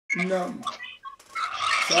Naam.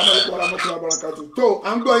 Salamu alaikum warahmatullahi wabarakatuh. Tó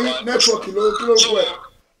à ń gbọ́ yín nẹ́tíwọ̀kì ló kí ló rú ẹ̀.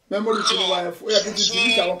 Mẹ́mórì tí mo wà ẹ̀ fún ẹ̀ kí n ti ti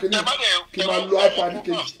ní àwọn kìíní kí n máa lo iPad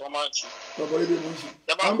kejì. Bọ̀bọ̀ ibi mo ń ṣe.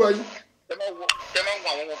 À ń gbọ́ yín. Ẹ máa wo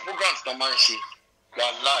àwọn programs tó máa ń ṣe.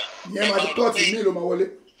 Wàláì. Ìyẹn máa di pọ́ọ̀tì ní ìlú máa wọlé.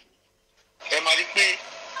 Ẹ máa rí pé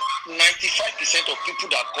 95% of people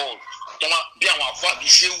that call bí àwọn àfọ àbí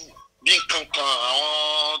ṣéwù bí nǹkan kan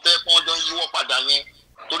àwọn tẹ́pọ́n jọ ń yíwọ́ padà yẹn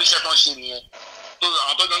torí iṣẹ́ tó ń ṣe nìyẹn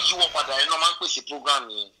àwọn tó jọ ń yíwọ́ padà yẹn náà máa ń pèsè program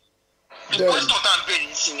yẹn. The question tá à ń bẹ̀rẹ̀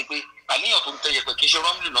yìí sí ni pé àníyàn tó ń tẹ yẹpẹ kì í ṣe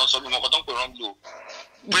rọ́mùlù náà sọ mi mọ̀ kọ́ tó ń pè rọ́mùlù o.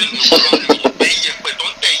 bẹ́ẹ̀ ni yẹpẹ tó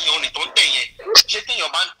ń tẹ̀ yẹn òní tó ń tẹ̀ yẹn ṣé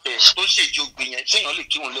téèyàn bá ń tẹ̀ tó ṣèjì ògbìn yẹn ṣéèyàn lè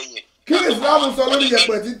kírun lẹ́yìn. Kí ni Islam sọ lórí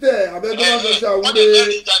yẹpẹ títẹ̀ abẹ́gbẹ́ wọn fẹ́ ṣe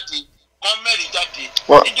àwúrẹ́? Kọ́mẹ́rì jáde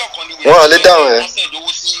níjọ́ kan ní wọ́n lè dáhùn ẹ̀. wọ́n sẹ́ẹ̀dì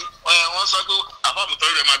owó sí wọ́n sọ pé àbábùtọ́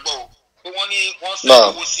rẹ̀ máa gbọ́ o pé wọ́n ní wọ́n sẹ́ẹ̀dì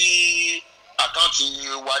owó sí àkáǹtì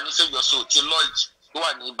wa ní sẹ́yọ̀sọ ti Lloyd tó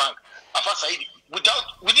wà ní bank afasaidi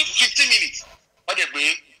within 15 minutes wọ́n dẹ̀ gbé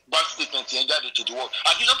bank statement yẹn jáde to the world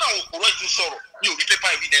àbíjọ́ táwọn òpòrọ̀ yìí ti sọ̀rọ̀ ní orí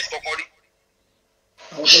paper evidence kankan rí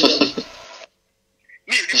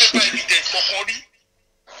ní orí paper evidence kankan rí.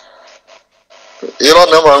 irọ́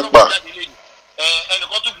náà máa ń pa.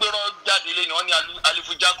 ẹnìkan tún gbérọ́ jáde lẹ́nu wọn ní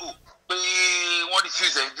alifujago pé wọ́n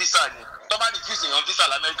refuse visa ni tó bá refuse èèyàn visa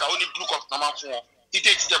lamẹ́ríkà ó ní blue cup náà máa ń fún wọn títí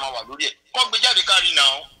tí tẹ̀ máa wà lórí ẹ̀ kọ́ gbé jáde kárí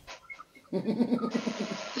náà.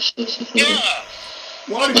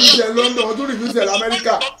 Wọ́n refuse ẹ̀ London wọ́n tún refuse ẹ̀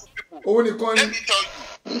lamẹ́ríkà owó nìkan ni.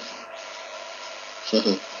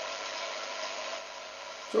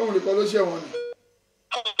 ṣé òun nìkan ló ṣe wọn ni.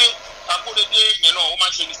 akóredé yẹn náà ó máa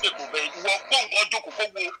ń ṣe mistake kò bẹ́ẹ̀ ìwọ gbọ̀ngàn jókòó kó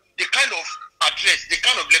wo the kind of address the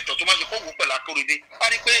kind of lecture tó máa ń ṣe kó wo pẹ̀lú akóredé a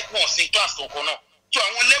rí pé wọ́n sin class kankan náà so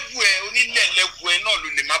àwọn level ẹ̀ onílẹ̀ level ẹ̀ náà ló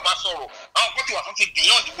lè máa bá sọ̀rọ̀ àwọn kan ti wà fún ti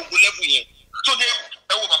beyond gbogbo level yẹn tó dé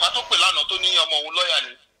ẹ wo bàbá tó pè lánàá tó ní ọmọ òun lọ́ọ̀yà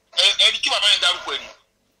ni ẹ rí kí bàbá yẹn dárúkọ ẹ̀ rí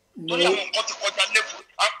torí àwọn nǹkan ti kọjá level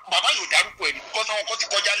bàbá yóò dárúkọ ẹ̀ rí because àwọn nǹkan ti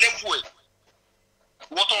kọjá level ẹ̀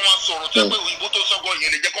wọ́n tó wọn sọ̀rọ̀ tó pé òyìnbó tó sọ́gọ́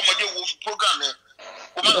yẹn lè jẹ́ kọ́mọdé wo program yẹn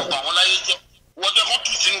kó má lọ pa àwọn láyé jẹ́ wọ́n jẹ́ kó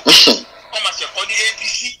tù sínú kó máa ṣẹ̀kọ́ ní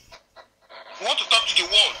ABC we want to talk to the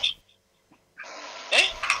world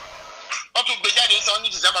wọ́n tún gbé jáde sọ ní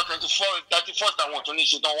December 31st àwọn tó ní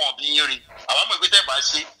ṣe tán wọn bí yín rí àwọn ọmọ ìgbésẹ̀ bá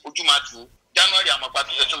ṣe ojú máa tù ú January àmọ́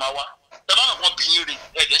pàtó ẹ̀ tún máa wá tẹ́lá náà kan bí yín rí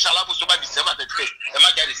ẹ̀jẹ̀ ṣe alábòsó bá December 31st ẹ má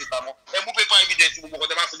jáde síta mọ́ ẹ mú paper evidence gbogbo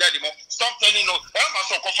ọ̀tẹ̀ máa sọ jáde mọ́ stop telling us ẹ má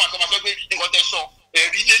sọ nǹkan fún àtọ́ máa sọ pé nǹkan tẹ́ sọ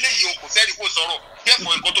ẹ̀rí lélẹ́yìí o kò sẹ́ni kò sọ̀rọ̀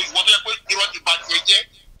yẹ́pọ̀ nǹkan tó ìwọ́n tó yẹ pé irọ́ ti ba tiẹ̀ jẹ́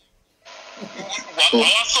wà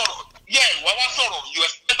wá sọ̀rọ̀ you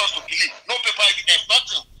expect us to believe no paper evidence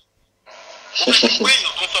nothing. ó fẹ́ pé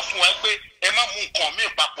èèyàn tó sọ fún wa pé ẹ má mú nǹkan míì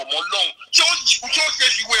papọ̀ mọ́ lọ́hùn ṣé ó ṣe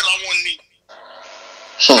fi wé ra wọn ni.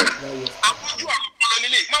 àpójú àwọn ọpọlọ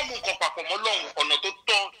nílé má mú nǹkan papọ̀ mọ́ lọ́hùn ọ̀nà tó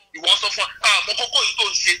tọ́ ìwọ́n sọ fún wa àmọ́ kókó yìí tó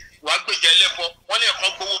ń ṣe wàá gbèjà ẹlẹ́bọ wọ́n ní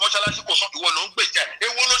ẹ̀kan gbowó mọ́ṣáláṣí kò sọ ìwọ ló ń gbèjà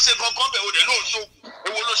èwo ló ṣe gangan bẹ̀ òde ló ń ṣògùn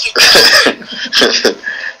èwo ló ṣe gangan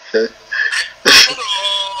bẹ̀.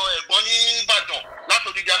 ẹ̀gbọ́n ní Ìbàdàn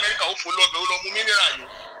látòdì di Amẹ́ríkà ó fò lọ́bẹ̀ ó lọ mú mínírà yìí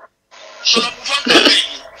ṣọlá fún fáńtà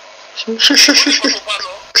lẹ́yìn ó ní kó bá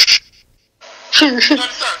lọ.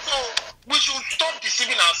 So we should stop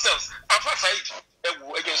deceiving ourselves afáfá yìí ẹ wò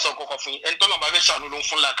ẹ jẹ́ sọ kọ̀ọ̀kan fún yín ẹni tọ́lọ́ máa fẹ́ ṣàánú ló ń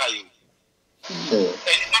fún làákàyè o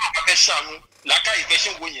ẹni tọ́lọ́ máa fẹ́ ṣàánú làákàyè fẹ́ ṣe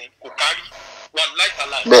ń wo yẹn kò kárí wà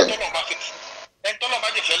láìtàlá ẹni tọ́lọ́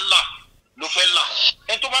máa jẹ́ fẹ́ là ló fẹ́ là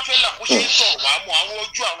ẹni tó bá fẹ́ là kó ṣe é sọ̀rọ̀ wàá mọ̀ àwọn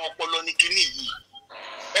ojú àwọn ọpọlọ ní kinní yìí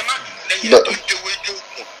ẹ má dùn lẹ́yìn ẹ̀ tó ń déwé dé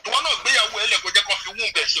òkun tí wọ́n náà gbéyàwó ẹ̀ lẹ́kọ̀ọ́ jẹ́ kó fi wú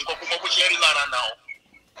bẹ̀ ṣe nǹkan kó mọ bó ṣe rí lára náà.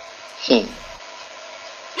 yẹ́n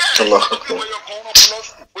ẹ̀ ló fi wọ́yọ̀ kan rán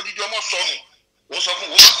fúlọ́ọ̀fù odidi ọmọ sọnù wọ́n sọ fún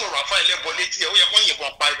wọn sọ̀rọ̀ àfa ẹlẹ́bọ létí ẹ̀ ó yẹ kó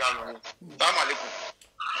yìnbọn pa ìdànù ni sàmàlẹ́kùn.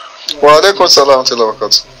 Wa alaikum salaam tí lọ́wọ́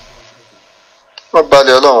kàtó wọ́n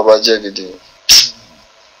balẹ̀ ọlọ́run ọba jẹ́ gidi.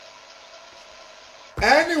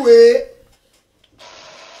 Anyway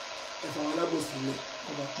ẹ̀fọn alábòsí lè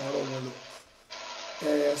kọ́ máa parọ́ wọn lọ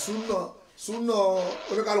súnà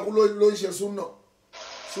oníkálukú ló ń ṣe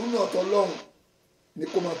súnà tọlọ́hun ní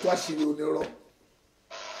kó máa tó àṣírí onírọ́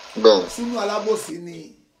súnà alábòsí ni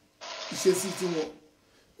ìṣesí tí wọn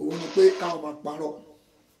òun ni pé káwọn máa parọ́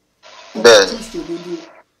bẹ́ẹ̀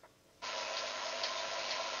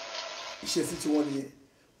ìṣesí tí wọn nìyẹn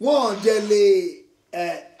wọn jẹ lè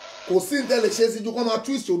kò sí ní tẹ́lẹ̀ ṣe é sí ju kó máa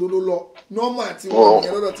twist òdodo lọ nọ́ọ̀mà tí wọ́n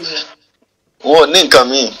yẹn lọ́dọ̀ tí wọ́n. wọn ò ní nǹkan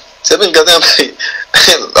míì ṣebí nǹkan tẹ́ ń pè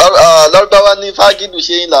lọ́gbàwá ní fágídù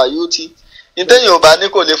ṣe ń là yóò tí ìtẹ́yìn ò bá ní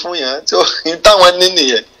kò lè fún yẹn tí táwọn ní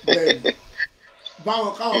nìyẹn.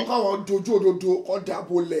 báwọn káwọn dojú òdodo kọ́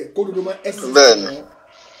dàbò lẹ̀ kó dodo máa ẹ̀sìn wọn.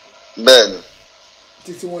 bẹ́ẹ̀ni.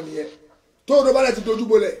 títí wọn nìyẹn tó dodo bá lẹ̀ ti dojú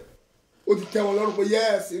bolẹ̀ ó ó ti tẹ́ wọn lọ́rùn pé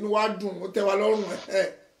yes inú wa dùn ó tẹ́ wa lọ́rùn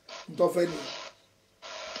ntọ́fẹ́ ni.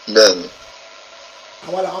 bẹ́ẹ̀ni.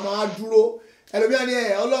 àwa làwọn máa dúró ẹlòmíràn ni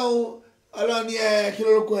ọlọ́run ni kí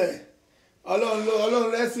lórúkọ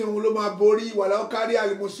ọlọ́run lẹ́sìn òun ló máa borí wàláwọ́ kárí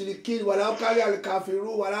àlùmọ̀ṣìríkí wàláwọ́ kárí àlùkàfírù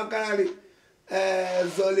wàláwọ́ kárí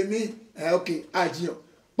zọlímì ok àjiyàn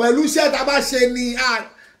pẹ̀lú iṣẹ́ tá a bá ṣe ni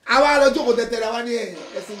àwa lọ́jọ́ kò tẹ̀tẹ̀rẹ̀ àwa ní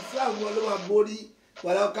ẹ̀sìn Islam ló máa borí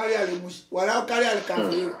wàláwọ́ kárí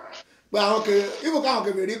àlùkàfírù pé àwọn kèrè ibùkún àwọn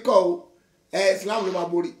kèrè rí kọ́ o Islam ló máa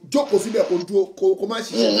borí jókòó síbẹ̀ kó dúró kó má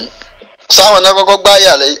ṣiṣẹ́. sáwọn náà kọ́kọ́ gbá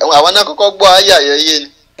àyà lẹ́yìn àwọn náà kọ́kọ́ gbọ́ àyà yẹyẹ ni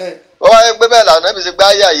wọ́n wáyé pé bẹ́ẹ̀ làwọn náà fi ṣe gbá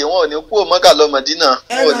àyà yìí wọn ò ní kú Mọ́kà lọ Mọ̀dínà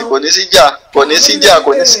kò ní sí jà kò ní sí jà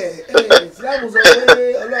kò ní sí. Islam sọ pé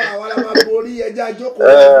Ọlọ́run àwa la máa borí ẹja jókòó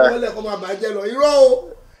wọlé kó máa bàjẹ́ lọ irọ́ o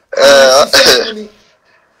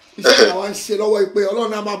iṣẹ́ làwọn ń ṣe lọ́wọ́ ìpè Ọlọ́run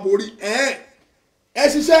náà máa borí ẹ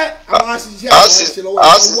ṣiṣẹ́ àwọn àṣìṣe àwọn ṣe lọ́wọ́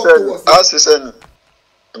àṣìṣe ni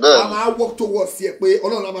a máa work towards ẹ pé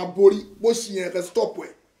Ọlọ́run náà máa borí bó ṣì yẹn kẹ́ stop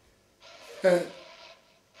ẹ̀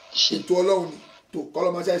ètò Ọlọ́run ni tó kọ́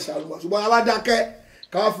lọ́ máa ṣe ṣàánú wa ṣùgbọ́n a bá dákẹ́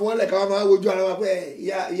káwá fún wọn lẹ̀ káwá máa wojú ara wa pé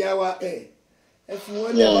ìyá wa ẹ fi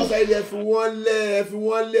wọ́n lẹ̀ wọ́n sáyé ẹ fi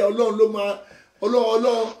wọ́n lẹ̀ Ọlọ́run ló máa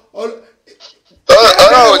Ọlọ́run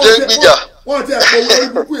ò jẹ́ gbìjà. wọ́n ti ẹ̀ pòwe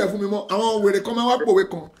ibùkún yẹn fún mi mọ́ àwọn wèrè kan máa wá pòwe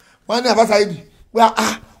kan wọ́n á ní àbáṣáyédì pé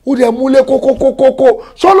ó dẹ̀ múlé kókókókókó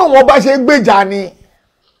sọ́nà wọn bá ṣe gbèjà ni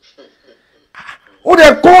ó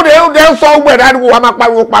dẹ̀ sọ ọgbẹ́ ìdánimọ̀ wa máa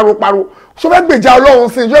pariwo ṣé fẹ́ gbèjà Ọlọ́run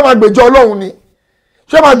sí ṣé máa gbèjà Ọlọ́run ni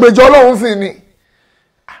ṣé máa gbèjà Ọlọ́run sí ni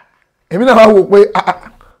èmi náà wò pé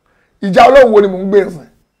ìjà Ọlọ́run wo ni mò ń gbé ẹ̀sìn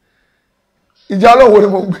ìjà Ọlọ́run wo ni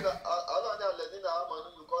mò ń gbé.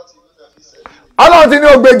 Ọlọ́run ti ní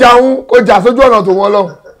ó gbèjà òun kó jà sójú ọ̀nà tó wọ́n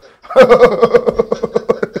lọ́hùn.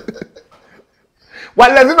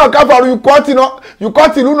 wàlẹ́sìn náà káfàrú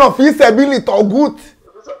yukọ́tìlú náà fi sẹ̀bílì tọ́gùt.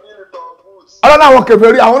 Ọlọ́run àwọn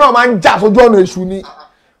kèfèrí àwọn náà máa ń jà sójú ọ̀nà èṣù ni.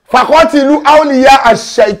 Fàkọ́tìlú áwòlìyá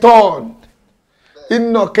àṣàìtọ́n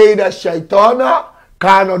iná kéde àṣàìtọ́nà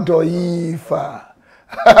kánà dọ̀yìífà.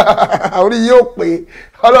 Orí yóò pé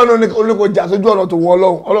Ọlọ́run ní kò jà sójú ọ̀nà tó wọ́n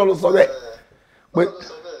lọ́hùn Ọlọ́run sọ bẹ́ẹ̀ pé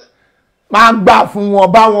máa gbà fún wọn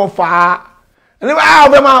bá wọn fà á ẹni bá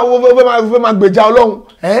fẹ́ máa gbèjà Ọlọ́run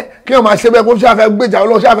kí wọ́n máa ṣe bẹ́ẹ̀ kó ṣáà gbèjà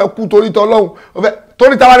Ọlọ́run ṣáà kú torí tọ́lọ́run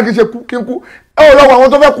torí táwa ni kì í ṣe kí n kú lọ́wọ́ àwọn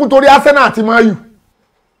tó fẹ́ kú torí Arsenal àti Man U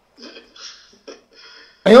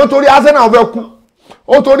èèyàn torí Arsenal fẹ́ kú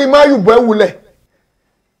ó torí Man U bọ́ ẹ̀wùlẹ̀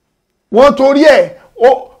wọ́n torí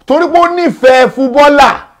torí pé ó nífẹ̀ẹ́ fúbọ́là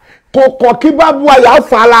kò kọ̀ kí bá bu àyà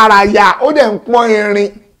fà lára yà ó dẹ̀ ń pọ́n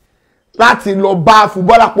irin láti lọ bá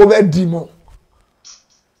fúbọ́là pọ̀ fẹ́ dì mọ́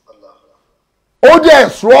ó dẹ̀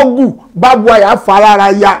ṣọ́gù bá bu àyà fà lára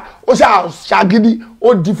yà ó ṣàgídí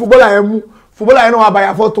ó di fúbọ́là yẹn mú fúbọ́là yẹn náà wà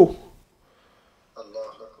bàyà fọ́tò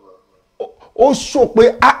ó sọ pé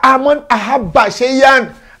àmọ́ àhábà ṣe yán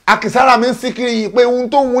àkìsára mi ń síkiri yìí pé ohun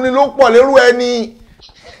tó wù ní ló pọ̀ lérú ẹni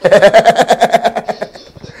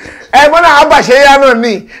ẹ̀gbọ́n náà àhábà ṣe yán náà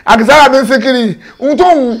ni àkìsára mi ń síkiri ohun tó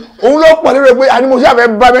wù òun ló pọ̀ lérú ẹ pé àní mo ṣàfẹ́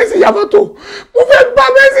bá Messi yà fọ́tò mo fẹ́ bá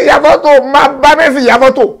Messi yà fọ́tò máa bá Messi yà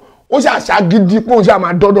fọ́tò ó ṣàṣà gidi pé òun ṣà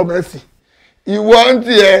máa dọ́dọ̀ Messi ìwọ ń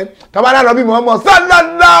tiẹ̀ tọ́bádà lọ bí Muhammad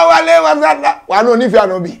sallallahu alaihi wasallam wà ní onífẹ́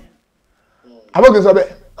ànábì abókè sọ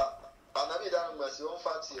bẹ́ẹ̀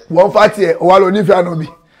wọ́n fà tiẹ̀ wà lọ onífẹ́ ànábì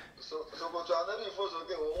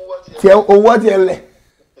tiẹ̀ owó tiẹ̀ lẹ̀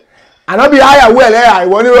ànábì ayàwó ẹ̀ lẹ́yà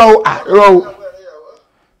ìwọ nírọ̀ o ìrọ̀ o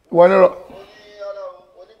ìwọ nírọ̀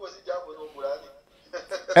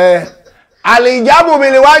àlìjábù mi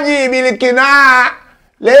níwájú ìbìlìkìnà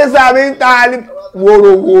lẹ́sà mi ń ta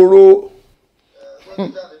wòròwòrò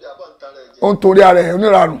ó ń torí ara ẹ̀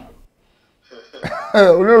oníranù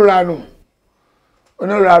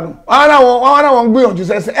wọ́n náà wọ́n gbìyànjú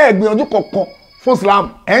sẹ́sẹ́ ẹ̀ gbìyànjú kọ̀ọ̀kan fún Islam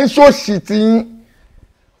ẹ̀ ń ṣòṣì tí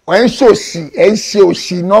ẹ̀ ń ṣòṣì ẹ̀ ń ṣe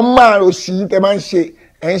òṣì nọ́mà òṣì tẹ́ máa ń ṣe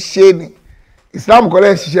ẹ̀ ń ṣe ni Islam kọ́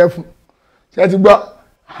lẹ́ ń ṣiṣẹ́ fún ṣe ti gbọ́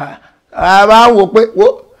ẹ máa wò pé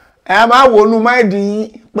ẹ máa wò nú máìdì yín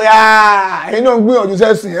pé ẹ̀yin náà ń gbìyànjú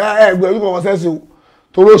sẹ́sìn ẹ̀ gbìyànjú kọ̀ọ̀kan sẹ́sìn o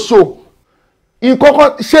toró ṣò ìkọ́kọ́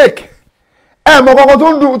shake ẹ̀ mọ̀ kọ́kọ́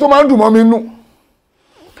tó máa ń dùn mọ́ mi nú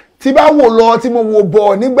tí bá wò lọ tí mo wò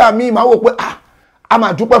bọ̀ nígbà míì máa wò pé a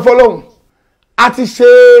máa dúpẹ́ fọlọ́hún a ti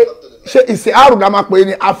ṣe ìsìn àrùn la máa pè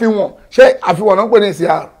ní àfihàn ṣé àfihàn náà ń pè ní ìsìn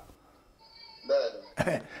àrùn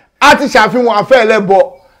a ti ṣàfihàn àfẹ́ ẹlẹ́bọ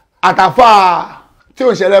àtàfà tí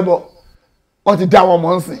ò ń ṣe ẹlẹ́bọ wọ́n ti dá wọn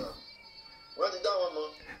mọ̀ ń sìn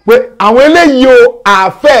pé àwọn eléyìí o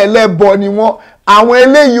àfẹ́ ẹlẹ́bọ ni wọ́n àwọn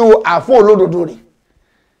eléyìí o àfọ́ olódodo rè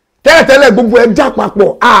tẹ́lẹ̀tẹ́lẹ̀ gbogbo ẹ̀ já papọ̀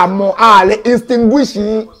àmọ́ àlẹ́ extinguish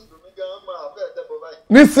yín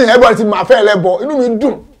nísìn everybody ti máa fẹ́ ẹlẹ́bọ inú mi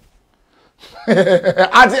dùn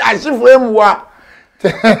àti àṣìfò èèmù wa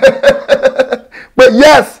pé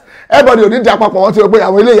yes everybody ò ní di àpapọ̀ wọn ti rò pé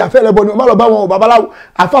àwọn ilé ìyàfẹ́ ẹlẹ́bọ ni o má lọ bá wọn o babaláwo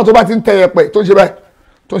àfáà tó bá ti ń tẹ yẹpẹ̀ tó ń ṣe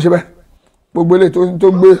báyìí gbogbo ilé tó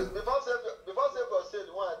gbé.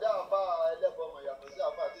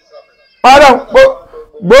 ọ̀rọ̀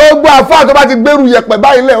gbogbo àfáà tó bá ti gbèrú yẹpẹ̀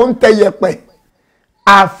báyìí lẹ̀ ó ń tẹ yẹpẹ̀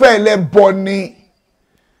àfẹ́ ẹlẹ́bọ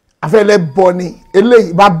ni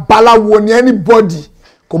eléyìí babaláwo ni anybody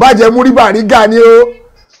kò bá jẹ́ múrí bàrígà ni o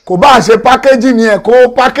kò bá ṣe pákéjì ni ẹ̀ kó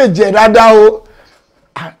pákéjì ẹ̀ dáadáa o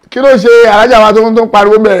kí ló ṣe alájà wa tó ń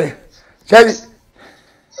pariwo bẹ̀rẹ̀ ṣẹ́ni.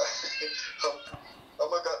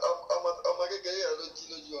 ọmọ kékeré yẹn ló jí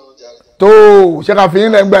lójú ọrùn jàre. tó ṣe ká fi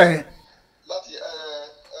yín lẹ́gbẹ̀ẹ́ yẹn. láti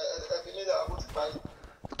ẹbí nílẹ̀ àbó ti parí.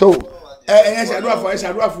 tó ẹ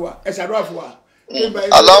ṣàdúrà fún wa.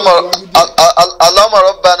 اللهم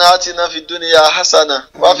ربنا آتنا في الدنيا حسنة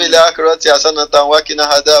وفي الآخرة حسنة وقنا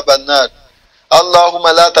عذاب النار اللهم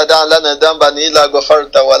لا تدع لنا ذنبا إلا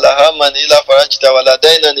غفرت ولا هما إلا فرجت ولا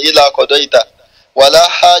دينا إلا قضيت ولا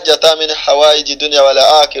حاجة من حوائج الدنيا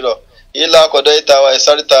ولا آخرة إلا قضيت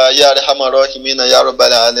ويسرت يا أرحم الراحمين يا رب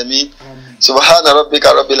العالمين سبحان ربك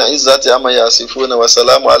رب العزة عما يصفون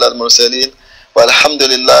وسلام على المرسلين والحمد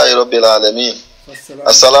لله رب العالمين.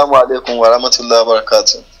 Assalamu alaikum wa rahmatullahi wa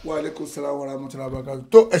barakatuh. Wa alaikum salam wa rahmatullahi wa barakatuh.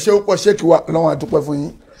 Tó ẹ ṣé púpọ̀ ṣéèkì wa Ọlọ́run á dúpẹ́ fún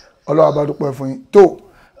yín. Ọlọ́run á bá dúpẹ́ fún yín. Tó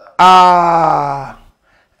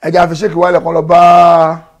ẹja fi ṣéèkì wa lẹ́kan lọ bá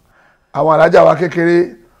àwọn alájà wa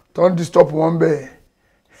kékeré tó ń disturb wọn bẹ́ẹ̀.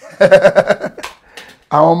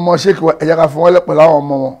 Àwọn ọmọ ṣéèkì wa ẹja ká fún wọn lẹ́pẹ̀ láwọn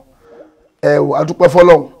ọmọ wọn. Wò adúpẹ́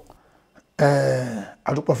fọ́lọ́run.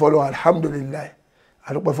 Adúpẹ́ fọ́lọ́run alhamdulillah.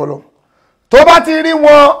 Adúpẹ́ fọ́lọ́run. Tó bá ti rí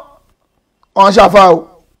wọn ọ̀n ṣàfà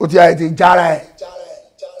ó ti àìtì jára ẹ̀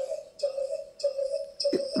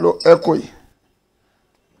lo ẹkọ yìí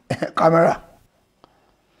kámẹ́rà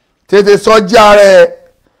tètè sọ jára ẹ̀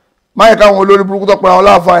máyẹ̀ káwọn olórí burúkú tọ́pẹ́ àwọn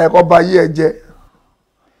láàfà ẹ̀kọ́ bá yí ẹ̀ jẹ́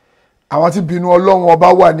àwọn tí bínú ọlọ́run ọba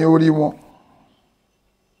wà ní orí wọn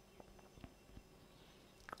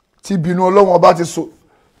tí bínú ọlọ́run ọba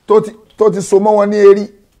tó ti so mọ́ wọn ní erí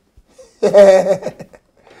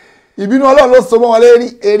ìbínú ọlọ́run ló so mọ́ wọn lérí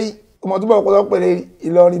erí ọmọ tó bá ọ̀pọ̀lọpọ̀ pẹ̀lú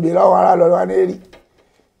Ìlọrin ìbèrè àwọn ará lọ́rọ̀ wá ní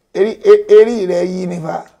erí rẹ̀ yìí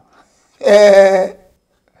nífà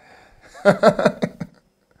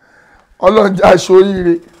ọlọ́jà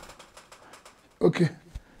aṣoríire ok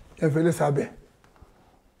ẹ̀fẹ́ lè sábẹ̀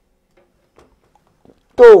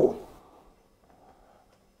tó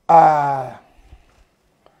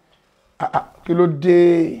kí ló dé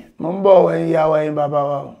mo ń bọ̀ ẹ̀yin ìyá wa ẹ̀yin bàbá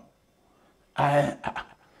wa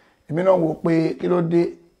èmi náà wò pé kí ló dé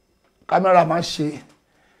kámẹ́rà má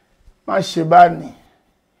ṣe bá ní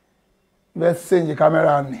bẹ́ẹ̀ sẹ́ǹjì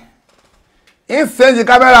kámẹ́rà ní ìsẹ́ǹjì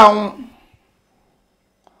kámẹ́rà ń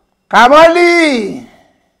kàmọ́lì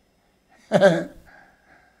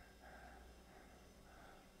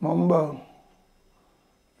mo ń bọ̀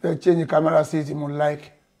bẹ́ẹ̀ change kámẹ́rà sí ti mo like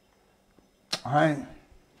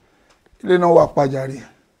ilé náà wà pàjáre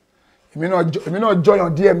èmi náà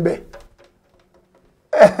jọyàn díẹ̀ ń bẹ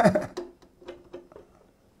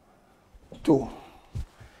tó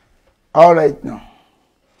all right now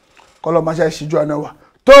kọlọ máa ṣe ṣíjú àná wa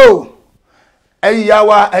tó ẹ̀yin ìyá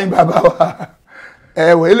wa ẹ̀yin bàbá wa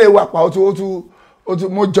ẹ̀wẹ̀ ilé wà pa ó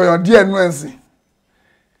tún mo jọyàn díẹ̀ nú ẹ̀sìn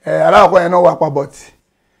aláwọ̀kọ́ yẹn náà wà pa bọ̀tì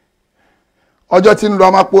ọjọ́ tí ń lọ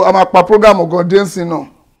a máa pa prógámù gan dẹ́nsìn náà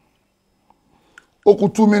ó kù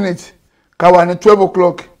 2 minutes ká wà ní 12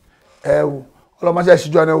 o'clock kọlọ máa ṣe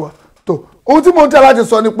ṣíjú àná wa tó ohun tí mo ń tẹ́ láti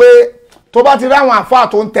sọ ni pé tó bá ti rí àwọn àfáà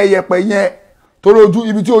tó ń tẹ yẹ̀pẹ̀ yẹn torí ojú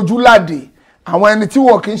ibi tí ojú láde àwọn ẹni tí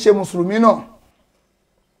wọ́n kì í ṣe mùsùlùmí náà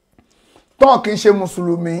tán kì í ṣe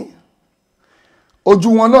mùsùlùmí ojú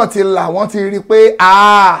wọn náà ti là wọ́n ti rí pé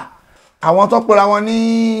àwọn tó pera wọn ní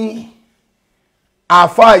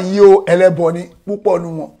àfáà yìí o ẹlẹ́bọ ni púpọ̀ nu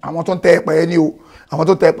wọn àwọn tó ń tẹ yẹ̀pẹ̀ yẹn ni o àwọn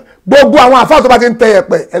tó ń tẹ yẹ̀pẹ̀ gbogbo àwọn àfáà tó bá ti ń tẹ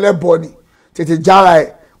yẹ̀pẹ̀ ẹlẹ́bọ ni tètè jára ẹ̀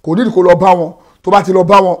kò nídìí kó lọ bá wọn tó bá ti lọ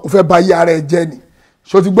bá wọn ó fẹ́ ba yí ara ẹ̀ jẹ́ ni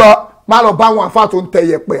ṣó ti gbọ́ má lọ bá àwọn àfáà tó ń tẹ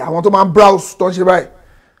yẹ̀pẹ̀ àwọn tó máa ń browse tó ń ṣe báyìí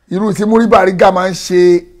irú tí múrí bàrígà máa ń ṣe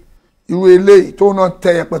irú eléyìí tó náà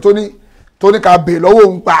tẹ yẹ̀pẹ̀ tó ní ká bè lọ́wọ́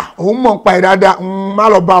òun pa òun mọ̀ ń pa ìdáadáa má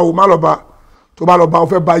lọ bá o má lọ bá tó bá lọ bá o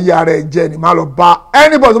fẹ́ ba yí ara ẹ̀ jẹ́ ni má lọ bá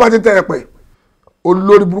anybody tó bá ti ń tẹ yẹ̀pẹ̀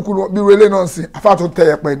olórí burúkú bí irú eléyìí náà sìn àfáà tó ń tẹ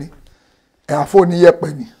yẹ̀pẹ̀ ni àfáà ní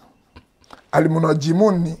yẹ̀pẹ̀ ni alimuna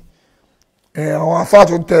jimun ni àwọn àfáà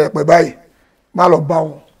tó ń tẹ yẹ̀pẹ̀ báyìí má lọ bá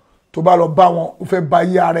wọn tó bá lọ bá wọn ó fẹ́ ba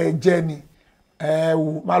yí ara ẹ̀ jẹ́ ni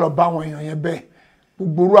má lọ bá wọn èèyàn yẹn bẹ́ẹ̀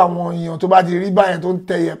gbogbo àwọn èèyàn tó bá ti rí báyẹn tó ń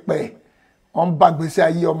tẹ yẹ̀pẹ̀ wọ́n bá gbèsè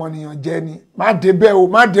ayé ọmọnìyàn jẹ́ ni má débẹ̀ o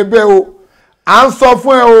má débẹ̀ o à ń sọ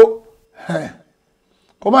fún ẹ o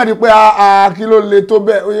kó má di pé kí ló le tó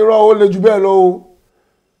bẹ́ẹ̀ irọ́ ó le jù bẹ́ẹ̀ lọ o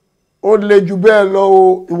ó le jù bẹ́ẹ̀ lọ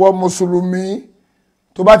o ìwọ mùsùlùmí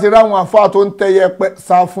tó bá ti ráwọn àfáà tó ń tẹ̀yẹ pẹ́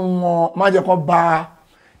sá fún wọn má jẹ́ kó bà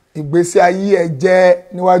ìgbésí ayé ẹ jẹ́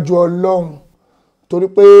níwájú Ọlọ́run torí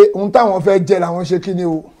pé ohun táwọn fẹ́ jẹ làwọn ṣe kí ni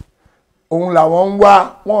o òun làwọn ń wá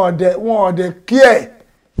wọn ọ̀dẹ̀ kí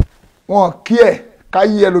ẹ̀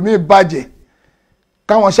káyé ẹlòmíì bàjẹ́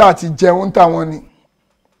káwọn ṣáà ti jẹun táwọn ni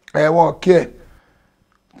wọn kí ẹ̀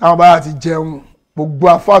táwọn bá ti jẹun gbogbo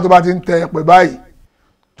àfáà tó bá ti ń tẹ ẹ̀pẹ̀ báyìí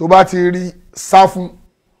tó bá ti rí sá fún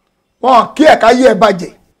wọn kí ẹ̀ káyé ẹ̀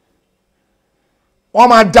bàjẹ́ wọ́n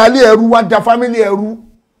máa dalé ẹrú wọ́n da fámílì ẹrú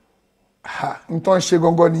nǹkan ṣe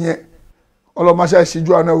gangan nìyẹn ọlọ́mọṣẹ́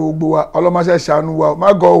ìṣíjú àná gbogbo wa ọlọ́mọṣẹ́ ìṣàánú wa má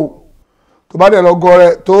gọ̀ o tó bá dẹ̀ lọ gọ rẹ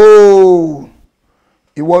tó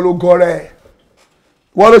ìwọ ló gọ rẹ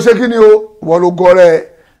ìwọ ló ṣe kí ni o ìwọ ló gọ rẹ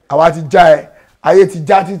àwa ti já ẹ ayé ti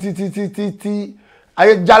já títí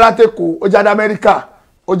ayé já látẹ̀kọ̀ ó jáde Amẹ́ríkà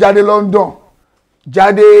ó jáde London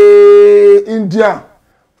jáde India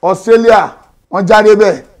Australia wọ́n jáde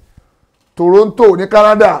bẹ́ẹ̀ Toronto ní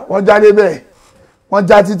Canada wọ́n jáde bẹ́ẹ̀ wọ́n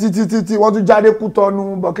já títí wọ́n tún jáde Kútọ́nù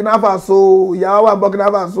Burkina Faso ìyàwó wa Burkina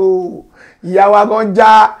Faso ìyàwó wa gan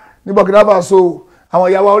já ní Burkina Faso àwọn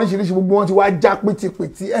ìyàwó oríṣiríṣi gbogbo wọn ti wá já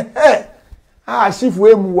pìtìpìtì àṣìfù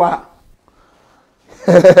èmù wa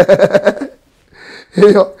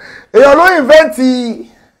èèyàn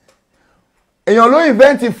ló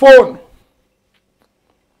inventi fóònù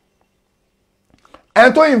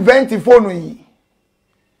ẹni tó inventi fóònù yìí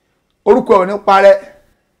orúkọ ò ní parẹ́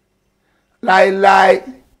láíláí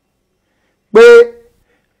pé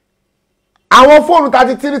àwọn fóònù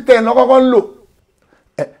 3310 ló kọ́kọ́ ń lò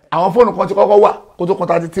àwọn fóònù kan ti kọ́kọ́ wà kó tó kan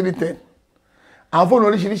 3310 àwọn fóònù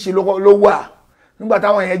oríṣiríṣi ló wà nígbà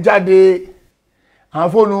táwọn yẹn jáde àwọn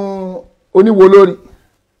fóònù oníwo lórí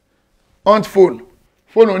hunt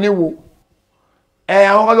fóònù oníwo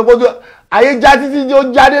àwọn kan tó kó tó ayé já títí tí ó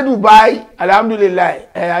jáde Dubai alhamdulillah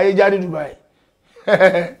ayé jáde Dubai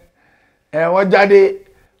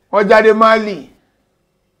wọ́n jáde Mali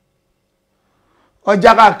wọ́n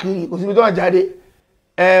já káàkiri kò síbi tó wọ́n jáde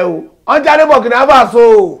wọ́n jáde Burkina Faso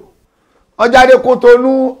wọ́n jáde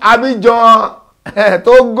Kotonu Abidjan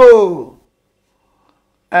Togo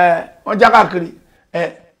wọ́n já káàkiri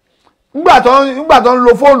nígbà tó ń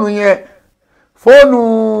lo fóònù yẹn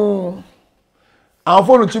àwọn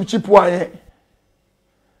fóònù chip wà yẹn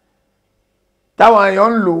táwọn èèyàn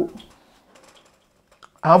ń lò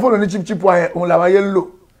àwọn fóònù ní chip wà yẹn òun làwọn ayé ń lò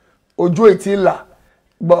ojú ètí ìlà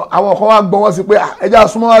àwọn kan wá gbọ́n wọ́n sí pé ẹjá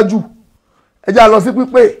súnmọ́wájú ẹjá lọ sí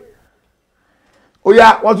pípé ó yá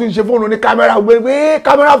wọ́n tún ṣe fóònù ní kámẹ́rà gbé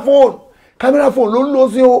kámẹ́rà fóònù ló ń lò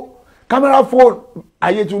sí o kámẹ́rà fóònù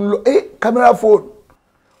ayé tún lò kámẹ́rà fóònù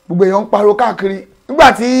gbogbo èèyàn ń pariwo káàkiri nígbà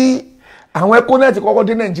tí àwọn ẹkọ́nẹ́ẹ̀tì kọ́kọ́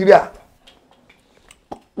dé Nàìjíríà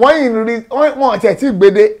wọ́n tiẹ̀ tí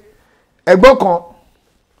gbédé ẹ̀gbọ́n kan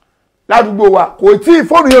ládùúgbò wa kò tí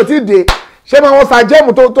fóònù yóò tí dé ṣé máa wọ́n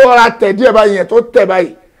sàjẹ́mù tó ra tẹ̀ díẹ̀ báyìí yẹn tó tẹ̀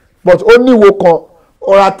báyìí but ó níwo kan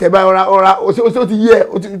ọ̀ra tẹ̀ báyìí ọ̀ra ó ti yẹ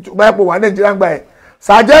ó ti báyìí pò wá Nàìjíríà gbà yẹn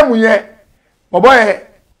sàjẹ́mù yẹn bọ̀bọ̀ yẹn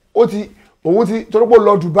òun ti torípò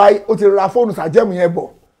lọ Dubai ó ti ra fóònù sàjẹ́mù yẹn bọ̀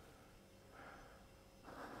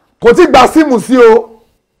kò tí gba síìmù sí o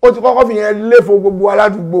ó ti kọ́kọ́ fi yẹn léfo gbogbo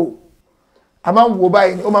aládùúgbò a máa ń wo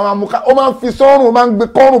báyìí ni ó máa ń fi sọ́rùn ó máa ń gbé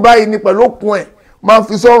kọ́rùn báyìí ni pẹ̀lú òkun ẹ̀ máa ń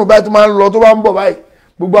fi sọ́rùn báyìí tó máa ń lọ tó bá ń bọ̀ báyìí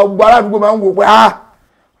gbogbo aládùúgbò máa ń wò pé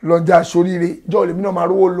lọ́jà sóríire jọ́ lèmi náà máa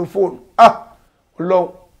rówó lo fóònù Ọlọ́run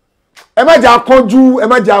ẹ má jẹ́ akánjú ẹ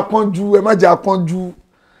má jẹ́ akánjú ẹ má jẹ́ akánjú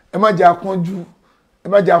ẹ má jẹ́ akánjú ẹ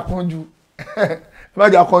má jẹ́ akánjú ẹ má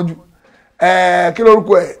jẹ́ akánjú kí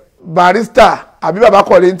lórúkọ ẹ Barrister àbí bàbá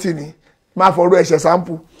Kọ́lẹ́ntì ni máa fọ̀rọ̀ ẹ̀ṣẹ̀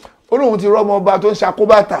sample ó lóun ti rọ́mọ ọba tó ń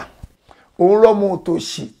ṣakóbàtà òun rọ́mọ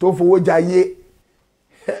òtòṣì tó fowó jayé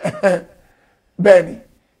bẹ́ẹ̀ ni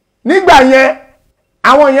nígbà yẹn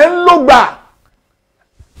àwọn yẹn ń lò gbà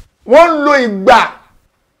wọ́n ń lo ìgbà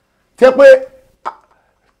tẹ́ pé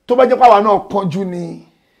tó bá jẹ́ pàwà náà kanjú ni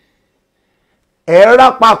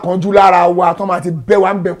ẹ̀rápá kanjú lára wa tó máa ti bẹ́ wa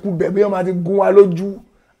ń bẹ̀kú bẹ̀ bí wọ́n máa ti gún wa lójú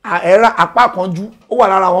apá kanjú ó wà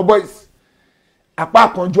lára àwọn boys apá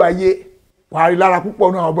kanjú ayé wà rí lára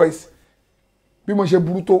púpọ̀ náà àwọn boys bí mo ṣe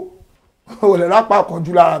burú tó o lè rápá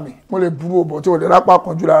kanjú lára mi mo lè burú òbọ̀ tí o lè rápá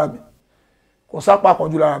kanjú lára mi kò sápá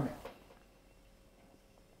kanjú lára mi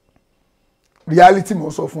reality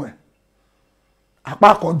mo sọ fún ẹ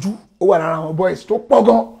apá kanjú ó wà lára àwọn boys tó pọ̀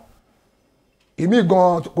gan èmi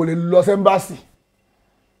gan kò lè lọ sí embassy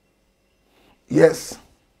yes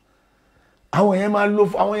àwọn yẹn máa lo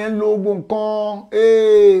àwọn yẹn lo gbogbo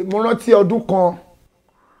nǹkan mo rántí ọdún kan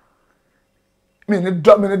mi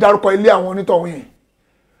ní dárúkọ ilé àwọn onítọ̀hún yẹn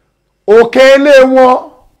òkè ilé wọn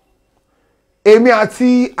èmi àti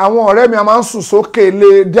àwọn ọ̀rẹ́ mi a máa ń sùn sókè ilé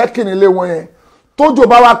dẹ́kìn ilé wọn yẹn tójò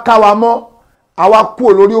bá wá ká wa mọ́ àwa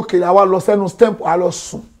kúrò lórí òkè àwa lọ sẹ́nu stamp a lọ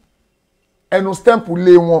sùn ẹnu stamp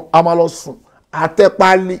lé wọn a máa lọ sùn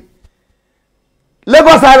àtẹ́pálí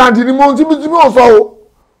Lagos Island ni mo ti mo sọ o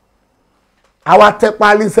àwa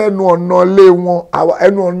tẹ́pálí sẹ́nu ọ̀nà lé wọn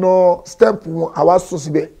ẹnu ọ̀nà stamp wọn àwa sùn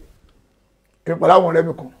síbẹ̀ èmi pẹ̀lú àwọn ọ̀rẹ́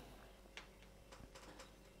mi kan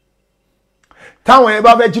táwọn yẹn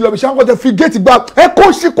bá fẹ́ jí lọ bí ṣáà tẹ fi géètì gbà ẹ kó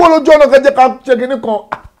sí kó lójú ọ̀nà kẹjẹ ká ṣe kínní kan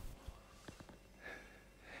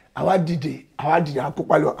àwa dìde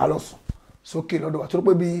àkópa àlọ́sùn sókè lọ́dọ̀ wa tó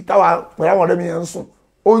pé bí táwa pẹ̀lú àwọn ọ̀rẹ́ mi yẹn ń sùn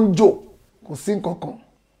ó ń jò kò sí nǹkan kan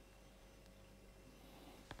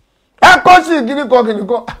ẹ kó sí kínní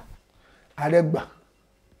kan ààrẹ gbà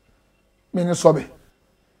mí ní sọ́bẹ̀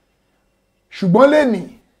ṣùgbọ́n lẹ́nìí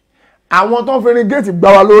àwọn tó ń fẹ́rin géètì gbá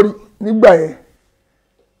wa lórí nígbà yẹn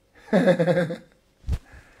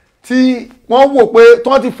tí wọ́n wò pé tí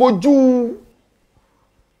wọ́n ti fojú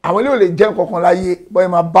àwọn ilé ò lè jẹ́ nǹkan kan láyé bọ́ẹ̀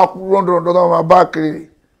máa bá kú rọ́ndọ̀rọ̀dọ̀ tó máa bá kiri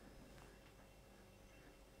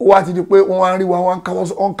ó wá ti di pé wọ́n wá ń rí wa wọ́n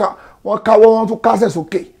káwọ́ wọ́n tún kásẹ̀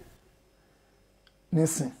sókè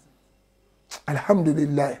nísìn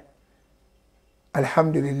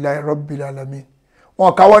alhamdulilayi rabbil alamin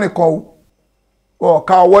wọ́n káwọ́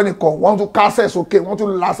nìkan wọ́n tún kásẹ̀ sókè wọ́n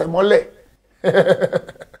tún lásẹ̀ mọ́lẹ̀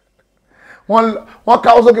wọ́n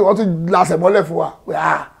káwọ́ sókè wọ́n tún lásẹ̀ mọ́lẹ̀ fún wa pé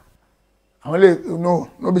àwọn ilé no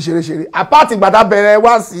bí ṣeré apáàtì gbàtà bẹ̀rẹ̀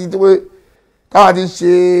wá sí táwa ti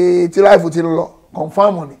ṣe tí láìfù ti lọ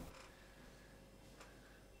kọ̀nfàmù ni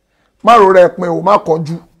má ro rẹ̀ pin o má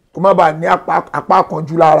kánjú kó má bàa ní apá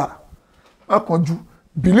kánjú lára má kánjú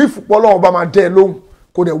bìlífù pọ́lọ́wọ́ bá máa dẹ́ ẹ lóhùn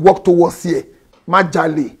kó dẹ̀ work towards ẹ̀ má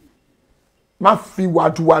jalè má fi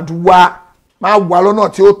wàdùwàdù wá má wà lọ́nà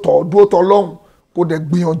tí ó tọ́ dúró tọ́ lọ́hùn kó dẹ̀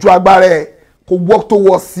gbìyànjú agbára ẹ̀ kó work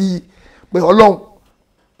towards sí pé ọlọ́hùn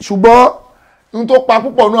ṣùgbọ́n n tó pa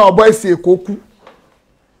púpọ̀ náà ọ̀bọ èsì èkó kú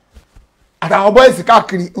àtàwọn ọ̀bọ èsì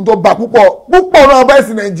káàkiri n tó ba púpọ̀ náà ọ̀bọ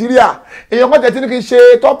èsì nàìjíríà èèyàn kan tẹ̀sí ní kí n ṣe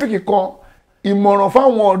tọ́pìkì kan ìmọ̀ràn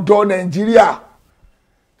fáwọn ọ̀dọ́ nàìjíríà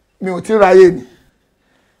mi ò tí ráyè ni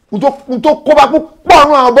n tó kó ba púpọ̀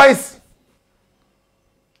náà ọ̀bọ èsì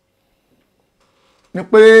ni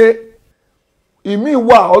pé ìmí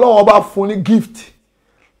wà ọlọ́wọ́n bá fún ní gift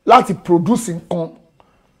láti produce nǹkan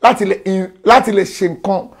láti lè ṣe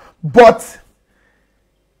nǹkan but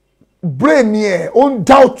brain yẹn ó ń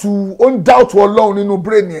doubt ọlọ́run nínú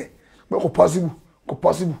brain yẹn pé kò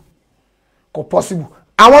possible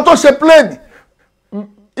àwọn tó ṣe plane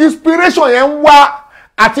inspiration yẹn ń wá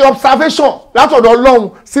àti observation látọ̀dọ̀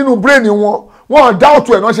ọlọ́run sínú brain wọn doubt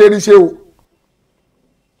ẹ̀ náà ṣe rí ṣe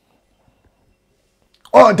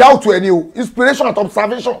o doubt ẹ̀ ni o inspiration àti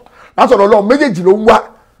observation látọ̀dọ̀ ọlọ́run méjèèjì ló ń wá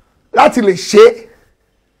láti lè ṣe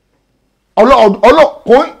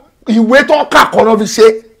ọlọ́kùn ìwé tó kà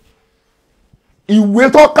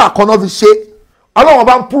kan náà fi ṣe ọlọ́wọ́n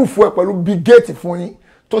bá ń proof ẹ̀ pẹ̀lú Bill Gates fún yín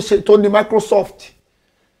tó ní Microsoft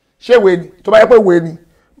ṣé ìwé ni tó bá yẹ pé ìwé ni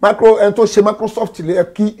ẹni tó ṣe Microsoft lè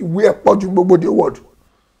kí ìwé ẹ̀ pọ̀ ju gbogbo the world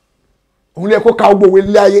òun lè kó ka gbogbo ìwé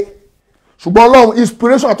ilé ayé ṣùgbọ́n ọlọ́run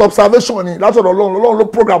inspiration àti observation ni látọ̀dọ̀ ọlọ́run ló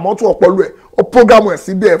program ọ̀tún ọpọlọ ẹ̀ ó program ẹ̀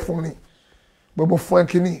síbí ẹ̀ fún ni gbogbo fún ẹ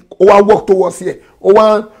kínní ó wá work towards ẹ̀ ó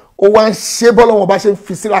wá ń ṣe bọ́lọ́wọ́n bá ṣe ń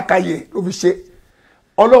fi sílákàyè ló fi ṣe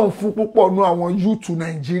ọlọ́run fún púpọ̀ nú àwọn youth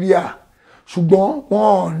Nàìjíríà ṣùgbọ́n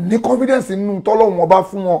wọn ní confidence nínú tọ́lọ́run wọn bá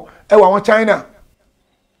fún wọn ẹ wà wọn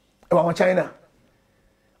China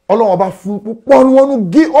ọlọ́run bá fún púpọ̀ nú wọn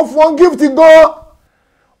ó fún wọn gift gan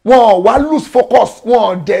wọn wá lose focus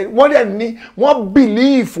wọn dẹ̀ ní wọn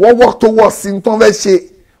believe wọn work towards ní tó ń fẹ́ ṣe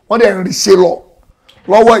wọn dẹ̀ ń rí ṣe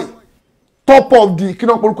lọ́wọ́ yìí top of the kí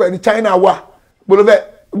náà porúkọ ẹni China wà gbọ́dọ̀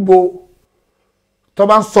tó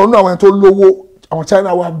bá ń sọ nínú àwọn ẹni tó lówó àwọn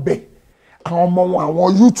China wà bẹ́ẹ̀ àwọn ọmọ wọn àwọn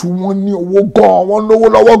youth wọn ní owó gan wọn lówó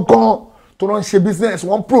lọ́wọ́ gan tó náà ń ṣe business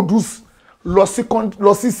wọn produce lọ sí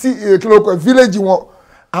kílódé village wọn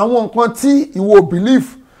àwọn nǹkan tí ìwọ believe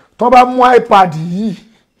tó bá mú iPad yìí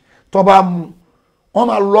tó bá mú wọn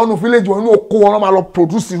máa lọ́nu village wọn inú oko wọn máa lọ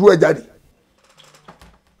produce irú ẹ̀ jáde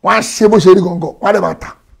wọn á ṣe bó ṣe rí gangan wọn á dẹ̀ máa tà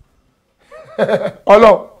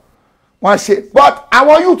ọlọ́run wọn á ṣe but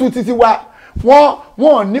àwọn youth títí wa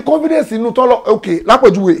wọn ní confidence inú tọ́lọ̀ ok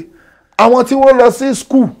lápèjúwe àwọn tí wọ́n lọ sí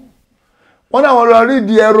school wọ́n náà wọ́n lọ rí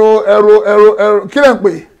di ẹ̀rọ kí lẹ́ ń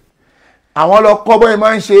pè àwọn lọ kọ́ bóyá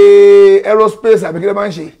máa ń ṣe aerospace àbí kí lẹ́ máa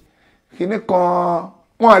ń ṣe kíní kan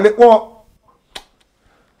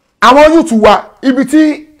àwọn youth wa ibi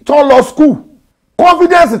tí tó lọ school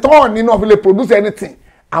confidence tó ní náà fi lè produce anything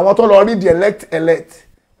àwọn tó lọ read elect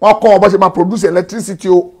wọ́n kọ́ bó ṣe máa produce electricity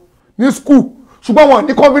o ní school ṣùgbọ́n wọn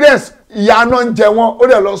ní confidence ìyá náà ń jẹ wọn ó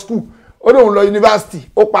dẹ̀ lọ school ó dẹ̀ òun lọ university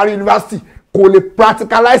ó parí university kò lè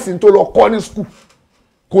practicalize ní tó lọ kọ́ ní school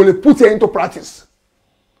kò lè put it into practice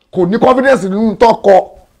kò ní confidence nínú tó kọ́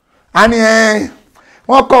a ní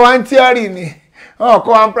wọ́n kọ́ wa ní theory ni wọ́n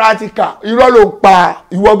kọ́ wa ní practical irọ́ ló ń pa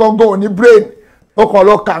ìwọ gangan ò ní brain ó kàn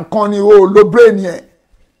lọ kàǹkan ni ó lo brain yẹn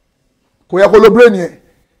kò yẹ kó lo brain yẹn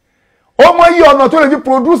ó mọ iye ọ̀nà tó lè fi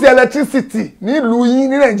produce electricity nílùú yín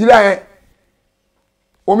ní Nàìjíríà yẹn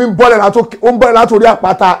omi ń bọ́lẹ̀ látòrí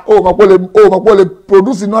àpáta ó mọ̀ pé ó lè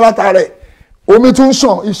produce iná látàrẹ̀ omi tún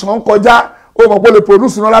ṣàn ìṣàn kọjá ó mọ̀ pé ó lè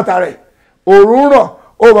produce iná látàrẹ̀ òòrùn ràn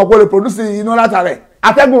ó mọ̀ pé ó lè produce iná látàrẹ̀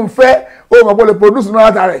atẹ́gùn fẹ́ ó mọ̀ pé ó lè produce iná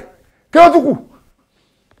látàrẹ̀ kí ló tún kù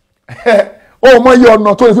ó mọ iye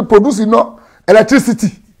ọ̀nà tó lè fi produce iná electricity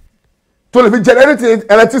tó lè fi generate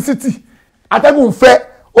electricity atẹ́gùn fẹ́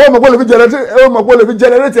ó mọ̀ pé ó lè fi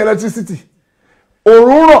generate electricity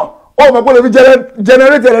òòrùn ràn ó mọ̀ pé ó lè fi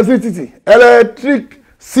generate electricity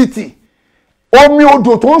omi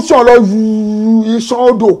odò tó ń ṣàn lọ ìṣàn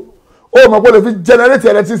odò ó mọ̀ pé ó lè fi generate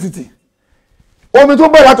electricity omi tó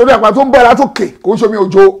ń bẹ̀rẹ̀ látòrí àpá tó ń bẹ̀rẹ̀ látòkè kò ń ṣe omi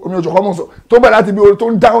òjò kọ́ mọ̀ sọ tó ń bẹ̀rẹ̀ láti ibi tó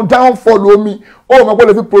ń down fall omi ó mọ̀ pé ó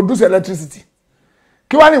lè fi produce electricity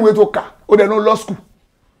kí wá ní ìwé tó kà ó dẹ̀ ní ó lọ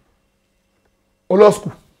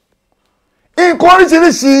school nǹkan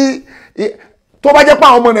oríṣiríṣi tó bá jẹ́ pé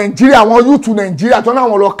àwọn ọmọ Nàìjíríà àwọn yúùtù Nàìjíríà tó náà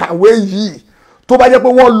wọn lọ kàwé yìí tó bá jẹ́ pé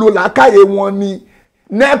wọ́n lo làákàyè wọn ni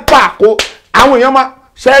NEPA kó àwọn èèyàn máa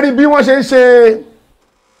ṣe rí bí wọ́n ṣe ń ṣe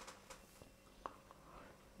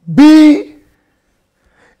bí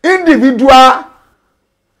individual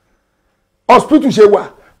hospital ṣe wà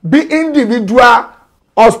bí individual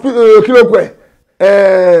hospital kí ló pẹ́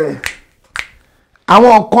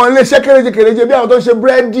àwọn nǹkan iléeṣẹ́ kéréje bí àwọn tó ń ṣe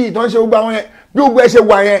búrẹ́dì tó ń ṣe gbogbo àwọn yẹn bí gbogbo ẹ ṣe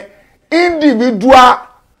wà yẹn individual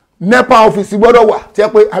NEPA office gbọ́dọ̀ wà tí ẹ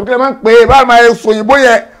pé àbíkẹ́ máa ń pè é báyìí máa sòyìnbó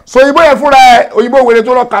yẹn fúnra ẹ òyìnbó wèrè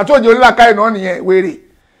tó lọ kà tó jẹ́ onílàkàyè náà nìyẹn wèrè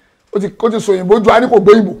ó ti sòyìnbó ju àní kò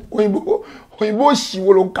gbé òyìnbó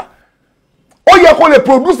òṣìwò ló ń kà ó yẹ kó lè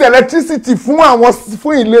produce electricity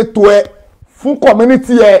fún ìletò ẹ fún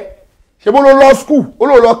community ẹ ṣe bó ló lọ school ó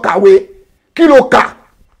lọ kàwé kí ló kà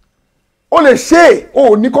ó lè ṣe é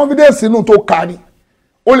ó ní confidence inú tó kà ní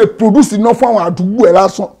ó lè produce iná fún àwọn àdúgbò ẹ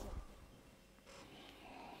lásán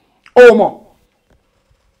ó mọ̀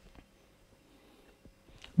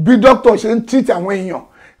bí doctor ṣe ń treat àwọn èèyàn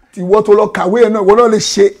tí ìwọ tó lọ kàwé ẹ náà ìwọ náà lè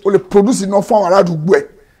ṣe ó lè produce iná fún àwọn àdúgbò ẹ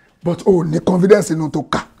but ó ní confidence inú tó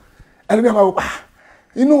kà ẹni bí wọn máa wò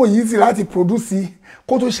inú yìí sì láti produce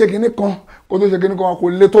kó tó ṣe kinní kan kò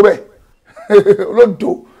lè tó bẹ́ẹ̀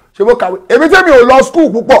olódò ṣe bó kàwé èmi tẹ́mi ò lọ school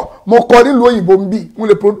púpọ̀ mo kọ́ nílùú òyìnbó ń bì mo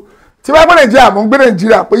lè produce tí wọ́n gbé Nàìjíríà mo ń gbé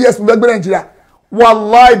Nàìjíríà pé yes mo fẹ́ gbé Nàìjíríà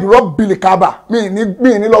wàláì dúró bìlì kábà mi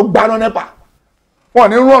ní lọ gbaná NEPA wọn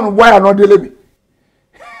ní rọrùn wáyà náà délé mi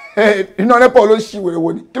iná NEPA ló ṣì wèrè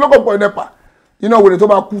wò ni kí ló kọ́ pọ̀ NEPA iná wèrè tó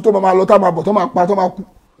máa kú tó máa lọ tó máa bọ̀ tó máa pa tó máa kú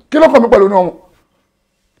kí ló kọ́ mi pẹ̀lú náà wọn.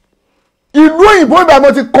 ìlú òyìnbó ibà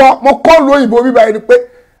mo kọ́ ìlú òyìnbó bíbá ẹni pé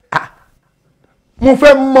mo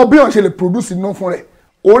fẹ́ mọ bí wọ́n ṣe lè produce iná fún rẹ̀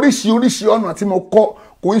oríṣiríṣi ọ̀nà tí mo kọ́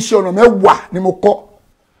kò ń ṣe ọ̀nà mẹ́wàá ni mo kọ́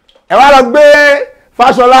ẹ wá lọ gbé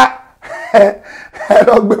Fáṣọlá ẹ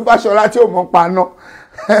lọ gbé Fáṣọlá tí ò mọ̀ paná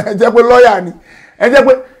ẹ jẹ́ pé lọ́ọ̀yà ni ẹ jẹ́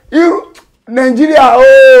pé irú Nàìjíríà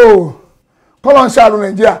kọ́lọ̀ ń ṣàrù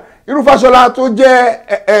Nàìjíríà irú Fáṣọlá tó jẹ́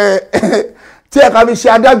tí ẹ̀ka fi ṣe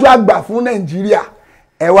adájọ́ àgbà fún Nàìjíríà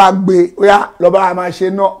ẹ wá gbé óyá lọ́ba a máa ṣe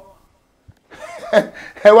náà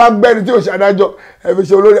ẹ wá gbẹ́ni tí ò ṣe adájọ́ ẹ fi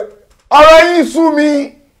ṣe olórí ọ̀rọ̀ yìí sú mi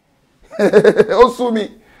ó sú mi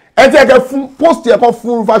ẹ tí ẹ kẹ fún post ẹ̀kọ́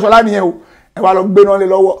fún Fáṣọlá nìyẹn o ẹ wá lọ gbé náà lé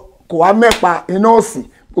lọ́wọ́ kò wá mẹ́pa iná òsì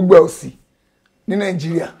gbogbo ẹ̀ òsì ní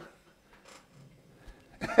Nàìjíríà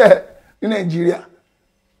ní Nàìjíríà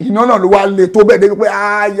iná náà ló wá le tó bẹ́ẹ̀ débi pé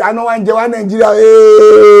àyànná wá ń jẹ wá Nàìjíríà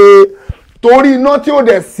torí iná tí ò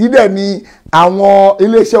dẹ̀ sí dẹ̀ ni àwọn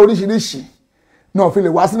iléeṣẹ́ oríṣiríṣi náà fi lè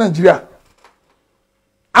wá sí Nàìjíríà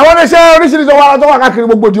àwọn iléeṣẹ́ oríṣiríṣi tó wà káàkiri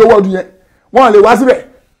gbogbo di owó ọdún yẹn wọ́n lè wá síbẹ̀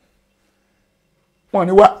wọ́n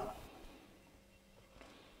ní wá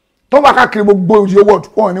tó wà káàkiri gbogbo di owó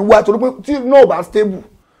ọdún wọ́n ní wá torí pé tí náà bá stable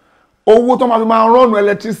owó tó máa fi máa rọ́ọ̀nù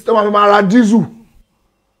electricity tó máa fi máa ra diesel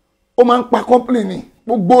ó máa ń pa company ni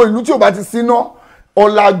gbogbo ìlú tí ò bá ti síná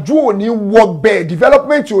ọ̀làjú ò ní wọ bẹ́ẹ̀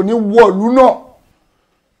development ò ní wọ ìlú náà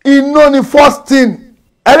iná ni first thing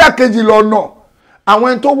ẹlẹ́kejì lọ́nà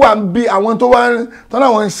àwọn ẹni tó wà ń bí àwọn tó wà ń tọ́nà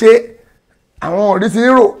wọn ń ṣe àwọn òrí ti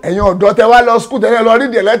rò ẹ̀yin ọ̀dọ́ tẹ wá lọ school tẹ́lẹ̀ lọ rí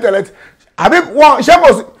dẹ̀lẹ́tẹ̀lẹ́ àbí wọn ṣé kò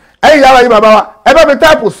sí ẹ̀yin yàrá yìí bàbá wa ẹ bá mi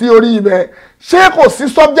táìpù sí orí ibẹ̀ ṣé kò sí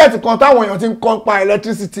subject kan táwọn èèyàn ti ń kọ́ pa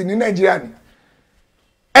electricity ní Nàìjíríà ni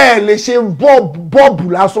ẹ lè ṣe bọ́ọ̀bù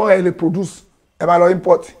lásán ẹ lè produce ẹ máa lọ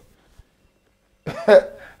import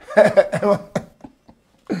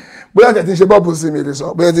bóyá tẹ̀ tí ń ṣe bọ́ọ̀bù sí mi lè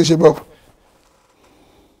sọ bóyá tí ń ṣe bọ́ọ̀bù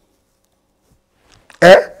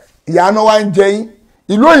ìyá náà wá ń jẹ yín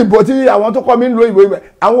ìlú òyìnbó tí àwọn tó kọ́ mi ń lo òyìnbó ibẹ̀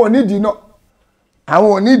àwọn ò nídìí náà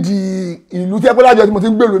àwọn ò nídìí ìlú tí ẹ pé lájọ tí mo ti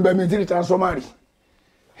ń gbèrú ibẹ̀ mi ti rí transformer rí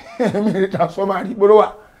mi rí transformer rí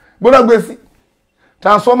gbọ́dọ̀ gbé sí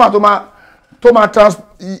transformer tó máa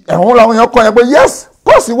ẹ̀hún làwọn èèyàn kọ́ yẹn pé yes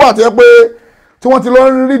kọ́ọ̀sì wà tó yẹ pé tí wọ́n ti lọ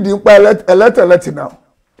ń rídìí nípa ẹlẹ́tẹ̀lẹ́tì náà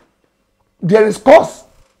there is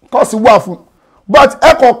course wà fún but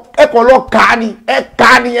ẹ̀kọ́ lọ kà á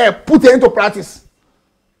ní ẹ put it into practice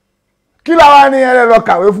kí làwọn ní ẹ lọ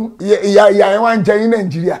kàwé fún ìyá yẹn wá ń jẹ ní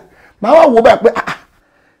Nàìjíríà máa wá wò báyìí pé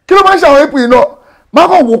kí ló máa ń ṣe àwọn ipò yìí náà máa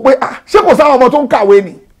kàn wò pé ṣé kò sáwọn ọmọ tó ń kàwé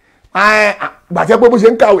ni gbàtẹ́ pé bó ṣe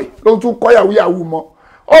ń kàwé ló tún kọ́ yàwó mọ́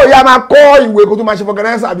ó yá máa kọ́ ìwé kó tún máa ṣe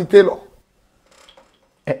fọkànlẹ́sà àbí télọ̀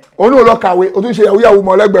òun ò lọ kàwé ó tún ṣe yàwó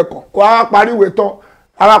mọ́ lẹ́gbẹ̀ẹ́ kan kó á parí ìwé tán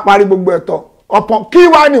á parí gbogbo ẹ̀tọ́ ọ̀pọ̀ kí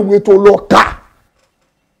wá ní ìwé tó lọ kà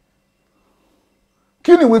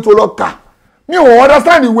kí ni ìwé tó lọ kà mi ò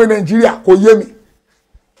understand ìwé Nàìjíríà kò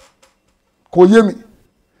yé mi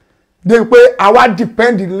de pé àwa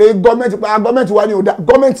depend lé gọ́ọ̀mẹ̀ntì pé gọ́ọ̀mẹ̀ntì wa ní ọ̀dà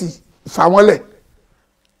gọ́ọ̀mẹ̀ntì fà wọ́n lẹ̀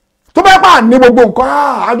tó bá pa ní gbogbo nǹkan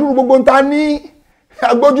àdúrú gbogbo ń ta ní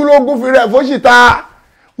agbójúlógún fi rẹ̀ fóṣìta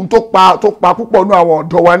n tó pa púpọ̀ nú àwọn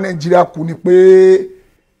ọ̀dọ́ wa Nàìjíríà kú ni pé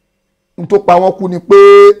n tó pa wọ́n kú ni pé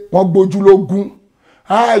wọ́n gbójúlógún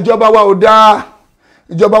ìjọba wa ò dáa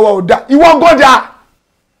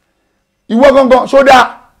ìwọ gangan sódà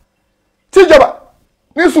tíjọba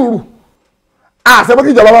ní sùúrù àṣẹ́bọ́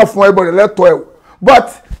kí ìjọba wà fún ẹbọ̀rẹ̀ lẹ́tọ̀ọ́ ẹ̀ but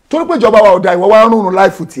torí pé ìjọba wa ò dáa ìwọ wá ń rùn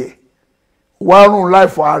láìfù tiẹ̀ wá ń rùn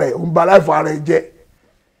láìfù ara ẹ̀ ń ba láìfù ara ẹ̀ jẹ́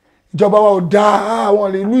ìjọba wa ò dáa àwọn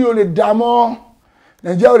ìlú yóò lè dá mọ́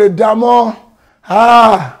Nàìjíríà ò lè dá mọ́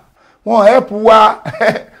wọn help wa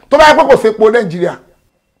tó bá yẹ pé kò sépo Nàìjíríà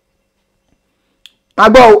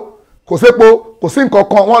agbọ́ o kò sépo kò sí nǹkan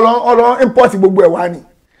kan wọ́n lọ import gbogbo ẹ̀ wá ni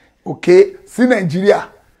òkè sí Nàìjíríà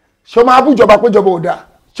ṣé o máa bú ìjọba pé ìjọba ò dáa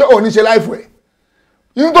ṣé ò ní ṣe láìfù ẹ̀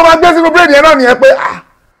yìí tó bá gbé sínú bírèdì ẹ̀ náà nìyẹn pé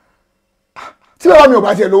tí bàbá mi ò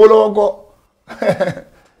bá tiẹ̀ lówó lọ́wọ́ kọ́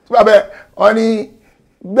tí bàbá ọ ní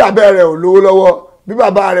bí bàbá rẹ̀ ò lówó lọ́wọ́ bí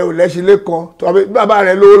bàbá rẹ̀ ò lẹ́sìn lẹ́kan bí bàbá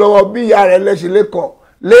rẹ̀ lówó lọ́wọ́ bí ìyá rẹ̀ lẹ́sìn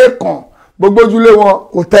lẹ́kan gbogbo ojúlé wọn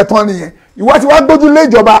kò tẹ́tán nìyẹn ìwọ ti wá gbójúlé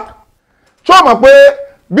ìjọba ṣé o mọ̀ pé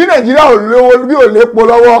bí Nàìjíríà ò lówó bí ò lépo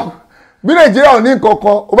lọ́wọ́ bí Nàìjíríà ò ní nǹkan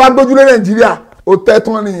kan o bá gbójúlé Nàìjíríà ò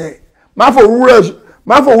tẹ́tán nìyẹn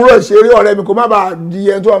má fòwúrọ̀ ṣeré ọ̀rẹ́ mi kò má bàa di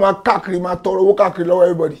ẹni tó wà máa káàkiri máa tọrọ owó káàkiri lọ́wọ́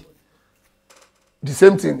everybody the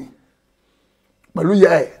same thing ni pẹ̀lú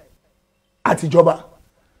ìyá ẹ̀ àti ìjọba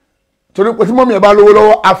torí pé tí mọ́mí ẹ̀ bá lówó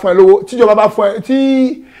lọ́wọ́ á fún ẹ lówó tí ìjọba bá fún ẹ tí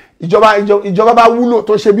ìjọba bá wúlò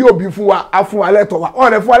tó ṣe bí òbí fún wa á fún wa lẹ́tọ̀ọ́ wa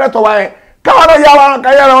ọ̀rẹ́ fún wa lẹ́tọ̀ọ́ wa yẹn káwọn náà yá wa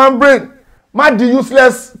káyára wọn brain má di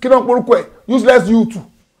useless kí náà porúkọ ẹ̀ useless youth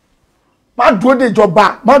má dúró de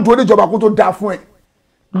ìjọba kó tó dáa fún ẹ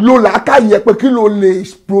ló làákàyè pé kí ló lè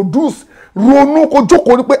produce ronú kó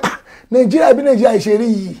jókòó ní pé Nàìjíríà bí Nàìjíríà ṣe rí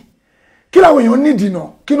yìí kí làwọn èèyàn need náà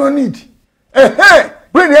kí ló need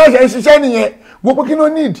brain yẹn ṣe ń ṣiṣẹ́ nìyẹn wo pé kí ló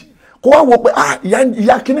need kó wá wo pé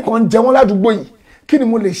ìyá kíní kan ń jẹ wọ́n ládùúgbò yìí kí ni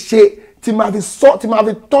mo lè ṣe tí máa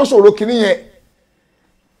fi tán ṣòro kíní yẹn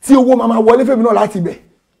tí owó máa wọlé fèmí náà láti ibẹ̀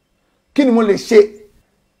kí ni mo lè ṣe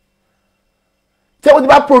tí wọ́n ti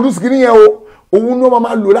bá produce kíní yẹn o òun náà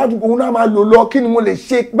máa lò ládùúgbò òun náà máa lò lọ kí ni mo lè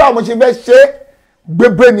ṣe báwo mo ṣe fẹ́ ṣe gbé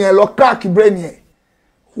brain yẹn lọ crack brain yẹn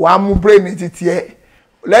wàá mú brain ti tiẹ̀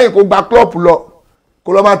lẹ́yìn kó gba club lọ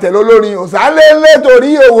kó lọ máa tẹ̀lé olórin òsàlélé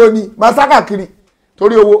torí owó ni máa sá káàkiri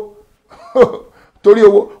torí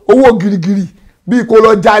owó girigiri bíi kó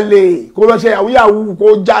lọ jalè kó lọ ṣe yàwúyàwú kó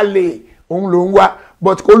jalè òun ló ń wá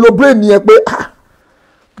but kó lo brain yẹn pé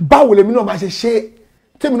báwo lèmi náà máa ṣe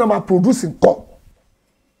tèmi náà máa produce nǹkan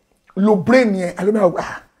lo brain yẹn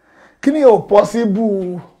alómìnira kí ni ò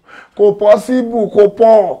possible kò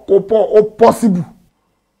possible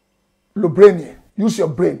lo brain yẹn use your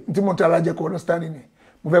brain tí mo tẹ́ra jẹ́ kó understand ni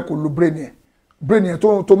mo fẹ́ kó lo brain yẹn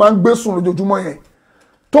tó máa ń gbé sùn lójoojúmọ́ yẹn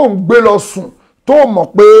tó ń gbé lọ sùn tó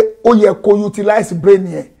mọ̀ pé ó yẹ kó utilize brain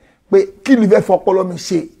yẹn pé kí ni fẹ́ fọpọlọ mi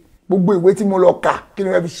ṣe gbogbo ìwé tí mo lọ kà kí ni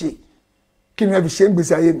fẹ́ fi ṣe ń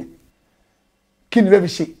gbèsè ayé mi kí ni fẹ́ fi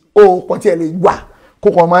ṣe ó pọ̀ tí ẹ lè wà kó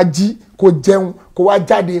kàn máa jí kó jẹun kó wá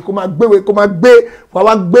jáde kó máa gbé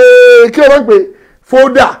wá gbé kí ló máa ń pè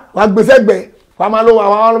fódà wá gbé sẹ́gbẹ̀ẹ́ wàá máa lọ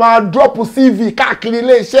àwọn máa drop CV káàkiri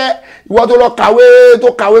iléeṣẹ́ ìwọ tó lọ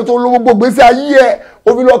kàwé tó lówó gbogbo gbèsè ayé ẹ̀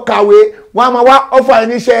ó fi lọ kàwé wọ́n á máa wá offer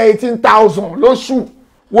níṣẹ́ 18,000 lóṣù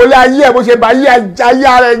wọlé ayé ẹ̀ bó ṣe bá ayé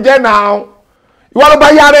ara ẹ̀ jẹ́ náà ìwọ ló bá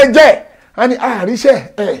ayé ara ẹ̀ jẹ́ a ní àríṣẹ́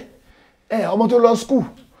ọmọ tó lọ school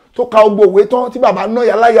tó ka gbogbo òwe tán tí bàbá náà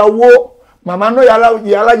yàláyà owó màmá náà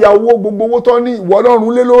yàláyà owó gbogbo owó tán ní ìwọ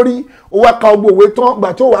lọ́rùn lé lórí ó wá ka gbogbo òwe tán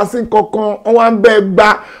gbà tó wá sí kankan wọ́n wá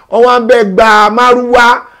ń bẹ́ gba márúwá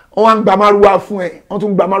wọ́n wá ń gba márúwá fún ẹ wọ́n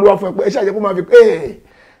tún gba márúwá fún ẹ pé ẹ ṣàjẹ́ kó máa fi pé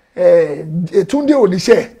Túndé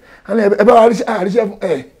òníṣẹ́ ẹ bá wa àríṣẹ́ fún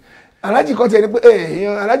alájì kan tiẹ̀ ni pé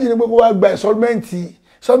alájì ni pé kó wá gba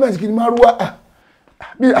sọ́lmẹ́ǹtì kí ni márúwá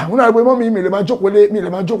bí àwọn náà pé mọ́mí mi lè máa jókòó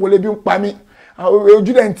lé bí ń pa mí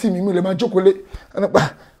ojú dẹ̀ ń tì mí mi lè máa jókòó lé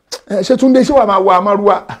ṣé Túndé ṣé wà máa wà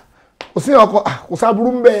márúwá kò sí ọkọ kò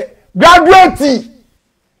sábúrú ń bẹ gíráduwétì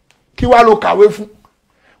kí wàá lo kàwé fún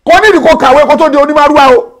kò nídìí kó kàwé kó tó di onímárúwá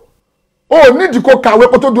o nídìí kó kàwé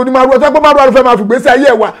kó tó di onímárúwá tó yẹ pé márúwá ló fẹ́ máa fi gbèsè ayé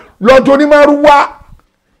ẹ̀ wá lọ di onímárúwá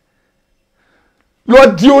lọ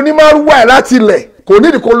di onímárúwá ẹ̀ láti ilẹ̀ kò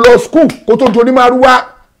nídìí kó lọ skul kó tó di onímárúwá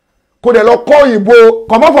kó dẹ̀ lọ kọ́ òyìnbó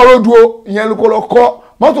kọ̀mọ́fọ̀rọ̀ ojú o ìyẹn ló kó lọ kọ́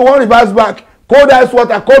mọ́tò wọn reverse back cold ice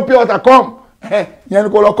water cold pure water come ìyẹn ló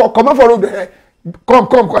kó lọ kọ́ kọ̀mọ́fọ̀rọ̀ ojú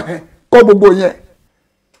come kọ́ gbogbo yẹn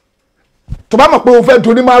tó bá mọ̀ pé o fẹ́ di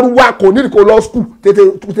onímárúwá kò nídìí kó lọ skul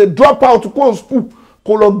tètè drop out kó skul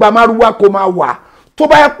kó lọ gba márúwá kó máa wà tó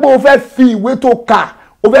bá yẹ pé o fẹ́ fi ìwé tó kà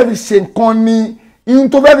o fẹ́ fi ṣe nǹkan ni ihun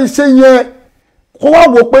tó fẹ́ fi ṣe yẹn kó wá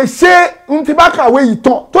wò pé ṣé n ti bá kàwé yìí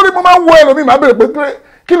tán torí mo máa ń wo ẹlòmíì máa bèrè pé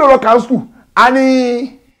kí ló lọ kà ń skul a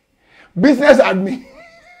ní business admin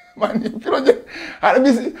kí ló jẹ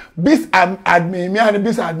biz admin mi a ní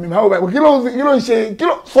biz admin máa wò báyìí kí ló ń ṣe kí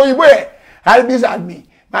ló sọ ìbò yẹ a ní biz admin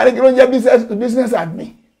máa ní kí ló ń jẹ business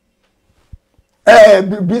admin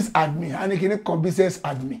biz admin a ní kí ní kan business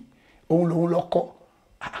admin òun lòun lọ kọ́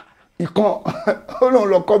ìkan òun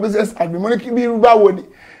lọ kọ́ business admin mo ní kí bí irú báwo ni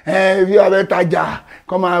bí abẹ́ tajà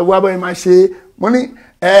kọ́ máa wá bọ́ ẹ máa ṣe mo ní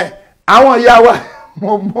àwọn ìyá wa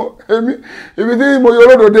ibi tí mo yọ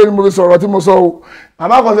olódòdó ni mo fi sọ̀rọ̀ tí mo sọ o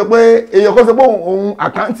màmá kan sọ pé èèyàn kan sọ pé òun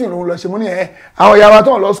àkáǹtì lòun lọ ṣe mo ní àwọn ìyá wa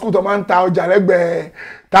tó ń lọ skul tó máa ń ta ọjà lẹ́gbẹ̀ẹ́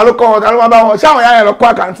ta ló kọ́ wọn ta ló máa bá wọn ṣé àwọn ìyá yẹn lọ kọ́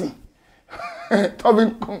àkáǹtì tó fi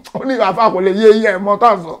ó ní àfa kò lè yé ẹ̀mọ́ tá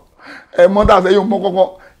a sọ yóò mọ́ kọ́kọ́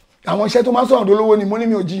àwọn iṣẹ́ tó máa ń sọ̀rọ̀ dolówó ni mo ní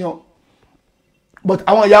mi ò jiyàn but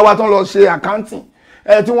àwọn ìyá wa tó ń lọ ṣe àkáǹtì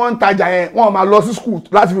tí wọ́n ń tajà yẹn wọ́n máa lọ sí skul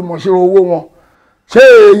láti fi mọ̀ ṣe owó wọn ṣé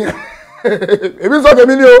èèyàn èmi sọ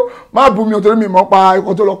tèmi ni o má bù mí o torí mi mọ̀ pa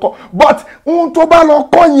ẹ̀kọ́ tó lọ kọ́ but ohun tó bá lọ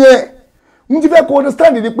kọ́ yẹn n ti fẹ́ kó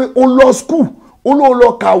understand ni pé o lọ school o lọ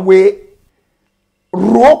kàwé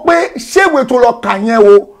rò ó pé ṣéwèé tó lọ kà yẹn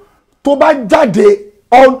o tó bá jáde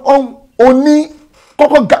o ní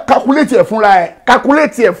kọ́kọ́ calculate ẹ̀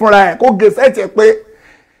fúnra ẹ̀ kó gẹ̀ẹ́sẹ̀ ẹ̀ pé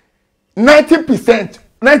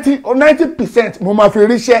 90% mo máa fi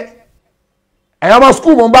ríṣẹ́ ẹ̀yin ọmọ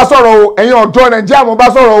school mo bá sọ̀rọ̀ o ẹ̀yin ọ̀dọ́ Nàìjíríà mo bá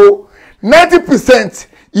sọ̀rọ̀ o 90%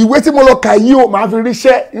 ìwé tí mo lọ kà yìí o máa fi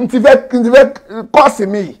ríṣẹ́ n ti fẹ́ kọ́ọ̀sì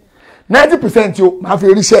mi 90% o máa fi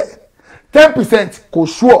ríṣẹ́ 10% kò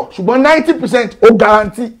sure ṣùgbọ́n 90% ó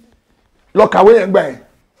guarantee lọ kàwé yẹn gbà yẹn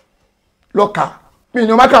lọ kà mí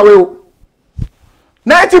ni o má kàwé o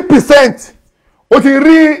 90% o ti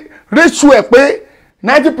rí ratio ẹ̀ pé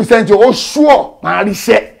 90% ó sure máa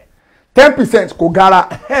ríṣẹ́ 10% kò gara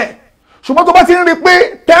ṣùgbọ́n tó bá ti ń rí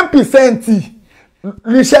pé 10%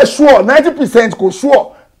 ríṣẹ́ sure 90% kò sure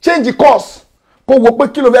change course kó wo pé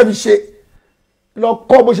kí ló fẹ́ fi ṣe lọ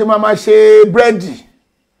kọ́ bó ṣe máa ṣe búrẹ́dì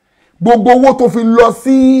gbogbo owó tó fi lọ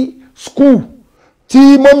sí school tí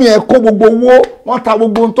mọ́mí ẹ̀ kó gbogbo owó wọ́n ta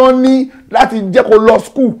gbogbo tó ní láti jẹ́ kó lọ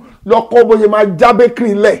school lọ kọ́ bó ṣe máa já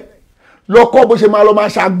bakery lẹ̀ lọ kọ́ bó ṣe máa lọ máa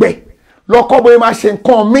ṣàgbẹ̀ lọ kọ́ bó ṣe máa ṣe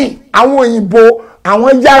nǹkan míì àwọn òyìnbó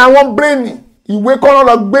àwọn yára wọn brain ìwé kọ́ náà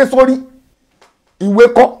lọ gbé sórí ìwé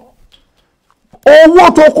kọ́ owó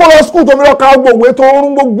tó kó lọ school tó fi lọ ka gbogbo ìwé tó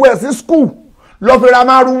rún gbogbo ẹ̀ sí school lọ fi ra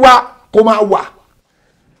máa rú wá kó máa wà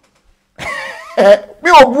mi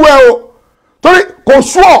ò bú ẹ o torí kò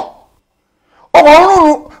sùọ́ ọkọ̀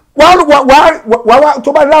rúnrún wà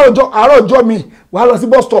tó bá àárọ̀ ọjọ́ mi wà lọ sí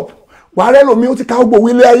bus stop wà rẹ́ lómi ó ti ka gbogbo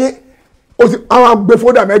ilé ayé ó ti àwọn agbè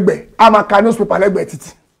fódà mẹ́gbẹ̀ẹ́ a máa ka newspaper lẹ́gbẹ̀ẹ́ títì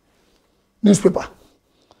newspaper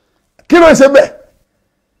kí ló ń ṣe bẹ́ẹ̀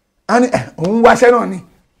a ní òun wáṣẹ́ náà ni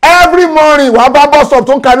every morning wà bá bus stop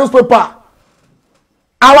tó ń ka newspaper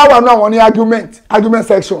àwa wà náà wọ́n ní argument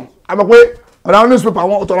section àmọ́ pé ọ̀rọ̀ àwọn newspaper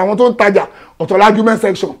àwọn ọ̀tọ̀ àwọn tó ń tajà ọ̀tọ̀ argument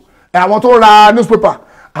section àwọn tó ń ra newspaper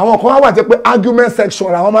àwọn kan wà tẹ́ pé argument section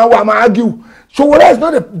àwọn máa wà máa argue Sowore is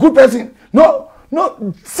not a good person no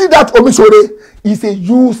no, see that Omisore is a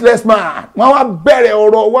useless man. Wọ́n wá bẹ̀rẹ̀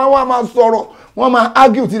ọ̀rọ̀, wọ́n wá máa sọ̀rọ̀, wọ́n máa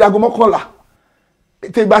argue ti dago mọ́kànlá.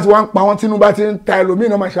 Tí bá ti wá ń pa wọ́n tínú bá ti ń ta ẹlòmíì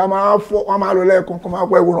náà máa ṣe máa fọ́, wọ́n máa lọ lẹ́ẹ̀kan kan máa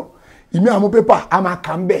pọ̀ ẹ̀wòrán. Ìmí àmú pépà a máa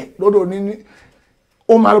kà ń bẹ̀ lọ́dọ̀ ní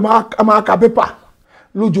ó máa ka pépà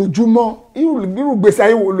lójoojúmọ́ irú gbèsè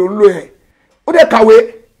ayé wo ló ń lò ẹ̀. Ó dẹ̀ kàwé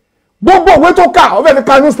gbogbo òwe tó kà ó fẹ́ fi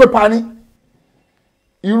ka newspaper ni.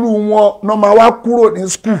 Irú wọn náà máa wá kúrò ní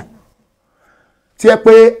school tí ẹ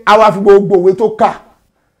pé a wá fi gbogbo òwe tó kà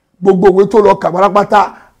gbogbo òwe tó lọ kà pátápátá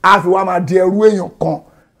a fi wá máa di ẹrú èèyàn kan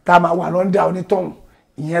tá a máa wà lọ́ndà onítọ̀hún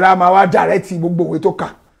ìyẹn la máa wá dàrẹ́tì gbogbo òwe tó kà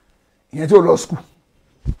ìyẹn tí ò lọ school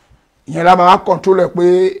ìyẹn la máa wá control ẹ pé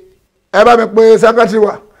ẹ bá mi pé secretary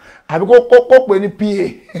wa àbí kó pè ní pa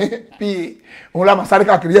òun la máa sáré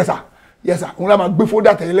káàkiri yẹsà òun la máa gbé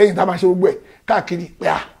fódà tẹ̀lé lẹ́yìn tá a máa ṣe gbogbo ẹ̀ káàkiri pé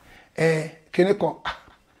kíní kan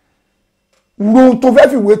rohun tó fẹ́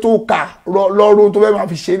fi ìwé tó kà lọ rohun tó fẹ́ máa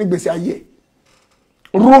fi ṣe nígbèsè ayé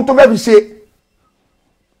rohun tó fẹ́ fi ṣe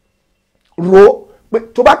ro pé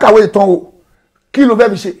tó bá kàwé ìtàn o kí ló fẹ́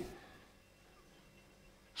fi ṣe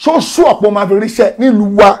ṣóṣù ọ̀pọ̀ máa fi ríṣẹ́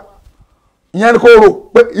nílùú wa ìyẹn kò rò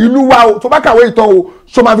pé ìlú wa o tó bá kàwé ìtàn o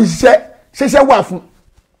ṣó máa fi ṣiṣẹ́ wà fún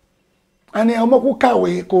àní ọmọ kó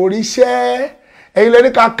kàwé kò ríṣẹ́ ẹ̀yin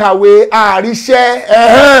lẹ́ni ká kàwé àríṣẹ́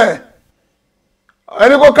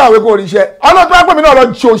ẹni kó kàwé kò ríṣẹ́ ọlọ́tún wá pè mí náà lọ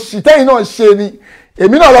ṣòṣì tẹ́yìn náà ṣe ni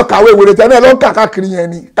èmi náà lọ kàwé ìwèrè tẹ́lẹ̀ ló ń kà káàkiri yẹn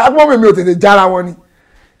ni kápọ́ mi ò tètè jára wọn ni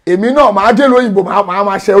èmi náà máa dé lóyìnbó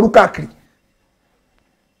máa ṣe ẹrú káàkiri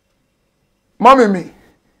mọ́mì mi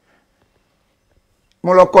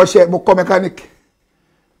mo lọ kọ́ṣẹ́ mo kọ́ mechanic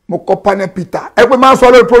mo kọ́ panel peter ẹ pé máa ń sọ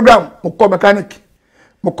lórí program mo kọ́ mechanic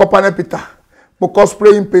mo kọ́ panel peter mo kọ́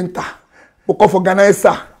spraying painter mo kọ́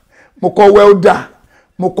organizer mo kọ́ welder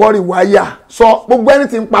mo kọ́ rìwáyà sọ gbogbo ẹni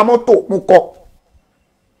tí ń pa mọ́tò mo kọ́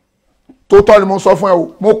tó tọ́ ni mo sọ fún ẹ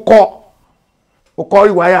o mo kọ́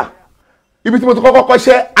rìwáyà ibi tí mo ti kọ́kọ́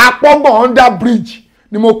kọ́ṣẹ́ apọ́ngbọ̀n under bridge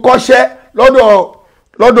ni mo kọ́ṣẹ́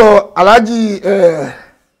lọ́dọ̀ Alhaji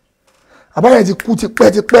àbáyẹn ti kú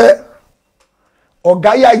tipẹ́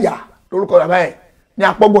ọ̀gá yàyà lórúkọ àbáyẹn ní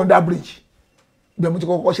apọ́ngbọ̀n under bridge ibẹ̀ mo ti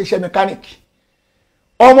kọ́kọ́ ṣiṣẹ́ mechanic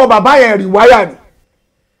ọmọ bàbá yẹn rìwáyà ni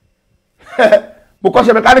mo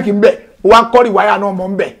kọ́ṣẹ́ mechanic ń bẹ̀ mo wá ń kọ́ rìwáyà náà mọ́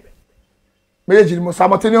ń bẹ̀ méjèèjì ni mo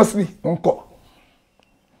simultaneously mo ń kọ́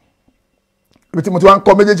ibi tí mo ti wá ń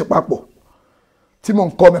kọ́ méjèèjì papọ̀ tí mo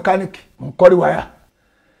ń kọ́ mechanic mo ń kọ́ rìwáyà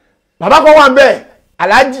bàbá kan wà ń bẹ̀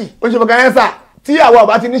Alhaji ó ń ṣe fọkànẹ́sà tí àwọn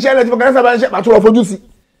ọba ti níṣẹ́ lẹ́tí fọkànẹ́sà bá ń ṣe pàtó lọ fojú sí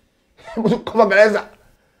mo tún kọ́ fọkànẹ́sà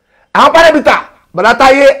àwọn párẹ́bìtà bàdá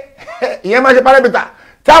táyé ìyẹn máa ṣe párẹ́bìtà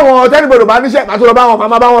táwọn tẹ́nìbọ̀dọ̀ bá níṣẹ́ pàtó lọ bá wọn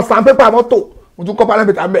máa bá wọn san pépà mọ́tò mo tún kọ́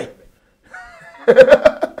párẹ́bìtà ń bẹ̀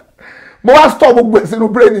mo wá stọ̀ gbogbo ẹ̀ sínú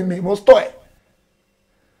brain mi mo stọ̀ ẹ̀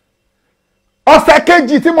ọ̀sẹ̀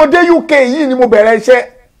kejì tí mo dé UK yìí ni mo bẹ̀rẹ̀ iṣẹ́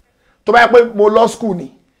tó bá yẹ pé mo lọ school ni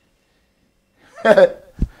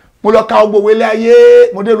mo lọ ka gbogbo ilé ayé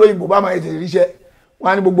mo dé lóyìnbó bá máa tètè ríṣẹ́ wọn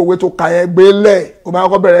á ní gbogbo owó tó kà yẹn gbé lẹ̀ kó bá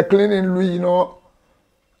kọ́ bẹ̀rẹ̀ cleaning lu yìí náà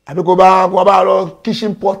àbí kó bá lọ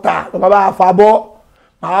kitchen porter kó bá fa bọ́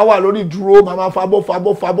màá wà lórí dúró màá fa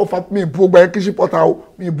bọ́ mi bu gbogbo ẹ̀ kitchen porter o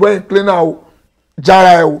mi bu ẹ̀ cleaner o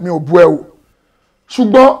jára ẹ̀ o mi ò bu ẹ̀ o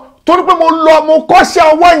ṣùgbọ́n torí pé mo kọ́ṣẹ́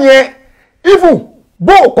ọwọ́ yẹn even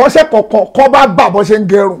bó kọ́ṣẹ́ kọ̀ọ̀kan kọ́ bá bà bọ́ ṣe ń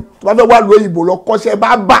gẹrun tó bá fẹ́ wà lóyìnbó lọ kọ́ṣẹ́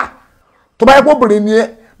bá bà tó bá yẹ kó obìnrin ni ẹ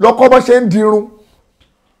lọ́kọ́ bọ́ ṣe ń dirun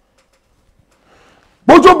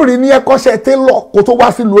bójóbìnrin ní ẹ kọ́ṣẹ́ télọ̀ kó tó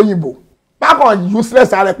wá sí lóyìnbó bákan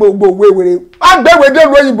useless rẹ pé gbogbo òwe wèrè má gbéwèé dé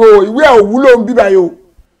lóyìnbó ìwé ẹ̀ òwúlò ń bíbá yìí o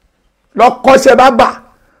lọ́kọ́ṣẹ́ bá bà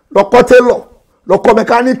lọ́kọ́ télọ̀ lọ́kọ́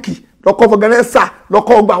mẹkáníìkì lọ́kọ́ fọgànẹ́sà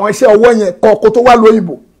lọ́kọ́ ọgbà àwọn iṣẹ́ ọwọ́ yẹn kọ́ kó tó wá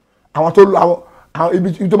lóyìnbó àwọn tó lọ àwọn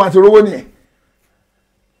ibi tó máa ti rówó nìyẹn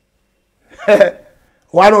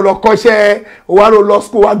wà ló lọ kọ́ṣẹ́ wà ló lọ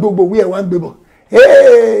school wà gbogbo wí ẹ̀ wà ń gbé bọ̀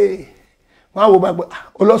wọ́n á wò bá gbé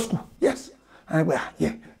ọ lọ school yes àwọn ẹgbẹ́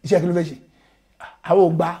iṣẹ́ kí ló fẹ́ ṣe àwọn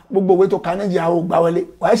ògbà gbogbo òwe tó ka Nàìjíríà àwọn ògbà wọlé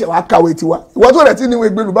wà á ṣe wà á kàwé tiwa ìwọ tó rẹ̀ tí níwèé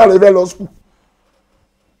gbèlú báwo lè fẹ́ lọ school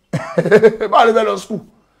báwo lè fẹ́ lọ school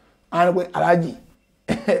àwọn ẹgbẹ́ Alhaji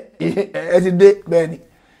ẹ ti dé bẹ́ẹ̀ ni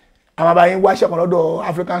àwọn abáyín wá ṣẹ̀kọ̀ lọ́dọ̀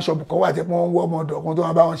African shop kan wà tí wọ́n ń wọ́ ọmọ ọ̀dọ̀ kan tó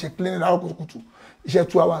máa bá wọn ṣe cleaning láàárọ̀ kùtùkùtù iṣẹ́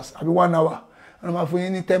 2 hours àbí 1 hour wọ́n máa fún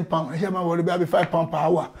yín ní 10 pounds iṣẹ́ máa wọlé bí £5 per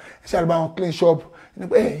hour iṣẹ́ àlọ́ bá wọn clean shop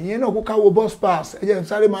ìyẹn náà kó káwọ́ bus pass ẹ̀jẹ̀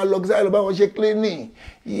sáré máa lọ sáré lọ bá wọn ṣe cleaning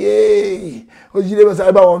yéé ó jí lébẹ̀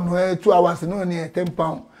sáré bá wọn nù 2 hours náà ní 10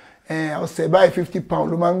 pounds ọ̀sẹ̀ báyìí 50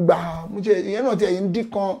 pounds ló máa ń gbà ìyẹn náà ti ẹ̀yìn dín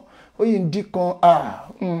kan ó yìí ń dín kan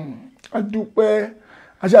adúpẹ́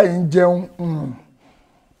aṣáà yìí ń jẹun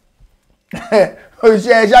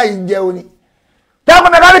òṣìṣẹ́ ẹ̀ṣá yìí ń jẹun ni tẹ́kọ̀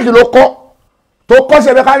mẹkáníìkì ló kọ́ tó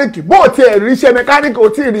kọ́ṣẹ́ mẹkáníìkì bó ti rí iṣẹ́ mẹkáníìkì ò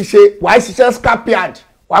tí ì rí ṣe wàá ṣiṣẹ́ scrapyard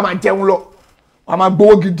wàá máa jẹun lọ wàá máa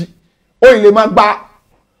gbowó gidi ó ì lè máa gba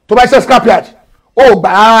tó bá ṣiṣẹ́ scrapyard ó gbà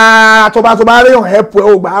á tó bá réyàn help ẹ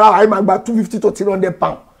ó gbà á wàá máa gba 250 to 300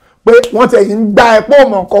 pound pé wọ́n ti ẹ̀yìn gbá ẹ pé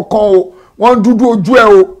òmò kankan o wọ́n dúdú ojú ẹ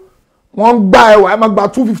o wọ́n gbá ẹ wàá máa gba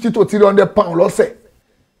 250 to 300 pound lọ́sẹ̀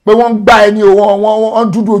pé wọ́n gbá ẹ ní o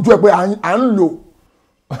wọ́n dúdú ojú ẹ pé à ń lò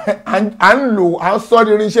à ń sọ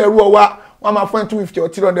ní irinṣẹ́ irú ọwá wọ́n máa fún 250 or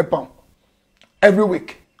 300 pound every week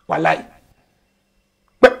wàláì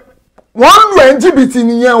pé wọ́n ń lò ẹ́ ní jìbìtì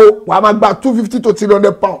nìyẹn o wàá máa gba 250 to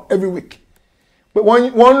 300 pound every week pé wọ́n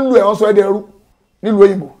ń lò ẹ́ wọ́n sọ ẹ́ dẹrú nílùú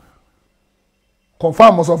òyìnbó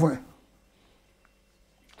confam mo sọ fún ẹ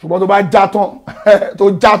ṣùgbọ́n tó bá já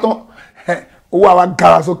tán owó àwa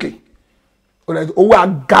gara sókè owó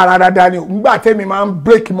àgara dáadáa ni nígbà tẹ́mi máa ń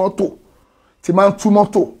bírèkì mọ́tò tí máa ń tú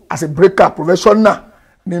mọ́tò as a breaker professional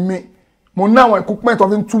ni mi mo ní àwọn equipment tó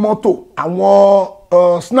fi ń tú mọ́tò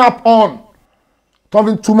àwọn snap on tó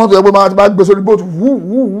fi ń tú mọ́tò yẹ pé máa ti bá gbé sórí bóòtù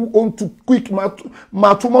wú ó ń tú quick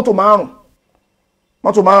máa tú mọ́tò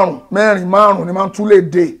mẹ́rin márùn ni máa ń tú lè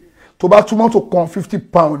dé tó bá tú mọ́tò kan 50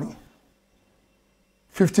 pound ni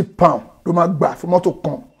 50 pound ló máa gbà fún mọ́tò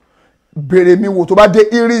kan bèrè mi wò tó bá dé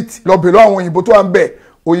irit lọ bèrè àwọn òyìnbó tó wà ń bẹ̀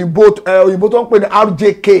òyìnbó tó ń pè ní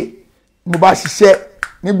RJK mo bá ṣiṣẹ́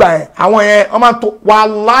nígbà yẹn àwọn yẹn wọ́n máa tó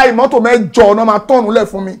wàláì mọ́tò mẹ́jọ náà máa tọ̀nù lẹ̀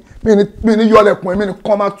fún mi mi ní yọlẹ̀kùn mi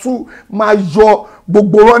nìkan máa yọ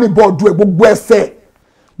gbogbo rọ́ọ̀nì bọ́ọ̀dù ẹ̀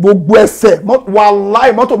gbogbo ẹsẹ̀ wàláì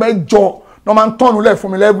mọ́tò mẹ́jọ náà máa tọ̀nù lẹ̀ fún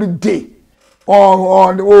mi every day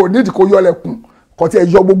o nídìí kó yọlẹ̀kùn kò tí ẹ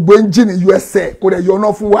yọ gbogbo ẹ́ńjìnì USA kò dẹ̀ yọ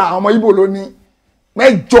náà fún wa àwọn ọmọ Ìgbò ló ní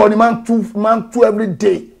mẹ́jọ ni máa ń tú every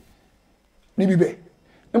day níbi bẹ̀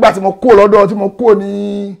nígbà tí mo kó lọ́dọ̀ tí mo kó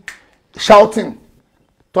ní shouting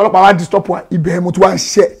tọ́lọ́pàá wá disturb wa ibẹ̀ mo ti wá ń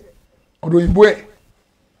ṣe ọ̀dọ̀ òyìnbó ẹ̀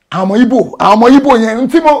àwọn ọmọ Ìgbò yẹn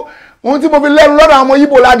ohun tí mo fi lẹ́rù lọ́dọ̀ àwọn ọmọ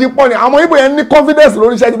Ìgbò láti pọ̀ ni àwọn ọmọ Ìgbò yẹn ní confidence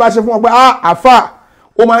lórí iṣẹ́ tí bá ṣe fún wọn pé àfà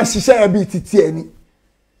ó máa ń ṣiṣẹ́ yẹn bíi titi ẹ̀ ni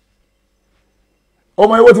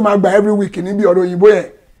ọmọ Ìgbò ti máa gbà every week níbi ọ̀dọ̀ òyìnbó yẹn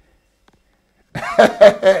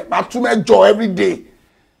máa tú mẹ́jọ every day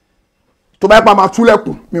tó bá yẹ pa máa tú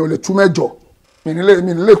lẹ́kùn mi ò lè tú mẹ́jọ mi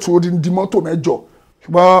nílé tú di mọ́tò mẹ́jọ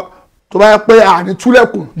ṣùgbọ́n tó bá yẹ pé àní tú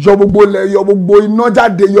lẹ́kùn yọ gbogbo iná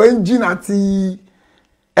jáde yọ engine àti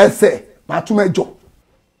ẹsẹ̀ máa tú mẹ́jọ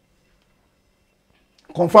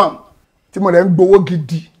confam tí mo lè ń gbowó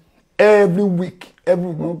gidi every week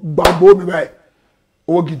gbàgbó mi báyìí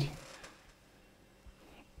owó gidi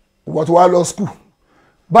ìwọ tó wá lọ school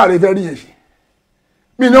báàrẹ̀ fẹ́ rí yẹn ṣe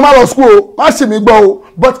mi ní o máa lọ school o má ṣe mi gbọ́ o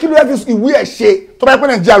but kí ló yẹ fi ìwé ẹ̀ ṣe tó bá yẹ pé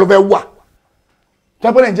Nàìjíríà ló fẹ́ wà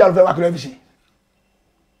kí ló yẹ fi ṣe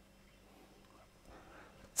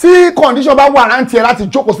tí condition bá wà rántí ẹ láti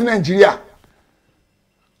jókòó sí Nàìjíríà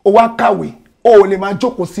o wá kàwé o lè máa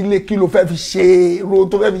jókòó sílé kí ló fẹ́ fi ṣe ro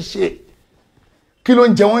tó fẹ́ fi ṣe kí ló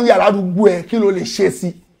ń jẹ wọ́n yàrá àdúgbò ẹ kí ló lè ṣe sí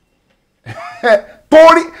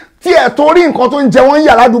torí nǹkan tó ń jẹ wọ́n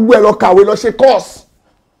yàrá àdúgbò ẹ lọ kàwé lọ ṣe course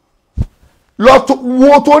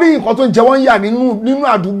wo torí nǹkan tó ń jẹ wọ́n yà nínú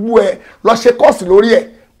àdúgbò ẹ lọ ṣe course lórí ẹ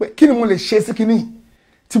pé kí ni mo lè ṣe sí kíní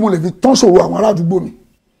tí mo lè fi tán ṣòro àwọn ará àdúgbò mi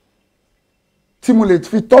tí mo lè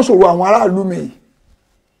fi tán ṣòro àwọn ará ìlú mi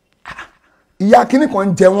ìyá kíní kan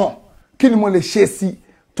ń jẹ wọ́n kí ni mo lè ṣe sí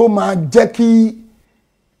tó máa jẹ́ kí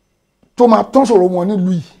tó máa tán ṣòro wọn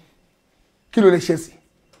nílùú yìí kí ló lè ṣe sí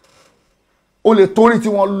o lè torí tí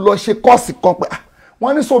wọ́n lọ ṣe kọ́ọ̀sì kan pé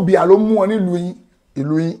wọ́n ní Sòbìà ló mú wọn nílùú yín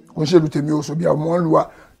ìlú yín kò ń ṣe ìlú tèmi o Sòbìà mú wọn lù wá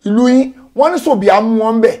ìlú yín wọ́n ní Sòbìà mú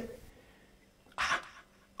wọn bẹ̀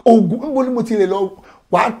ogun níbo ni mo ti lè lọ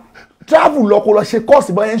wá travel lọ kó lọ ṣe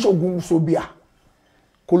kọ́ọ̀sì báyẹn ń ṣògùn Sòbìà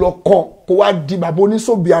kó lọ kọ́ kó wá di bàbá oní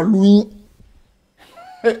Sòbìà lù yín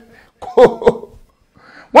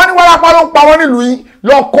wọ́n ní wárápá ló ń pa wọ́n nílùú yín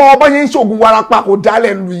lọ kọ́ báyẹn ń ṣògùn wárápá kó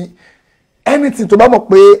dálẹ̀ lù yín anything tó bá mọ̀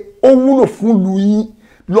pé ó wúlò fún lù yín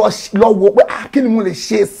lọ wò pé kí ni mo lè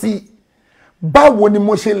ṣe sí báwo ni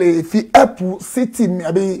mo ṣe lè fi ẹ̀pù city mi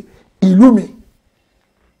àbí ìlú mi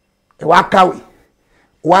ẹ wá kàwé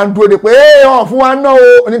wá ń dúró de pé hàn fún wa náà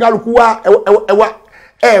o oníkálukú wa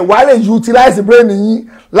ẹ wá lè utilize brain yín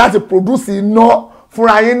láti produce iná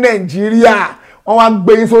fúnra yín Nàìjíríà wọ́n wá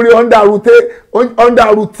gbé yín sórí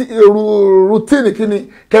under routine kíni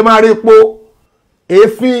kẹ́ máa rí epo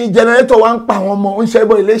èéfín generator wa ń pa àwọn ọmọ ń ṣe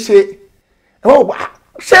bọ́ ilé ṣe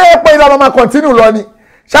ṣé epo ìlànà máa continue lọ ni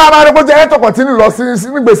ṣé a máa rí pé generator continue lọ sí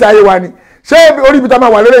nígbèsè ayé wa ni ṣé orí ibi tá a máa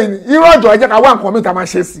wà lélẹ̀ yìí irú ọjọ́ ẹ jẹ́ ká wá nǹkan mìíràn tá a máa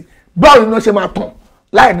ṣe sí báwo ni wọ́n ṣe máa tàn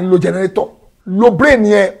láì nílò generator lo brain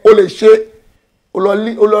yẹn o lè ṣe o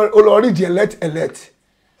lọ rí di elect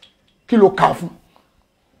kí ló kà fún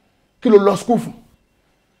kí ló lọ school fún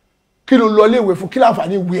kí ló lọ léèwé fún kí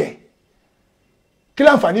láǹfààní ìwé ẹ̀ kí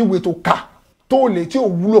láǹfààní ìwé tó kà tó lè tí ò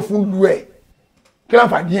wúlò fún lu ẹ̀ kí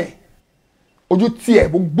láǹfààní ẹ̀ ojú tí ẹ̀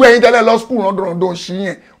gbogbo ẹ̀yin tẹ́lẹ̀ lọ school rọ̀ndọ̀rọ̀ndọ̀ ṣì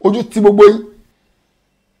yẹn ojú tí gbogbo yín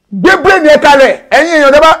gbé brain yẹn kalẹ̀ ẹ̀yin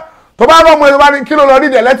èèyàn tó bá rọ́ ọmọ ẹ̀ tó bá ní kí ló lọ rí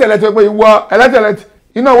ẹlẹ́tẹ̀lẹ́tẹ̀ pé ìwọ ẹlẹ́tẹ̀lẹ́tẹ̀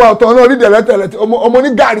iná wa ọ̀tọ̀ náà rí ẹlẹ́tẹ̀lẹ́tẹ̀ ọmọ ní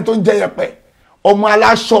gàrí tó ń jẹ yẹpẹ̀ ọmọ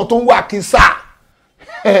aláṣọ tó ń wà kísà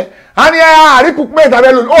a ní àrí cookmate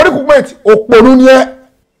abẹ́ lónìí ó rí cookmate òpònú ni ẹ́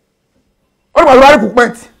ó ní pàtó bá rí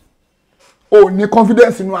cookmate ó ní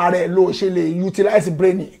confidence inú ara ẹ̀ ló ṣe lè utilize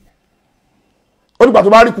brain yìí ó ní pàtó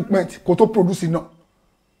bá rí cookmate kó tó produce iná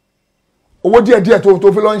owó díẹ̀díẹ̀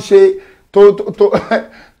tó fi lọ ń ṣe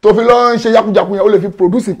tó fi lọ ń ṣe yakujaku yẹn ó lè fi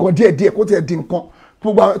produce nǹkan díẹ̀díẹ̀ kó tiẹ̀ di nǹkan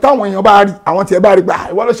gbogbo táwọn èèyàn bá rí àwọn tiẹ̀ bá rí gbà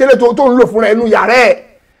ìwọ ló ṣe lè tó ń lò fúnra ẹnu yàrá ẹ̀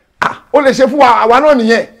ó lè ṣe fún àwa náà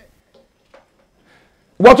nìyẹn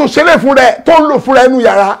ìwọ tó ṣe lè fún rẹ tó ń lò fúnra ẹnu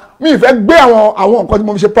yàrá mi ì fẹ́ gbé àwọn nǹkan tí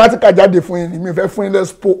mo fi ṣe practical jáde fún yín mi ì fẹ́ fún yín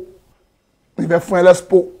lẹ́spo mi ì fẹ́ fún yín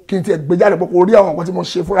lẹ́spo kí n tiẹ̀ gbé jáde pé kò rí àwọn nǹkan tí mo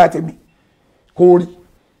ṣe fúnra tèmi kò rí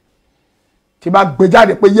tí bá gbé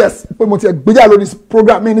jáde pé yes pé mo tiẹ̀ gbé jáde lórí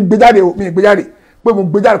program mi ní gbé jáde mi ì gbé jáde pé mo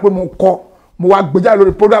gbé jáde pé mo kọ mo wá gbé jáde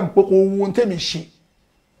lórí program pé kò wo ohun tèmi ṣe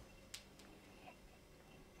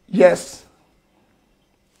yes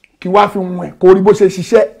kí wá fi wọn ẹ̀ kò rí bó ṣe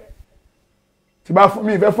ṣiṣẹ́ tí bá fún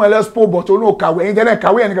mi ìfẹ́ fún ẹlẹ́spo bọ̀ tó ní òkàwé ẹ̀yin tẹ́lẹ̀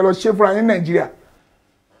kàwé ẹnìkan lọ ṣe fúnra ní Nàìjíríà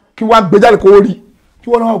kí wá gbé jáde kó rí kí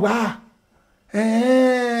wọ́n náà gbà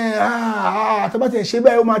tó bá tiẹ̀ ṣe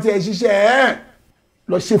bẹ́ẹ̀ ó máa tiẹ̀ ṣiṣẹ́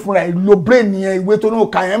lọ ṣe fúnra ẹ̀ lo brain yẹn ìwé tó ní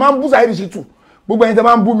òkà yẹn máa ń bú Saheed Shittu gbogbo ẹ̀yin tẹ́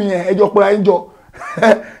máa ń bú mi yẹn ẹjọ́ pé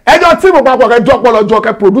ẹjọ́ tí mo papọ̀ kẹjọ́ pọ̀ lọ́jọ́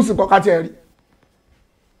kẹ produce nǹkan ká tiẹ̀ rí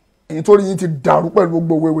èyí tó rí yín ti dàrú pẹ̀lú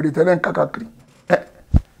gbogbo wèrè tẹ́lẹ̀ ń kàkàkiri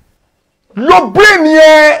lo brain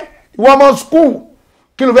yẹn ìwọ ọmọ school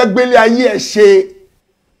kí ló fẹ́ gbélé ayé ẹ̀ ṣe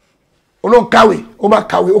olóhùn kàwé ó máa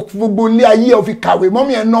kàwé gbogbo ilé ayé ẹ̀ ó fi kàwé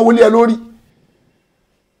mọ́mí ẹ̀ náwó lé ẹ lórí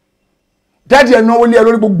dáàdì ẹ̀ náwó lé ẹ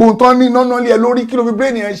lórí gbogbo nǹkan ní náà lé ẹ lórí kí ló fi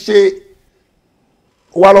brain yẹn ṣe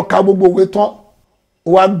ó wá lọ ka gbogbo òwe tán ó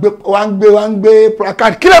wá ń gbé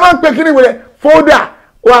placard kí lè máa ń pè kí ni ìwé rẹ̀ folder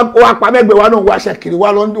ó wá pa mẹ́gbẹ̀ẹ́ wa náà wá ṣe kiri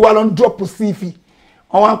wá lọ ń drop CV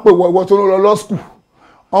wọ́n wá ń pè wọ tó lọ law school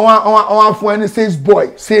wọ́n fún ẹni sales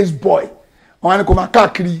boy wọ́n ní kò máa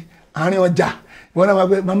káàkiri àárín ọjà ìwọ náà wá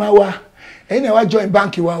pé màmá wa ẹ̀yin náà wá join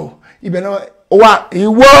báńkì wa o ibẹ̀ náà wà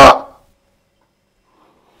ìwọ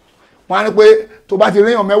wọ́n ní pé tó bá ti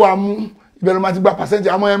ríyàn mẹ́wàá mú ibẹ̀ ló máa ti gba percentage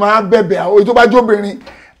àmọ́ ẹ máa bẹ̀bẹ̀ àwọn èyí tó bá jóbìnrin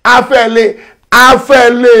afẹ́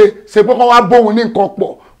lè ṣe pé kọ́ wá bóun ní nǹkan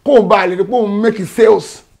pọ̀ kóun bá lè rí pé òun make sales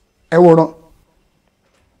ẹ wòran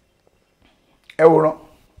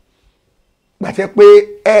gbàtẹ́ pé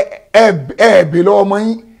ẹ̀ẹ̀bẹ̀ lọ́wọ́ ọmọ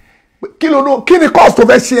yín kí ni cost tó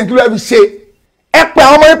fẹ́ ṣe yẹn kí ló fẹ́ fi ṣe ẹ pé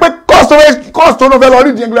àwọn ọmọ yín pé cost tó fẹ́ lọ rí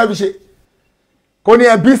ìdíyẹn kí ló fẹ́ fi ṣe kò ní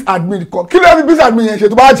ẹ bis admin kan kí ló fẹ́ fi bis admin yẹn ṣe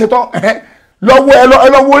tó bá ṣe tán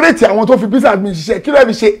lọ́wọ́ rétí àwọn tó fi bis admin ṣiṣẹ́ kí ló fẹ́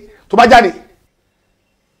fi ṣe tó bá jáde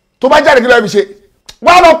kí ló fẹ́ fi ṣe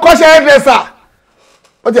wọ́n lọ kọ́ṣẹ́ hairdresser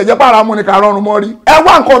ó ti ẹ̀jẹ̀ pàrọ̀ amú ni kà rọrùn mọ́ rí ẹ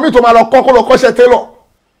wá nǹkan mi tó máa lọ kọ́ṣẹ́ tailor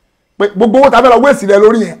gbogbo owó tàbí ọwọ́ èsì rẹ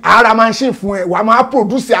lórí yẹn ara machine fún ẹ wà á máa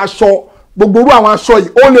produce aṣọ gbogbo irú àwọn aṣọ yìí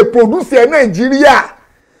ó lè produce ẹ Nàìjíríà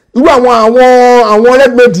irú àwọn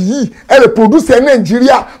redmade yìí ẹ lè produce ẹ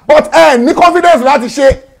Nàìjíríà but ẹ ní confidence láti ṣe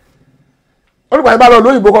olùpàdé bá lọ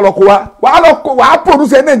lóyìnbó kọ lọ kó wa wà á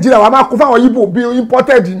produce ẹ Nàìjíríà wà á máa kó fún àwọn Ìgbò bí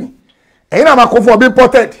imported ni ẹ̀yin náà máa kó fún ọ bí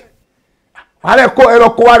imported wà á lẹ kó ẹ lọ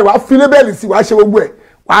kó wa rẹ wà á fi label sí wà á ṣe gbogbo ẹ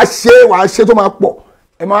wà á ṣe tó máa pọ̀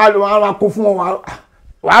ẹ máa kó fún wọn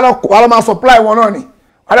wà á lọ máa supply wọn náà ni wà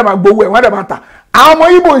á lè máa gbowó ẹ̀ wọ́n á lè máa tà àwọn ọmọ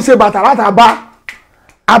Ìgbò ń ṣe bàtà látàbá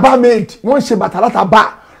Aba made wọ́n ń ṣe bàtà látàbá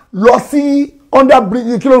lọ sí under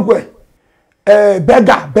bridge kí ló ń kọ ẹ̀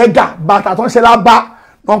bẹ́gà bàtà tó ń ṣe lábá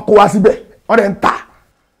wọ́n kó wá síbẹ̀ wọ́n dẹ̀ ń tà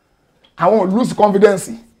àwọn lose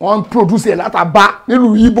confidence wọ́n ń produce ẹ̀ látàbá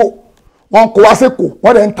nílùú Ìgbò wọ́n kó wá sẹ́kọ̀ọ́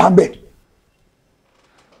wọ́n dẹ̀ ń tà bẹ̀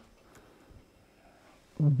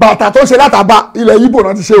bàtà tó ń ṣe látàbá ilẹ̀ Ìgbò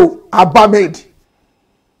náà ti ṣe o Aba made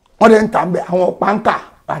wọ́n dẹ̀ ń tà bẹ̀ àwọn pàǹkà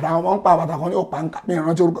bàtà àwọn pa bàtà kan ní ọ̀pàǹkà ní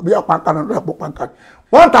ìrántí orúkọ bí ọ̀pàǹkà náà lọ́pọ̀ pàǹkà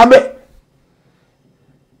wọ́n tà bẹ̀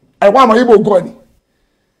ẹ̀kọ́ àmọ́ Ìgbò gọ̀ ni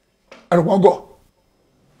ẹ̀rùpọ̀ gọ̀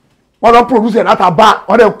wọ́n lọ produce látàbá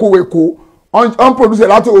wọ́n dẹ̀ kówó Èkó wọ́n produce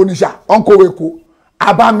láti Onitsha wọ́n kówó Èkó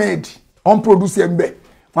Aba made wọ́n produce ń bẹ̀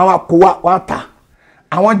wọ́n wá kó wá wọ́n tà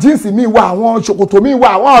àwọn jíǹsì míì wà àwọn ṣòkòtò míì wà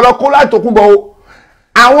àwọn ọ̀rọ̀ kó láti Tòkunbọ̀ o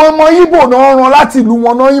àwọn ọmọ Ìgbò náà rán láti ìlú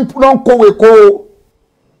wọn náà kówó Èkó o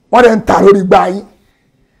wọ́n dẹ̀ ń tà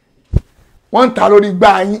lórí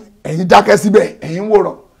gbá yín ẹ̀yin dákẹ́ síbẹ̀ ẹ̀yin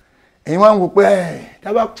wòrán ẹ̀yin wọ́n ń wò pé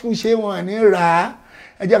tábà tún ṣe wọn ní rà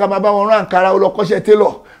ẹ jẹ́ ká máa bá wọn rán àǹkárá ó lọ kọ́ṣẹ́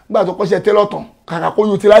tailor nígbà tó kọ́ṣẹ́ tailor tán kàkà kó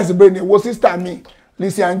utilize brain wo sister mi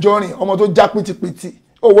Lizzy Anjorin ọmọ tó já pìtìpìtì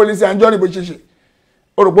owó Lizzy Anjorin bó ṣe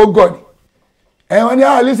òròpó gọ̀ ni ẹ̀wọ̀n ní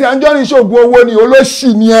Lizzy Anjorin ṣògùn owó ni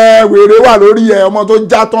olóṣì ni ẹ wèrè wà lórí ẹ ọmọ tó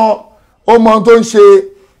já tán ó mọ tó ń ṣe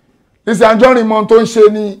Lizzy Anjorin mọ tó ń ṣe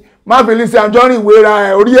ni má fi Lizzy Anjorin wéra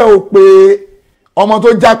ẹ orí ẹ ò pé ọmọ tó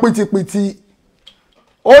já pìtìpìtì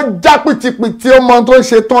ó já pìtìpìtì ó mọ tó ń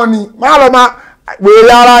ṣe tán ni má lọ máa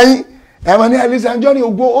wèrè ara yín ẹ̀wọ̀n ní Lizzy Anjorin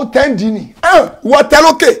ògbó ó tẹ́ǹdì ni ìwọ tẹ́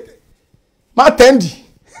lókè má tẹ́ǹdì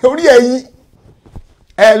orí ẹ̀yìn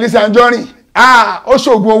Lizzy Anjorin ó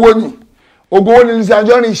ṣògùn owó ni ògùn owó ni Lizzy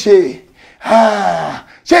Anjorin ṣe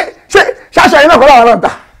ṣáṣọ yìí náà kọ́ láwọn náà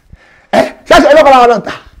ta ṣáṣọ yìí náà kọ́ láwọn náà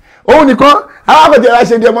ta òun nìkan àwọn akọ̀tì ẹ̀rọ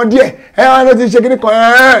ṣe di ọmọ díẹ̀ wọn ló ti ṣe kíní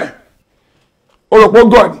kan òròpó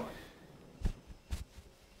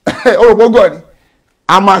gọ̀ ni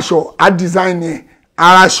àmàṣọ á design yẹn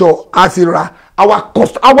araṣọ á ti ra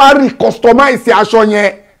àwa rí customize aṣọ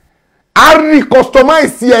yẹn á rí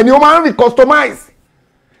customize yẹn ni ó máa ń rí customize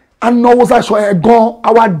anáwó sáṣọ yẹn gan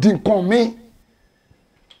àwa di nǹkan mi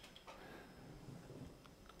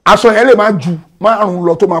aṣọ yẹn lè máa ju 5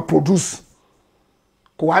 lọ tó máa produce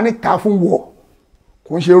kò wá ní ta fún wọ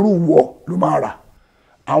kò ń ṣe irú wọ ló máa rà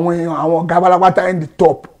àwọn èèyàn àwọn ọ̀gá balapata in the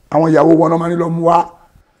top àwọn ìyàwó wọn náà máa ní lọ mú wá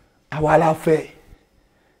àwa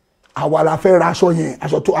la fẹ́ ra aṣọ yẹn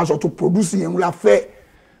aṣọ tó produce yẹn la fẹ́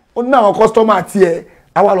ó ní àwọn customer tiẹ̀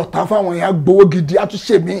àwa lọ ta fún àwọn èèyàn gbowó gidi á tún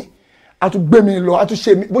ṣe mí á tún gbé mi lọ á tún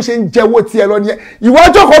ṣe mí bó ṣe ń jẹ́wọ́ tiẹ̀ lọ nìyẹn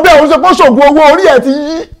ìwọ́jọ́ kan bẹ́ẹ̀ òun ṣe pé ṣògùn owó orí ẹ̀ ti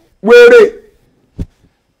yí wèrè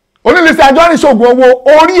Lizzy Anjorin ṣògùn owó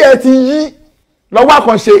orí ẹ̀ ti yí lọ́wọ́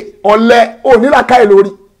àkànṣe ọ̀lẹ onílàkàì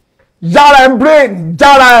lórí yára ẹ̀ brain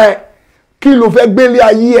jára ẹ̀ kí ló fẹ́ gbélé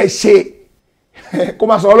ayé ẹ̀ ṣe kó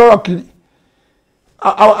máa sọ ọlọ́rọ̀ kiri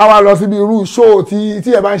àwa lọ síbi irú show tí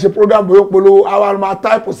ẹ bá ń ṣe program bóyá polówó àwa máa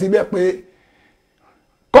type síbẹ̀ pé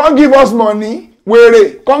come give us money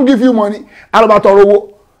wèrè come give you money alọ́bàtọ̀ owó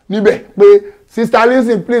níbẹ̀ pé sister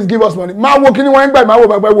Lizzy please give us money máa wo kí ni wọ́n ń gbà máa wo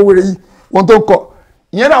bàbá wo wèrè yìí wọ́n tó kọ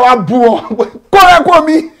ìyẹn náà wá bú wọn kó ẹ kó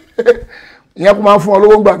mi ìyẹn kó máa fún ọ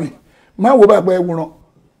lówó ń gbà mí máa wo bàbá ẹ wòran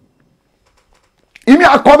ìmí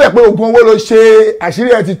àkọ́bẹ̀ pé oògùn owó ló ṣe àṣírí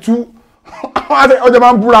ẹ̀ ti tú ọjọ́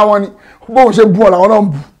máa ń búra wọn ni bóun ṣe bú ọ làwọn náà ń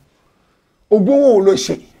bú oògùn owó ló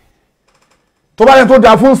ṣe tó bá yẹn tó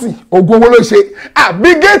da fún sí oògùn owó ló ṣe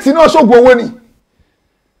Bill Gates náà ṣògùn owó ni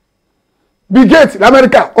Bill Gates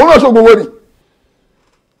l'Amẹ́ríkà òun náà ṣògùn owó ni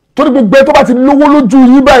torí gbogbo ẹ tó bá ti lówó lójú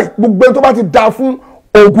yín báyìí gbogbo ẹ tó bá ti da fún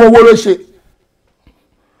oògùn owó ló ṣe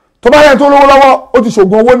tó bá yẹn tó lówó lọ́wọ́ ó ti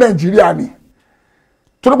ṣògùn owó Nàìjíríà ni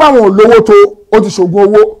torí pé àwọn olówó tó ó ti ṣògùn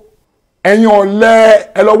owó ẹ̀yin ọ̀lẹ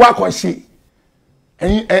ẹ lọ wá kan ṣe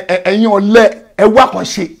ẹ̀yin ọ̀lẹ ẹ wá kan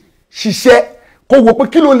ṣe ṣiṣẹ́ kó wo pé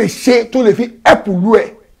kí ló lè ṣe tó lè fi ẹ̀pù lú ẹ̀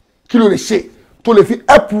kí ló lè ṣe tó lè fi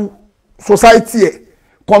ẹ̀pù society ẹ̀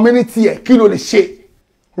community ẹ̀ kí ló lè ṣe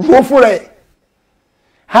ro fúnra ẹ̀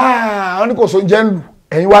wọ́n ní kò so jẹ́ ń lù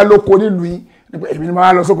ẹ̀yin wá lóko nílùú yín èmi ni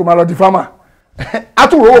máa lọ sóko máa lọ di farmer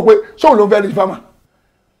àtúrò owó pé ṣóun ló ń fẹ́ di farmer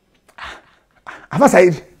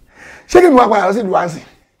àfàṣàyèdè ṣé kí n wá padà lọ sí ìlú wáǹsì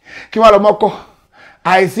kí wọ́n lọ mọ́kọ́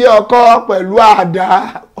àìsí ọkọ́ pẹ̀lú àdá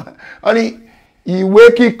wọ́n ní ìwé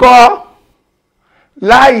kíkọ́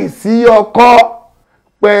láìsí ọkọ́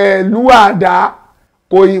pẹ̀lú àdá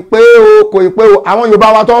kò ì pé o àwọn Yorùbá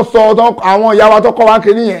wa tó sọ àwọn ìyá wa tó kọ́ wa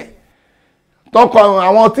kiri yẹn tó kọ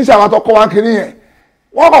àwọn tíṣà wa tó kọ́ wa kiri yẹn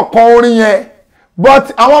wọ́n kọ̀ kọ́ orin yẹn but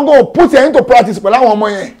àwọn go put it into practice pẹ̀lú àwọn ọmọ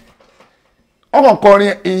yẹn wọ́n kọ̀ kọ́ orin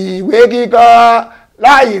yẹn ìwé kíkọ́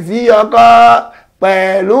láìsí ọkọ́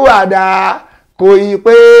pẹ̀lú àdá kò ì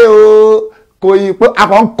pé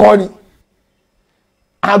àkọ́kọ́ ni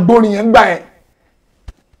agbórin yẹn gbà yẹn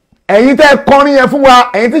ẹ̀yin tẹ́ kọrin yẹn fún wa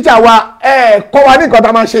ẹ̀yin tíṣà wa kọ́ wa ní nǹkan tá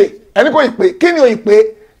a máa ṣe ẹni kò ì pé kí ni ò ì pé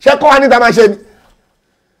ṣé kọ́ wa ní tá a máa ṣe ni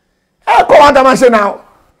kọ́ wa ní tá a máa ṣe náà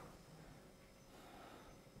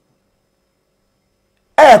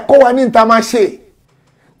kọ́ wa ní tá a máa ṣe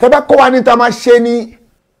tẹ́ bá kọ́ wa ní tá a máa ṣe ni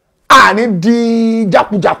àní di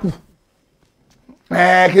jákujàku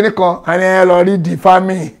kinní kan àní ẹ lọ rí di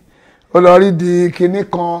family ó lọ rí di kinní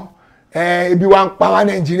kan ibi wa ń pa wá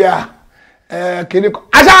Nàìjíríà kinní kan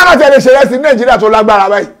aṣáá náà tẹ̀lé ṣẹlẹ̀ sí Nàìjíríà tó lágbára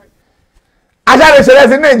báyìí aṣáá lè ṣẹlẹ̀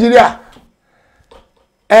sí Nàìjíríà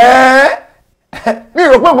mi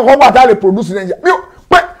rò pé nǹkan wà tá a lè produce Nàìjíríà mi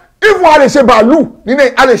pé ìfún a lè ṣe bàálù ní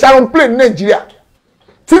a lè ṣàrùn plane ní Nàìjíríà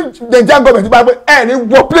tí Nàìjíríà gọọmenti bá pé ní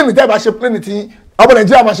wọ plane tẹ́ bá ṣe plane tí ọmọ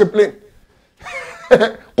Nàìjíríà máa ṣe plane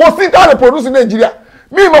kò sí tá a lè produce Nàìjíríà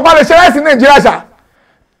mi ìmọ̀ pa lè ṣe rice ní Nàìjíríà ṣá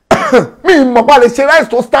mi ìmọ̀ pa lè ṣe rice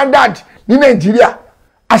tó standard ní Nàìjíríà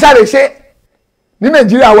àṣà lè ṣe ní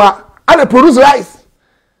Nàìjíríà wa a lè produce rice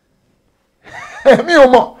mi ò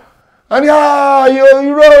mọ̀ wọ́n ní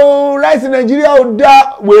irọ́ rice Nàìjíríà ò dá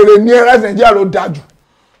wèrè ní rice Nàìjíríà ló dá jù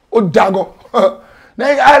ó dá gan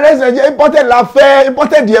rice Nàìjíríà imported la fẹ́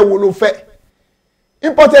imported yẹ wo ló fẹ́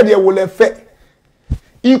imported yẹ wo lẹ fẹ́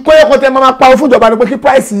ìkọ́ ẹ̀kọ́ tẹ máa pa fún ìjọba ni pé kí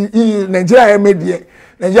price Nàìjíríà yẹn méjì yẹn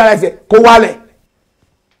Nàìjíríà rice kó wálẹ̀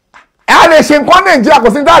a lè ṣe nǹkan Nàìjíríà kò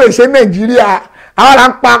sí ní tá a lè ṣe Nàìjíríà àwọn là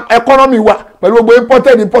ń pa economy wa pẹ̀lú gbogbo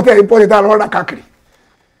imported tá a lọ́ọ́ rà káàkiri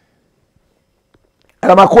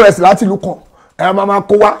ẹ̀rọ máa kó ẹ̀sìn láti ìlú kan ẹ̀rọ máa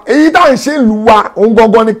kó wa èyí tá à ń ṣe ìlú wa òun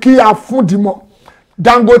gangan ni kí a fún dìmọ̀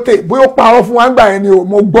Dangote bóyá ó parọ́ fún wa ń gbà yẹn ni o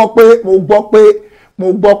mo gbọ́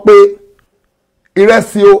pé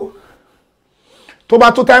ìrẹsì o tó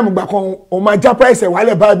bá tó táìmù gbà kan òun máa já price ẹ̀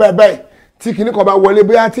wálẹ̀ báyìí tí kìíní kan bá wọlé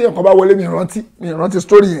bóyá tí èèyàn kan bá wọlé mi ìrántí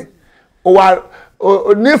story yẹn ó wà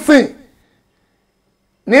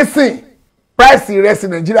nísìn price ìrẹsì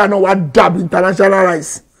Nàìjíríà náà wá dàbí international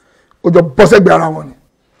rice ó jọ bọ́sẹ̀gbẹ̀ ara wọn ni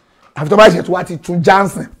àfi tó bá ṣètò wá ti tún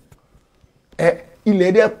Johnson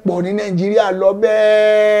ilẹ̀ dẹ̀ pọ̀ ní Nàìjíríà lọ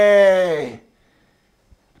bẹ́ẹ̀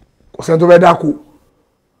kò sẹ́ni tó fẹ́ dáko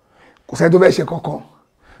kò sẹ́ni tó fẹ́ ṣe kankan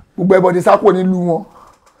gbogbo ẹbọdì sápò nílùú wọn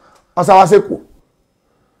ọ̀sáwásẹ́kù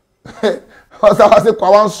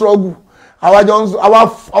àwọn struggle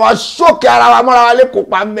àwọn ṣókè ara wa mọ́ra wa lẹ́kọ̀ọ́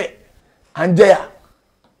pa mẹ́ à ń jẹ́yà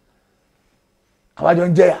àwájọ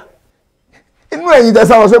ń jẹ́yà inú ẹ̀yìn tẹ́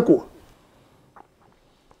sáwọ́sẹ́kù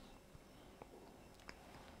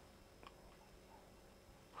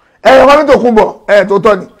ẹ̀yọ̀ kan ní Tòkunbọ̀ tó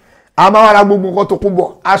tọ́ ni a máa wára gbogbo nǹkan Tòkunbọ̀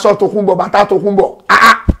aṣọ Tòkunbọ̀ bàtà Tòkunbọ̀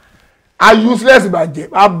a useless bàjẹ́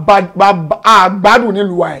àgbádùn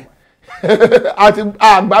nílùú wa ẹ̀ àti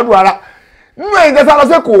àgbádùn ara nínú ẹ̀yìn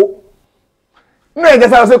tẹ́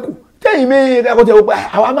sáwọ́sẹ́kù tẹ́yìn méjì ẹ̀kọ́ tẹ́ wọ́pẹ́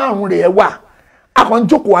àwa márùn-ún rẹ̀ wà akọ̀ ń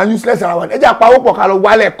jókòó à useless ara wa ẹ̀jẹ̀ àpawọ́pọ̀ ká lọ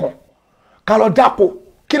wálẹ̀ kan ká lọ dáko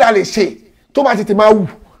kí la lè ṣe tó máa tètè máa wù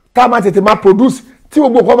tá máa tètè máa produce tí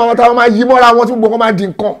gbogbo nǹkan máa yí mọ́ra wọn tí gbogbo nǹkan máa di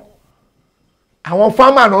nǹkan àwọn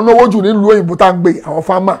farmer náà náwó jù nílùú òyìnbó tá ń gbé àwọn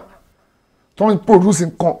farmer tó ń produce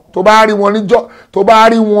nǹkan tó bá rí wọn níjọ́ tó bá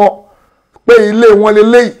rí wọn pé ilé wọn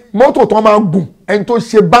lélẹ́yìí mọ́tò tó máa gùn ẹni tó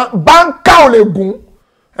ṣe báńkà ò lè gùn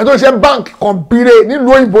ẹni tó ṣe báńkì kan bire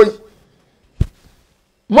nílùú òyìnbó yìí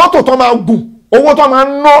mọ́tò tó máa gùn owó tó máa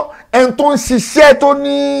ná ẹni tó ń ṣiṣẹ́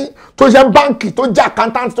tó ṣe báńkì tó jẹ́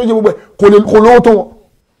accountant tó ṣe gbogbo ẹ̀ kò lówó tó wọn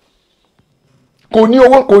kò ní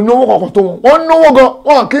owó kọ̀ọ̀kan tó wọn wọ́n náwó gan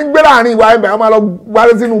wọn kì í gbé láàrin ìwà ẹ̀bẹ̀ wọ́n máa lọ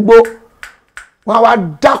wálé sínú igbó wọ́n wá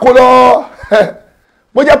dáko lọ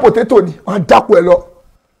bó jẹ́ potato ni wọ́n dáko ẹ̀ lọ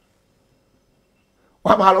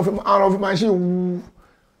wọ́n máa lọ fi machine wú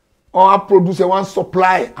wọ́n á produce wọ́n á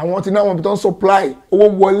supply àwọn tí náà wọ́n fi tán supply owó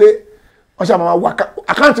wọlé wọ́n ṣe máa wá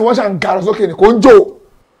àkáǹtì wọ́n ṣe ń ga lọ sókè ni kò ń jò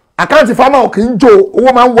àkáǹtì farmer kì í jò owó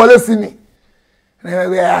máa ń wọlé sí ni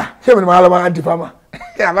ṣé mi ni màá lọ máa di farmer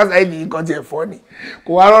àbáṣà yìí nìyí kan tiẹ̀ fọ́ ni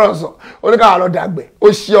kò wá rọrọ̀ sọ oníkàwá lọ dàgbẹ̀ ó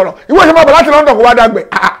ṣí ọ̀rọ̀ ìwé ìṣẹ́ bàbá láti London kò wá dàgbẹ̀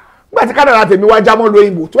gbà tí kádàrà tèmi wá jámọ́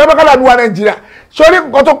lóyìnbó tí wọ́n bá kádàrà ní wa Nàìjíríà sórí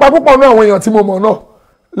nǹkan tó pa púpọ̀ náà àwọn èèyàn tí mo mọ̀ náà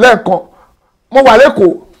lẹ́ẹ̀kan mo wà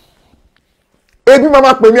lẹ́kọ̀ọ́ ebi máa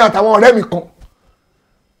ma pè mí àtàwọn ọ̀rẹ́ mi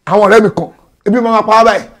kan ebi máa ma pa wá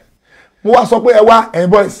báyìí mo wá sọ pé ẹ wá ẹ̀yin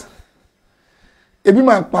boys ebi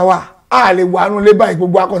máa ń pa wá a lè wà nù lé báyìí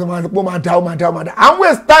gbogbo akọ̀tọ̀ máa pọ̀ máa dá à ń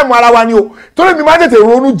waste time ara wa ni o torí mi máa tètè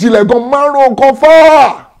ronú jinlẹ̀ gan máa ń ro nǹkan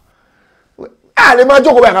fọ́ a lè máa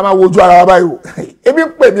jókòó báyìí ká máa wojú ara wa báyìí o ebi ń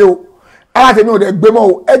pè mí o ara tèmi ò dẹ̀ gbé mọ́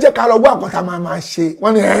o ẹ jẹ́ ká lọ wá nǹkan tá a máa ṣe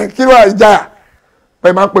wọ́n ní kí ló wà ìjáyà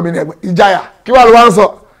pẹ̀lú máa ń pè mí ní ẹgbẹ́ ìjáyà kí wà ló wá ń sọ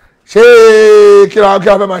ṣé kí ló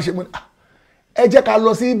fẹ́ máa ṣe mú ẹ jẹ́ ká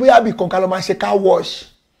lọ sí bóyá bì kan ká lọ máa ṣe car wash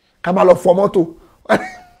ká máa lọ fọ mọ́tò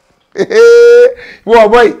wọ́n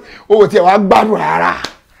bọ́ yìí owó tí ẹ̀ wá gbádùn rárá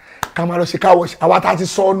ká máa lọ ṣe car wash àwa tá a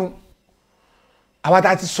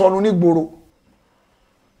ti sọnù nígboro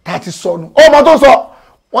tá a ti sọnù ọmọ tó sọ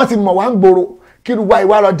wọ́n ti mọ̀ wá ń gboro kí ló wá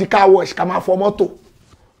ìwà lọ di car wash ká máa fọ mọ́tò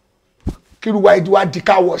kí ló wá ìwà di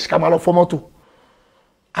car wash ká máa lọ fọ mọ́tò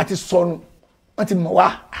a ti sọnù wọ́n ti mọ̀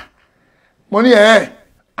wá mo ní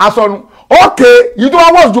asọnù ókè yìí tó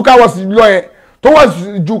wá wọ́ọ̀sì ju car wash lọ yẹn tó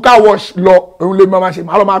wọ́ọ̀sì ju car wash lọ òun lè máa ṣe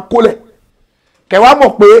máa lọ máa kólẹ̀ kẹwàá mọ̀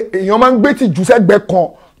pé èèyàn máa ń gbé tìjú sẹ́gbẹ́ kan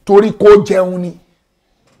torí kó jẹun ni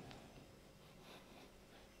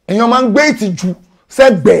èèyàn máa ń gbé ìtìjú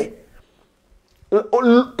sẹ́gbẹ́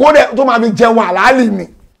kódẹ̀ tó máa fi jẹun àlàálì ni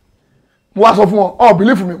mo wá sọ fún wọn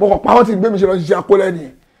bìlífù mi mo kàn pa wọ́n ti gbé mi ṣe lọ ṣiṣẹ́ akólẹ̀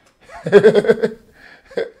nìyẹn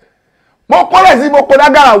mo kọ́lẹ̀ sí mo kó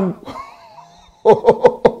dágàrà wù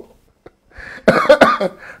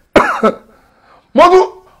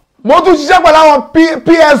mo tún ṣiṣẹ́ pẹ̀lú àwọn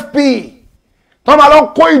PSP tó máa lọ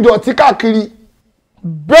kó ìdọ̀tí káàkiri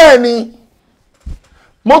bẹ́ẹ̀ ni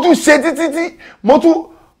mo tún ṣe títí mo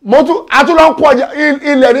tún atúlọ̀ ń kó ọjà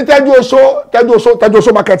ilẹ̀ ní tẹ́jú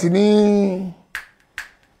oṣó market ní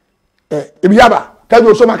ibi Yaba tẹ́jú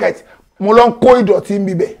oṣó market mo lọ ń kó ìdọ̀tí ń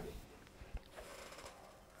bíbẹ̀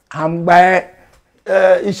à ń gba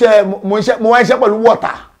iṣẹ́ mo wá iṣẹ́ pẹ̀lú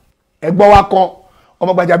wọ́tà ẹ̀gbọ́n wa kan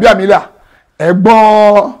ọmọ Gbajabiamila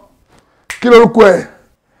ẹ̀gbọ́n kí lórúkọ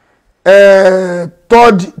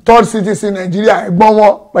third citizen Nigeria ẹ̀gbọ́n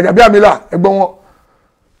wọn Gbajabiamila ẹ̀gbọ́n wọn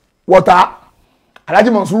wọ́tà Alhaji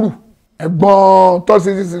Monsuru ẹ̀gbọ́n third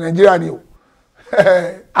citizen Nigeria ni o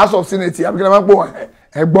House of Senate abikina máa ń pò wọn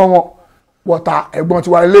ẹ̀gbọ́n wọn wọ́tà ẹ̀gbọ́n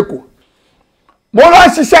tiwa lẹ́kọ̀ọ́ mo lọ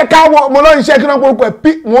ṣiṣẹ́ káwọ́ mo lọ ṣiṣẹ́ kí wọ́n pọ̀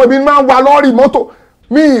pẹ́ wọn bí máa ń wa lọ́ọ̀rì mọ́tò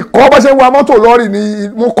mi kọ́ bọ́ ṣe ń wa mọ́tò lọ́ọ̀rì ni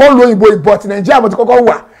mo kọ́ lóyìnbó ìbọ̀ ti Nàìjíríà mo ti kọ́kọ́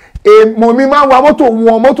wà èèmọ̀ mi máa ń wa mọ́tò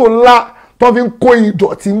wọn mọ́tò ńlá tó fi ń kó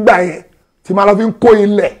ìdọ̀tí ńgbà yẹn tí máa lọ fi ń kó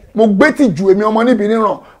ilẹ̀ mo gbé tìjú èmi ọmọ níbi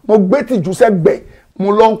níran mo gbé tìjú sẹ́gbẹ̀ẹ́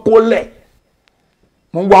mo lọ ń kó lẹ̀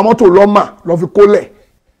mo ń wa mọ́tò lọ́mà lọ fi kó lẹ̀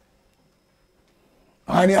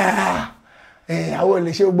wọ́n ní àwọn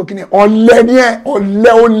olè ṣe gbogbo kíni ọ̀lẹ ní ẹ̀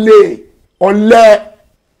ọ̀lẹ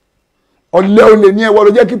olè ní ẹ̀ wọ́n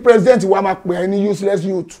ló jẹ́ kí president wa máa pè é ní useless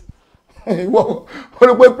youth wọ́n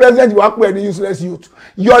ló pé president wa pè é ní useless youth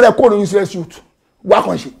yọ̀ọ́lẹ̀ kó ní useless youth wá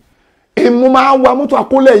kàn ṣe èmu máa ń wa mọ́tò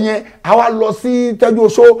àkólẹ̀ yẹn àwa lọ sí tẹ́jú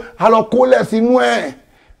oṣó a lọ kólẹ̀ sínú ẹ̀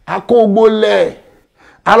àkógbólẹ̀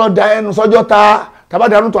a lọ da ẹnu sọ́jọ́ ta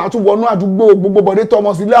tàbádàánú tó àtúbọ̀nú àdúgbò gbogbo bọ̀dé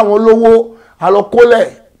tọmọ sílé àwọn olówó a lọ kólẹ̀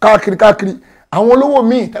káàkiri àwọn olówó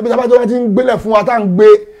míì tàbí tó bá ti ń gbélẹ̀ fún wa tá ń gbé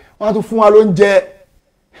wọ́n tún fún wa lóúnjẹ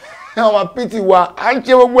àwọn pìtì wa à ń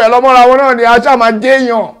ṣe gbogbo ẹ̀ lọ́mọ́ra wọn náà ni a ṣáà máa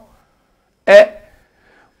déèyàn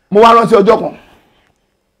mo wá rántí ọjọ́ kan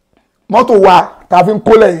mọ́tò wa tá a fi ń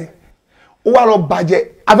kólẹ̀ yẹn ó wá lọ bàjẹ́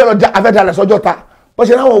afẹ́dalẹ̀ sọ́jọ́ ta bó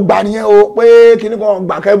ṣe láwọn ògbà nìyẹn o pé kíní kan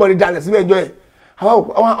gbà kẹ́bọ̀dì dalẹ̀ síbẹ̀ ìjọ ẹ̀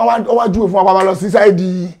àwọn wá júwe fún wa pa lọ sí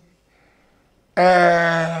sáìdì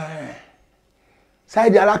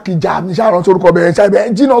alákìjà mi ṣáà rántí orúkọ bẹ́ẹ̀ sáìdì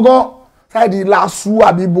bẹ́ẹ̀ jìnnà gan sáìdì lásù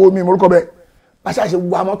àbí bomi orúkọ bẹ́ẹ̀ bá ṣáà ṣe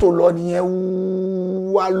wa mọ́tò lọ nìyẹn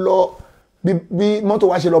wá lọ bí mọ́tò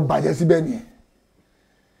wa ṣe lọ bàjẹ́ síbẹ̀ nìyẹn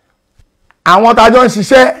àwọn tájọ́ ń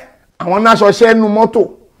ṣiṣẹ́ àwọn náà ṣọṣẹ́ nu mọ́tò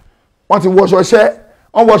wọ́n ti wọṣọ ṣẹ́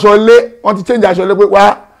wọ́n wọṣọ lé wọ́n ti change aṣọ lé pé wá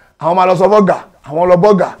àwọn máa lọ sọ bọ́gà àwọn lọ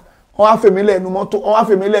bọ́gà wọ́n wá fèmí lẹ̀ nu mọ́tò wọ́n wá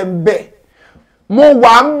fèmí lẹ̀ ń bẹ̀ mo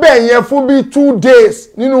wà ń bẹ̀ yẹn fún bí 2 days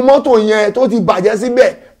nínú mọ́tò yẹn tó ti bàjẹ́ síbẹ̀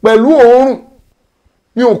pẹ̀lú òórùn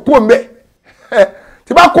mi ò kó mbẹ̀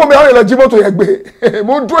tí bá kó mbẹ̀ wọ́n lè lọ jí mọ́tò yẹn gbé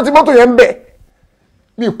mo dúró tí mọ́tò yẹn ń bẹ̀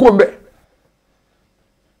mi kó mbẹ̀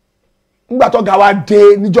nígbà tó ga wa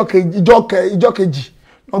dé níjọ́ kejì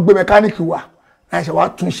wọ́n gbé mẹkáníìkì wa láì ṣe wá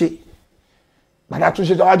túnṣe gbàdá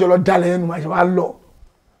túnṣe tó wájọ lọ dálẹ̀ ẹnu máa ṣe wá lọ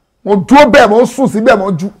mo dúró bẹ́ẹ̀ mo sùn síbẹ̀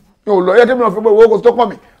mo ju mi ò lọ yẹ kí mi ò fi pé owó kò tó kàn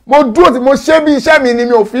mí mo dúró tí mo ṣe bí iṣẹ́ mi ni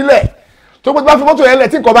mi ò filẹ̀ tó pé tí bá fi mọ́tò yẹn lẹ̀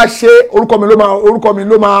tí nǹkan bá ṣe orúkọ mi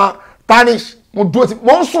ló máa tarnish mo dúró tí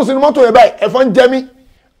mo ń sùn sínú mọ́tò yẹn báyìí ẹ̀fọn ń jẹ mí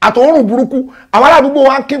àtòórùn burúkú àwọn aládùúgbò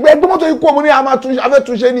wa kí pé ẹgbẹ́ mọ́tò yìí kú ọmọ ní afẹ́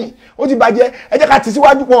túnṣe ni ó ti bàjẹ́ ẹ jẹ́ ká tì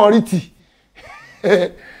síwájú pọ̀ rí tì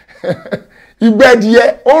ìgbẹ́ ẹ̀dìyẹ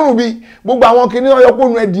òórùn bíi gbogbo àwọn kìnìún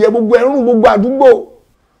ọyọkùnrin ẹ̀dìyẹ gbogbo ẹ̀rùn gbogbo àdúgbò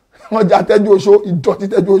wọn jà tẹ́jú oṣó ìdọ̀tí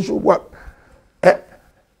tẹ́jú oṣó wà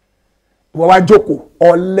wọ́n wá jókòó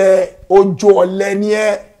ọ̀lẹ ojo ọ̀lẹ ní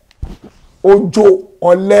ẹ́ ojo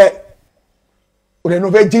ọ̀lẹ òdẹ ní o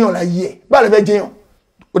fẹ́ jẹyàn láyé ẹ̀ báà lè fẹ́ jẹyàn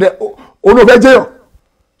òdẹ òun ò fẹ́ jẹyàn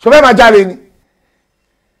sọ fẹ́ máa jalè ni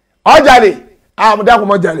ọ jalè àwọn dákun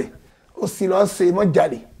mọ́ jalè ó sì lọ ṣe mọ́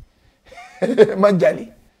jalè mọ́ jalè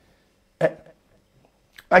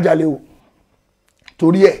májàlé o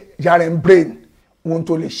torí ẹ yára ń brain ohun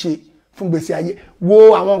tó lè ṣe fún gbèsè ayé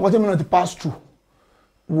wo àwọn nǹkan tí mi náà ti pass through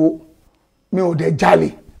wo mi ò dẹ̀ jalè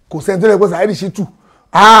kò sẹ́ni tó lè pèsè àìrí sí tù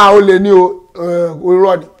ó lè ní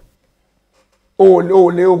irọ́ ni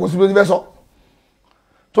ó lè kò sí bí ó ti fẹ́ sọ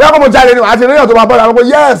tó yẹ kó mo jalè ni àti ìrìnà tó máa bọ́ọ̀lù àwọn pé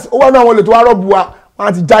yes ó wà ní àwọn olè tó wá rọ́ọ̀bù wa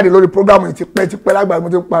wọ́n ti jáde lórí program yìí tipẹ́ lágbàá mo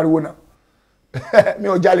ti ń pariwo náà mi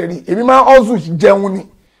ò jalè ni èmi máa ń ọ́sùn jẹun ni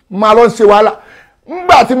máa lọ ṣe wàhálà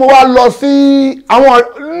nígbà tí mo wá lọ sí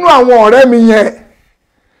nínú àwọn ọ̀rẹ́ mi yẹn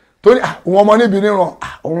tó ní òun ọmọ níbi níran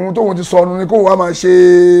òun tóun ti sọnù ni kóun wá máa ṣe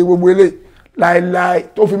gbogbo eléyìí láìláì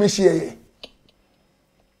tó fi mí ṣe ẹ̀yẹ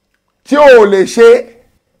tí ò lè ṣe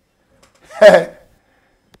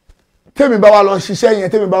tèmi bá wá lọ ṣiṣẹ́ yẹn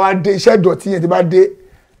tèmi bá wá dé iṣẹ́ ìdọ̀tí yẹn tí bá dé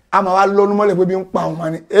a máa wá lọ́nu mọ́lẹ̀ pé bí ń pa òun máa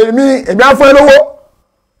ní èmi á fún ẹ lówó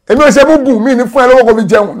èmi ò ṣe búbù mí ní fún ẹ lówó kò fi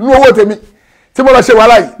jẹun nínú owó tèmi tí mo lọ ṣe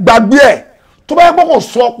wàhálà yìí gbàgbé ẹ̀ tó bá yẹ pé kò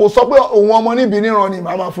sọ pé òun ọmọ níbi níran ni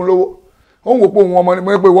màá máa fún lówó ó ń wò pé òun ọmọ mo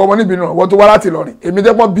ní pé ìwọ ọmọ níbi níran wọ́n tó wá láti Ìlọrin èmi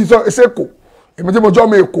dẹ́pọ̀ bí sẹ́kọ̀ èmi tí mo jọ́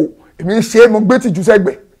ọmọ Èkó èmi ń ṣe mo gbé tìjú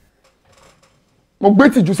sẹ́gbẹ̀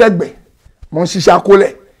mo ń ṣiṣẹ́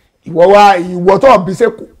akólẹ̀ ìwọ tó ọ̀bí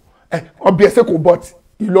sẹ́kù ọ̀bí ẹ̀sẹ̀kù but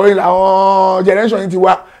Ìlọrin làwọn generation yìí ti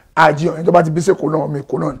wá àjíyàn ẹni tó bá ti bí sẹ́kù náà ọmọ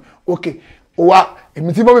Èkó náà ni ok ó wá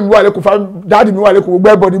èmi tí mọ́mí mi wà lẹ́kọ̀ọ́ dáàdì mi wà lẹ́kọ̀ọ́ gbogbo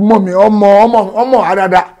ẹ̀bọ̀dì mọ̀ mi ọmọ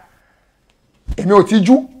àdáadáa èmi ò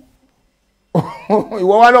tijú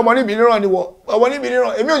ìwọ wá lọ́mọ níbi níran ni wọ ọmọ níbi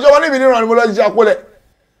níran èmi ò jọ ọmọ níbi níran ni mo lọ ṣiṣẹ́ akólẹ̀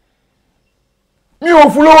mi ò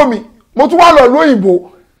fún lọ́wọ́ mi mo tún wá lọ lóyìnbó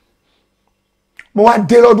mo wá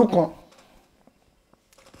dé lọ́dún kan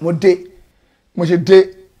mo ṣe dé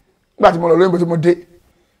nígbà tí mo lọ lóyìnbó tí mo dé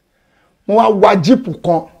mo wá wa jíìpù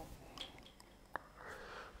kan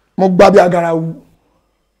mo gbá bí agarawu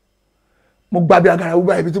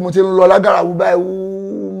báyìí ibi tí mo ti ń lọ lágarawu báyìí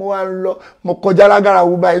mo wá ń lọ mo kọjá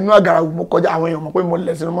lágarawu báyìí inú agarawu mo kọjá àwọn èèyàn mọ̀ pé mo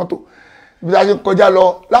lẹ̀ sínú mọ́tò ibi tí a ṣe kọjá lọ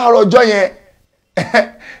láàárọ̀ ọjọ́ yẹn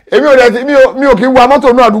mi ò kí ń wa mọ́tò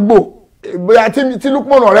náà àdúgbò bóyá tí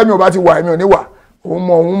Lukman ọ̀rẹ́ mi ò bá ti wà èmi ò ní wà òun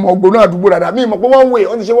mọ gbóná àdúgbò dáadáa mi mọ̀ pé wọ́n ń wè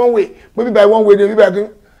wọ́n ti ṣe wọ́n ń wè pé bíbá wọ́n ń wè ní bíbá kí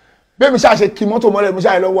bẹ́ẹ̀ mi ṣàṣe kí mọ́tò mọ́lẹ̀ mi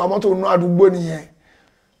ṣàṣe lọ wa mọ́tò náà àdúgbò nìyẹn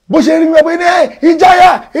bó ṣe rí mi pé ní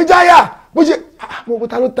ìjáyà bó ṣe mo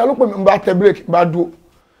ta ló pè mí n bá tẹ bírèkì n bá dúró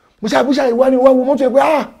mo ṣe àbúṣe ìwá ni wọ́n wo mọ́tò yẹn pé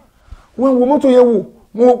wọ́n wo mọ́tò yẹn wò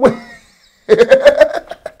mo wò pé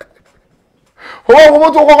wọ́n wo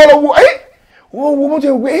mọ́tò kọ́kọ́ lọ wo wọ́n wo mọ́tò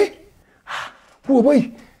yẹn pé wọ́n bóyì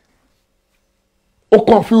ó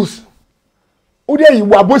confuse ó dé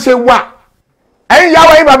ìwà bó ṣe wà ẹ̀yin ìyá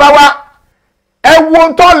wa yín bàbá wa ẹ wo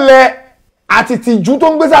ń tọ́ lẹ àti tìjú tó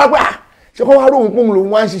ń gbé sára pé ṣé kọ́ wá rí òun pòun lòun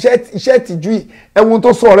wá ń ṣiṣẹ́ iṣẹ́ tìjú yìí ẹ wo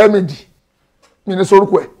tó sọ ọ̀rẹ́ mi dì mí ní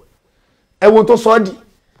sorúkọ ẹ wo tó sọ ọ́ dì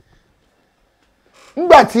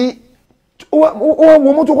nígbà tí ó wá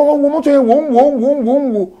wo mọ́tò kọ́kọ́ wo mọ́tò yẹn wò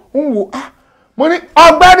ń wò mo ní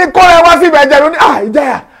ọ̀gbẹ́ni kọ́ ẹ wá sí ìbẹ̀jẹ̀ lóní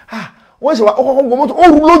ìjáyà wọ́n ṣe wá ọkọ̀ wo mọ́tò ó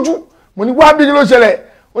rú lójú mo ní wá bí kí ló ṣẹlẹ̀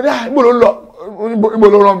ó ní ibo ló ń lọ ibo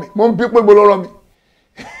ló rán mi mo ń bí pé ibo ló rán mi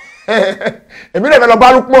èmi náà fẹ́ lọ bá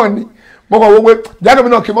Lukman ni mo kàn wọ́n pé jáde mi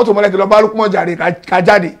náà kí mọ́tò mọ́lẹ̀ kí lọ bá Lukman jàre ká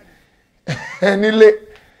jáde nílé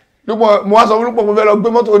Lukman mo wá sọ fún Lukman mo fẹ́ lọ gbé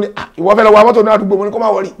mọ́tò ní ìwọ fẹ́ lọ wa mọ́tò náà àdúgbò mo ní kó má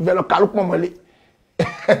wọrí ìfẹ́ lọ ká Lukman mọ́lẹ̀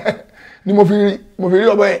ni mo fi rí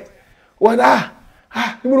ọmọ yẹn wọ́n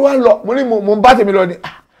níbo ló wá ń lọ mo ní mo ń bá tèmi lọ ni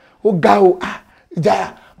ó ga o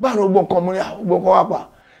ìjayà báwo ni gbogbo nǹkan mo ní gbogbo nǹkan wà pa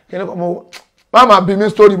kí ni kò mo má máa bí mi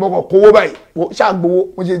sórí mo kàn kówó báyìí ṣàgbówó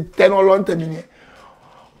mo ṣe tẹnu ọlọ́run tẹ̀mí nìyẹn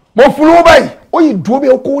mo fún lówó báyìí ó yìí dúró bí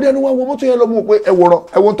okòwò dẹnu wá wo mọ́tò yẹn lọ mọ̀ pé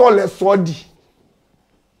ẹ̀wọ̀n tó lẹ sọ ọ́ dì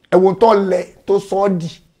ẹ̀wọ̀n tó lẹ tó sọ ọ́ dì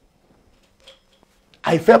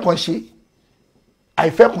àìfẹ́ kan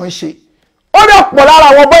ṣe ó dẹ̀ pọ̀ lára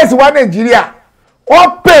àwọn bọ́ìsì wa Nàìjíríà wọ́n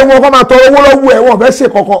pè wọn kọ́ máa tọrọ owó lọ́wọ́ ẹ̀ wọ́n fẹ́ ṣe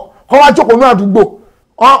kankan kọ́ wá jókòó ní àdúgbò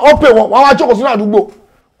wọ́n pè wọn wọ́n wá jókòó sínú àdúgbò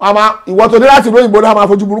ìwọ tó dé láti ìlú òyìnbó náà máa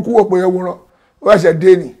fojú burúkú wò pé ẹ wòran wọ́n ṣẹ̀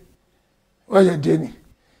dé ni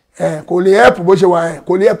kò lè help bó ṣe wà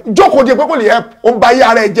kò lè help jókòó de pé kò lè help ó ń ba ayé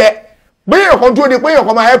ara ẹ jẹ bí èèyàn kan dúró de pé èèyàn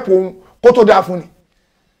kan máa help òun kó tó dáa fún ni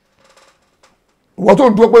ìwọ tó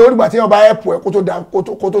ń dúró pé ó dìgbà tí èèyàn bá help ẹ kó tó dáa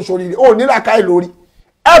kó tó sórí rẹ ó ní làákàyè lórí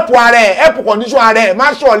help ara ẹ help condition ara ẹ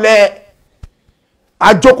má ṣọ̀lẹ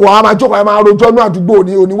àjókòó àwọn máa jókòó àwọn máa rojọ́ ní àdúgbò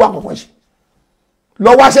ní oníwà kankan ṣe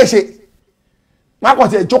lọ wá ṣẹ̀ṣẹ̀ má kàn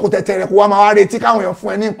tiẹ̀ jókòó tẹ̀tẹ̀ rẹ̀ kó wá máa wá retí káwọn èèyàn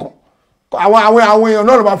fún ẹ ní nǹkan àwọn èèyàn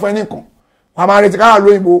náà ló máa fún ẹ ní nǹkan wọ́n máa retí kára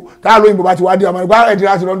lóyìnbó bá ti wá dé ọmọ ìgbà ẹ̀dí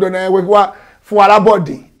láti London ẹ̀ wẹ́kí wá fún wa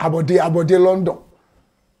lábọ̀dé àbọ̀dé London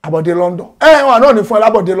wọn náà ní fún ẹ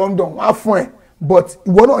lábọ̀dé London wọ́n á fún ẹ but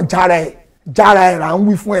ìwọ náà jára ẹ̀ là ń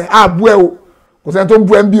wí fún ẹ àbú ẹ o kò sẹ́ni tó ń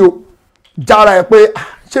bú ẹ ń bí o jára ẹ pé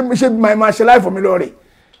ṣé máa ṣe láìfọ̀ mi lọ rè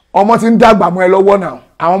ọmọ ti ń dàgbà mọ́ ẹ lọ́wọ́ náà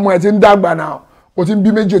àwọn ọmọ ẹ ti ń dàgbà náà o ti ń bí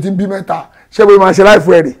méjì o ti ń bí mẹ́ta ṣé bó máa ṣe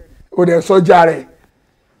láìfọ̀ ẹ rè o dẹ̀ sọ́jà rẹ̀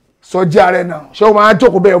sọjí ààrẹ náà ṣé o máa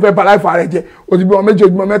jókòó bẹ́ẹ̀ o fẹ́ ba láìfọ ààrẹ jẹ o ti bímọ méjì o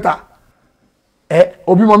bímọ mẹ́ta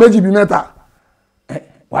o bímọ méjì bí mẹ́ta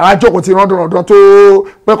wàá jókòó ti rọ́ndọ̀rọ̀dọ̀ tó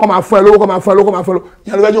pé kọ́ máa fún ẹ lówó kọ́ máa fún ẹ lówó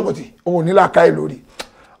yẹn ló fẹ́ jókòó ti òun ní làákàyè lórí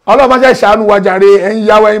ọlọ́run máa ṣe ṣàánú wa jàre ẹ̀yin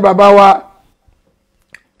yáwó ẹ̀yin bàbá wa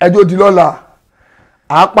ẹjọ́ di lọ́la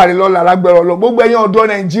àápàdé lọ́la lágbẹ̀rọ̀ lọ gbogbo ẹ̀yin ọ̀dọ́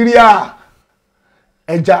Nàìjíríà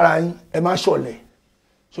ẹ jára yín ẹ má ṣọ̀lẹ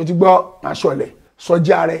so ti gbọ́ má ṣọ̀lẹ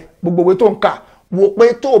sọjí ààrẹ gbogbo owó tó ń kà wo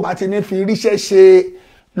pé tó o bá ti ní fi ríṣẹ́ ṣe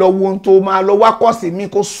lọ wo ohun tó máa lọ wá kọ́ọ̀sì mi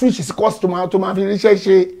kó switch sí kọ́ọ̀sì tó máa fi ríṣẹ́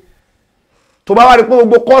ṣe tó bá wá rí pé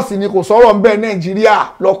gbogbo kọ́ọ̀sì ni kò sọ̀rọ̀ ńbẹ̀ Nàìjíríà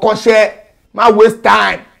lọ kọ́ṣẹ́ má waste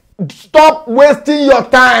time stop wasting your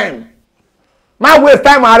time má waste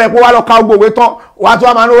time ààrẹ pé wá lọ ka gbogbo òwe tán wàá tó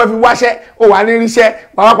wá máa ní wọ́n fi wáṣẹ́ ó wà ní ríṣẹ́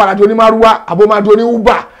wàá wá padà di onímárúwá àbó máa di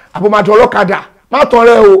oníwúbà àbó máa di ọlọ́kadà má tán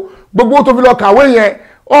rẹ o gbogbo tó fi lọ kàwé yẹn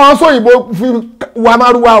ọ̀hún sóyìnbó fi wà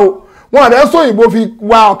márúwá o wọn ọ̀dẹ́ sóyìnbó fi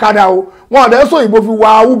wa ọ̀kadà o wọn ọ̀dẹ́ sóyìnbó fi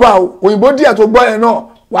wa uber o òyìnbó díẹ̀ tó gbọ́ yẹn náà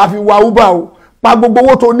wàá fi wa uber o pa gbogbo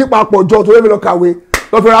owó tó nípa pọ̀ jọ tó lè fi lọ kàwé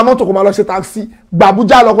lọ fi ra mọ́tò kó máa lọ ṣe taxi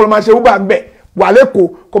gbàbújá lọ kó lọ máa ṣe uber ń bẹ̀ wà lẹ́kọ̀ọ́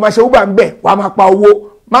kó máa ṣe uber ń bẹ̀ wàá máa pa owó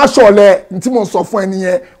má ṣọ̀lẹ̀ tí mò ń sọ fún ẹ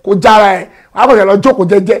nìyẹn kó jára ẹ wàá kọ̀ lọ jókòó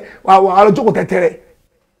jẹ́jẹ́ wàá lọ jókòó tẹ̀tẹ̀rẹ̀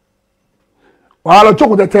wàá lọ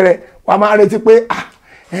jókòó tẹ̀tẹ̀rẹ̀ wàá máa retí pé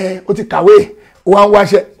ó ti kàwé wàá ń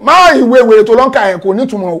wáṣẹ má ìwé ìwé tó lọ́nkà ẹ̀ kò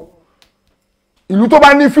nítumọ̀ o ìlú tó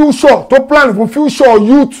bá ní future tó plan fún future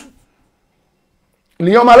youth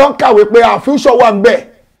ìlíyàn máa lọ kàwé pé future wà ń bẹ̀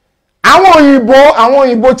àwọn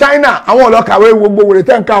òyìnbó China àwọn ọlọ́kàwé gbogbo wèrè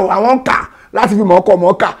tẹ́ ń kà àwọn ń kà láti fi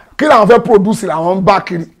mọ̀ọ́kà kí làwọn fẹ́ produce làwọn ń bá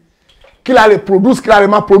kiri kí la lè produce kí la lè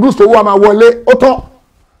máa produce tó wà máa wọlé ó tán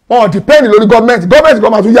wọn ò depend lórí gọ́ọ̀mẹ̀ntì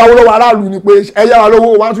kan máa tún yáwó lọ́wọ́ aráàlú ni pé ẹ yá wa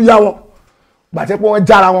lówó wọn á tún yá wọn gbàtẹ́ pé wọ́n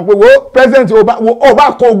jára wọn pé wo president ó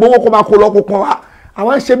bá kó gbowó kó máa kó lọ́kọ̀ kan wa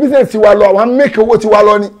àwọn ṣe business tiwa lọ àwọn make owó tiwa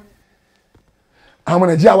lọ ni àwọn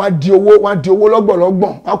Nàìjíríà wá di owó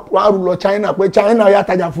lọ́gbọ̀lọ́gbọ̀n wọ́n á rú lọ China pé China yá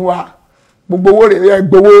tajà fún wa gbogbo owó rẹ̀ ẹ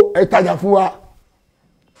gbowó ẹ tajà fún wa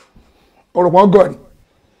ọ̀rọ̀ kan gọ̀ ni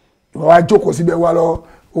ìwọ wá jókòó síbẹ̀ wá lọ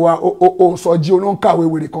o sọjí olóńkàwé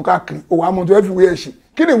wèrè kan káàkiri o wà mọ̀ tó ẹ fi wé ẹ̀ ṣe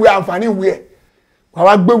kí ni ìwé àǹfààní ìwé ẹ̀ wà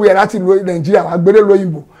wá gbé ìwé ẹ̀ láti Nàìjíríà wà gbélé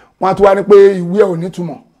lóyìnbó wọn á tún wá ní pé ìwé ẹ̀ ò ní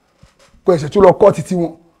túmọ̀ pé ẹ̀ṣẹ̀ tó lọ kọ́ títí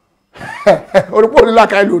wọn orúkọ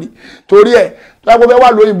onílàkàyè lórí torí ẹ̀ tó yẹ kó fẹ́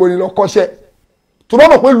wà lóyìnbó ni lọ kọ́ṣẹ́ tó bá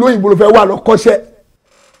mọ̀ pé lóyìnbó ló fẹ́ wà lọ kọ́ṣẹ́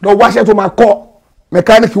lọ wáṣẹ́ tó máa kọ́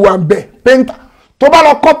mẹkáníìkì wà ń bẹ̀ pẹ́ńtà tó bá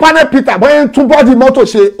lọ kọ́ panel peter bóyá ń tún bọ́ọ̀dì mọ́tò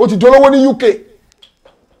ṣe ó ti dolówó ní UK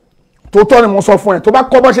tó tọ́ ni mo sọ fún ẹ tó bá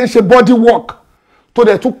kọ́ bá ṣe ń ṣe body work tó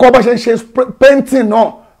dẹ̀ tún kọ́ bá ṣe ń ṣe painting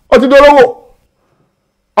náà ó ti dolówó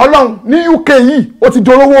ọlọ́run ní UK yìí ó ti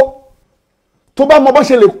dolówó tó bá mọ bá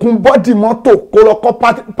ṣe lè kun bọ́ọ̀dì mọ́tò kó lọ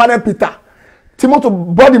kọ́ panel peter tí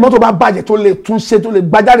bọ́ọ̀dì mọ́tò bá bàjẹ́ tó lè tún ṣe tó lè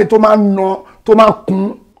gbájáde tó máa nà tó máa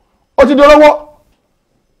kun ó ti dolówó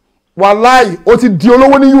wàláì ó ti di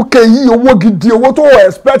olówó ní UK yìí owó gidi owó tó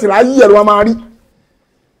expect láyé ẹ̀rọ wa máa rí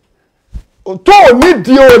tó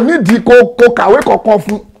nídìí kó kàwé kankan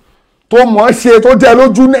fún tó mọ̀ ọ́ ṣe tó jẹ́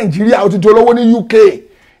lójú Nàìjíríà ó ti di olówó ní UK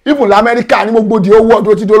even lamẹ́ríkà ní gbogbo di owó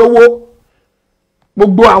ọdún ó ti di olówó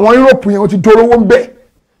gbogbo àwọn Europe yẹn ó ti di olówó ń bẹ̀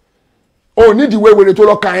ó nídìí wéwèrè tó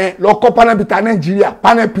lọ́ka yẹn lọ́kọ́ panel peter Nàìjíríà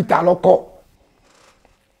panel peter lọ́kọ́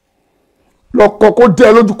kó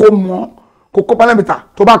dẹ́ lójú kó mọ̀ kókó pálẹ́mìtà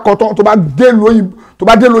tó bá kọ́ tán tó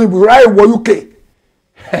bá dé lóyìnbó ráyè wọ UK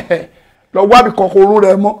lọ wá bí kọ̀ọ̀kan orun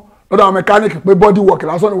rẹ mọ́ lọ́dọ̀ àwọn mẹkáníìkì pé body work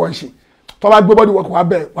lásán ni wọ́n ń ṣe tó bá gbé body work wá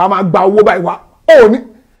bẹ̀ wá máa gba owó báyìí wá ó ní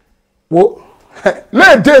wo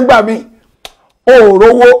léèdè ńgbà mi ó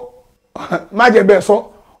rówó má jẹ bẹ́ẹ̀ sọ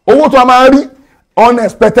owó tó a máa rí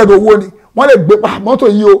unexpected owó ni wọ́n lè gbé pa mọ́tò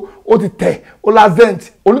yìí ó ti tẹ̀ ó lazent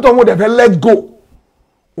onítọ̀hún ó dẹ̀ fẹ́ let go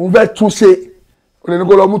òun fẹ́ tún ṣe ó lè ní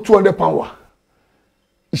kó lọ mú £200 wá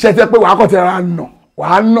iṣẹ́ tẹ́ pé wàá kọ́ ti ra nà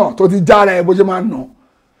wàá nà tó ti jára ẹ bó ṣe máa nà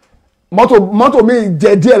mọ́tò mi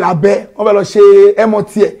jẹ díẹ̀ lábẹ́ wọ́n fẹ́ lọ ṣe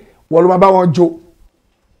MOT ẹ̀ wọ́n ló máa bá wọn jó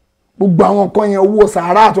gbogbo àwọn nǹkan yẹn owó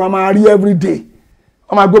sàárà tó máa rí everyday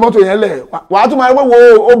wọ́n máa gbé mọ́tò yẹn lẹ̀ wàá tún máa rí pé wo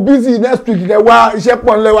o busy next week kẹ wá iṣẹ́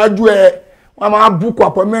pọ̀ níléwájú ẹ̀ wọ́n máa book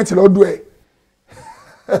appointment lọ́dọ̀ ẹ̀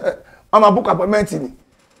wọ́n máa book appointment ni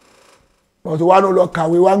bọ̀tù wa ló lọ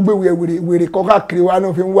kàwé wa ń gbé wèrè kọ́ káàkiri wa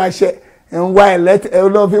ló fi ń wá iṣẹ́ ń wá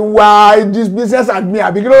ló fi ń wá business admin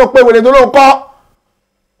àbí kí ló pé wèrè tó ló kọ́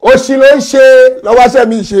ó sì ló ń ṣe lọ́wọ́sẹ̀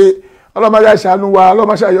mi ṣe ọlọ́mọdé àṣàánú wa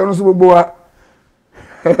ọlọ́mọdé àyọrún sí gbogbo wa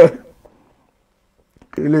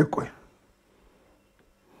ilé ẹ̀kọ́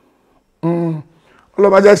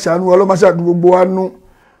ọlọ́mọdé àṣàánú wa ọlọ́mọdé àdúgbò gbogbo wa nú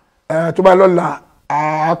tó bá lọ́la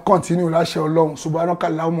à kọ́ntínú láṣẹ ọlọ́run subhanaka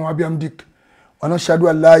Allahumma wa bihamdik wa nashhadu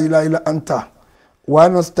an la ilaha illa anta wa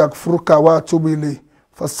nastaghfiruka wa atubu ilayk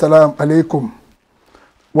fassalamu alaikum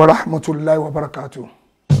wa rahmatullahi wa barakatuh.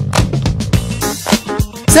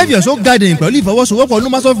 Save Your Soul Garden pẹ̀lú ìfọwọ́sowọ́pọ̀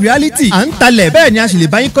Numas of Reality à ń talẹ̀ bẹ́ẹ̀ ni a sì lè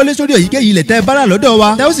bá yín kọ́lé sórí èyíkéyìí ilẹ̀ tẹ́ bára lọ́dọ̀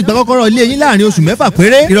wa tẹ́ ó sì gba kọ́kọ́rọ́ ilé yín láàrin oṣù 6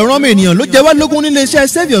 péré ìrọ̀rùn ọmọ ènìyàn ló jẹ́ wá lógún nílé iṣẹ́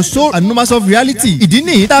Save Your Soul and Numas of Reality ìdí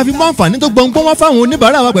nìyí tá a fi mú àǹfààní tó gbọ̀ngbọ́n wá fáwọn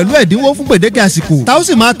oníbàárà wa pẹ̀lú ẹ̀dínwó fún gbèdéke àsìkò tá ó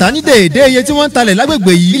sì máa tà ní déédéé iye tí wọ́n ń talẹ̀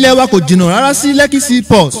lágbègbè yìí ilẹ̀ wa kò jìnnà rárá sí Lekki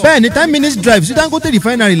Seaport bẹ́ẹ̀ ni 10 minutes drive sí Dangote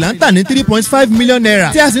refinery là ń tà ní 3.5 million naira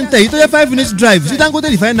tí a sì ń tẹ̀ yìí tó jẹ́ 5 minutes drive sí Dangote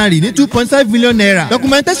refinery ní 2.5 million naira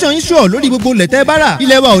documentation issue lórí gbogbo ilẹ̀ tẹ́ bára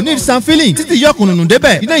ilẹ̀ wa ò ní sanfilling títí yọkùnùnù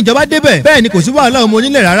débẹ̀ iná ìjọba débẹ̀ bẹ́ẹ̀ ni kò sí wàhálà ọmọ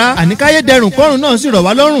onílẹ̀ rárá àníkáyé dẹrùn kọ́rùn náà sì rọ̀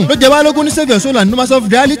wá lọ́rùn ló jẹ́ wá lógún ní Save Your Soul and Numas of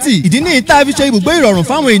Reality ìdí ní ìta fi ṣe ibùgbé ìrọ̀rùn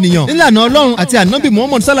fáwọn ènìyàn nílànà Ọlọ́run àti ànábì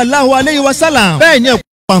Muhammad sallallahu alayhi wa sallam bẹ́ẹ̀ ni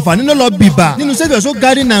ọ̀pọ̀ àǹfààní ló lọ bìbà nínú Save Your Soul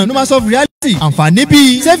Garden and Numas of Reality. àǹfààní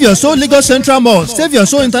bíi Save Your Soul Lagos Central Mosque, Save Your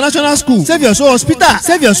Soul International School, Save Your Soul Hospital,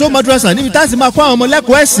 Save Your Soul Madrasa níbi tá a ti máa kọ́ àwọn ọmọ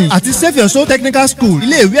lẹ́kọ̀ọ́ ẹ̀sìn àti Save Your Soul Technical School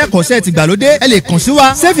ilé ìwé ẹ̀kọ́ṣẹ́ ti gbàlódé. Ẹ lè kàn sí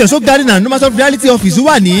wa Save Your Soul Garden and Numbers of Reality Office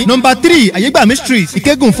wà ní nọ́mbà 3 Ayégbàmí Street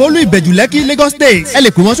Ìkẹ́gùn Fólú Ìbẹ̀jú Lẹ́kì Lagos State. Ẹ lè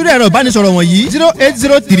pè wọ́n sórí ẹ̀rọ ìbánisọ̀rọ̀ wọ̀nyí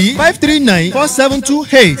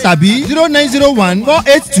 0803-539-4728 tàbí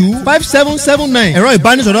 0901-482-5779. ẹ̀rọ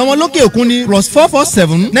ìbánisọ̀rọ̀ wọn lókè òkun ni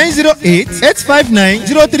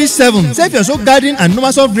 +447-908-859-037. Save Your Soul Garden and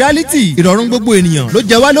Numbers of Reality. Ìrọ̀rùn gbogbo ènìyàn ló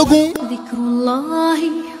jẹ wá lógún.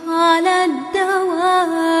 Dhikrullahi ala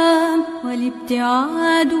ad-dawam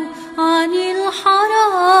wal-ibti'adu anil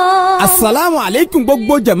haram. Asalaamu aleykum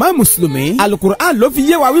gbogbo jama Mùsùlùmí. Alukur'an ló fi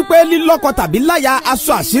yé wa wípé lílọ́kọ tàbí láya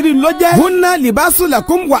aṣọ àṣírí ló jẹ́. Hunna libasu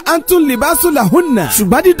lakum wa antum libasu lahunna.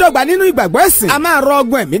 Ṣùgbọ́n dídọ́gba nínú ìgbàgbọ́ ẹ̀sìn. A máa rọ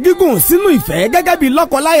ọgbọ́n ẹ̀mí gígùn sínú ìfẹ́ gẹ́gẹ́ bí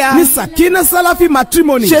lọ́kọ-láya. Ní Sakina Salafi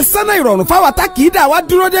Matrimony. Ṣe sẹ́nà ìrọ̀rùn fáwa tá kì í dà wá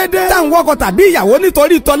dúró déédéé. Tá à ń wọkọ tàbí ìyàwó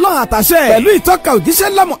nítorí tọ́lọ́hàn àtàṣẹ. Pẹ̀lú ìtọ́ka òjíṣẹ́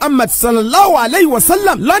lá Muhammad sallallahu alayhi wa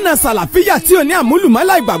sallam. Lọ́nà sàlàfíyà tí ò ní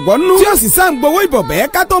àmúlùmọ́lá ìgbàgbọ́ nú. Tí ó sì sá ń gbowó ìbọ̀bẹ́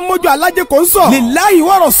ká tó mójú alájẹ kò ń sọ. Lillahi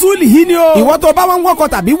wa rasulihi ni o. Ìwọ tó bá wọn wọkọ̀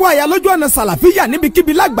tàbí wáyà lójú ọ̀nà sàlàfíyà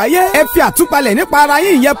níbikíbi lágbàáyé. Ẹ fi àtúpalẹ̀ nípa ara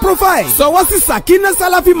yín ìyẹn profile. Sọwọ́ sí Sakina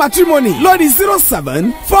Salafi Matrimony lórí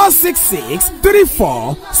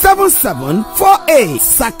 07-466-34-7748.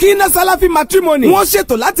 Sakina Salafi Matrimony. Wọ́n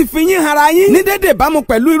ṣètò láti fi yín hara yín. Ní dédé ìbámu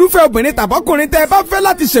pẹ̀lú irúfẹ́ obìnrin tàbọ́kùnrin tẹ́ ẹ bá fẹ́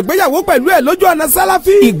láti ṣègbéyàwó pẹ̀lú ẹ̀ lójú ọ̀nà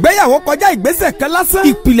sálàfí. Ìgbéyàwó kọjá ìgbésẹ̀ kan lásán.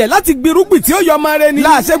 Ìpìlẹ̀ láti gbirúgbìn tí ó yọ ọmọ rẹ ni.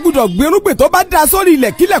 Láàṣẹ gbúdọ̀ gbirúgbìn tó bá da sórí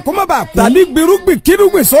ilẹ̀ kílẹ̀ kó má bàa kú. Tàbí gbirúgbìn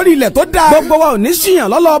kírúgbìn sórí ilẹ̀ tó dáa. Gbogbo wa ò ní ṣìyàn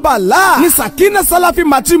lọ́lọ́ọ̀bà Allah. Ní Sakina Salafi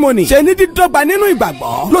Matrimony. Ṣe ní dídọ́gba nínú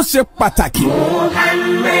ìgbàgbọ́ ló ṣe pàtàkì.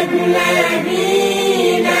 Muhammad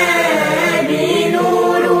nabina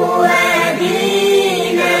binuru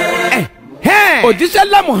adina. Òjíṣẹ́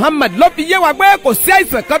ńlá Muhammad ló fi yé wa pé kò sí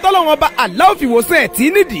àìsàn kan tọ́lọ́run ọba Allah fi wòsàn ẹ̀ tí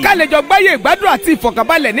nídìí. Ká lè jọ gbáyé ìgbádùn àti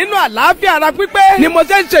ìfọ̀kànbalẹ̀ nínú àlàáfíà ara pípé. Ni mo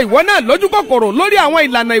ṣe ń ṣe ìwọ náà lójú kòkòrò lórí àwọn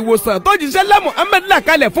ìlànà ìwòsàn tó jíṣẹ́ ńlá Muhammad là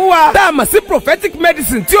kalẹ̀ fún wa. Tá a mọ̀ sí prophetic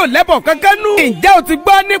medicine tí ò lẹ́bọ̀ kankan nú. Ǹjẹ́ o ti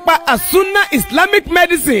gbọ́ nípa As-Sunna Islamic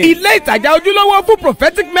Medicine? Ilé ìtajà ojúlówó fún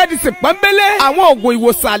prophetic medicine pọ́nbélé. Àwọn òògùn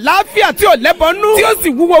ìwòsàn àlàáfíà tí ò lẹ́bọ̀ nú. Tí ó sì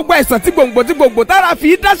wúwo gba ìsàn tí gbòǹgbò tára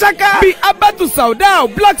fi dá ṣáká. Bíi Abatu Sauda,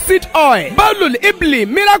 Black Seed Oil, Baulul Ibli,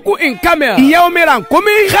 Miracle in Camel, ìyẹn omi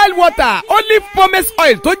rànkómi, Hell Water, Olive Pomace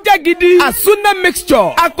Oil tó jẹ́ gidi, As-Sunna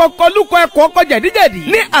Mixture, akọkọlùkọ ẹ̀kọ́ ọkọ jẹ̀díjẹ̀dí.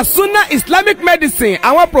 Ní As-Sunna Islamic Medicine,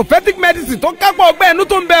 àwọn prophetic medicine tó kápọ̀ ọgbẹ́ ẹnu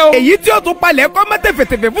tó ń bẹ o. Èyí tí ó tún palẹ̀ kọ́ mọ́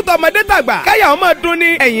tẹ̀fẹ̀tẹ̀fẹ̀ fún tọmọdé tàgbà. Káyà ọmọ dun ni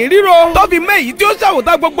ẹ̀yìn ríro. Tó fi mọ́ èyí tí ó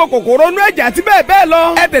ṣàwòtá gbogbo kòkòrò inú ẹ̀jẹ̀ àti bẹ́ẹ̀ bẹ́ẹ̀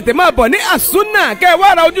lọ. Ẹ tètè máa bọ̀ ní As-Sunna kẹ́ ẹ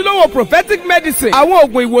wá ra ojúlówó prophetic medicine. Àwọn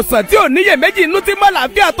òògùn ìwòsàn tí ò níyèméjì inú tí mọ́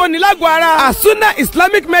làáfíà tó ní lágọ̀ọ́ ara. As-Sunna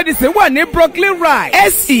Islamic Medicine wà ní Brooklyn Ride,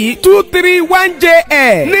 SE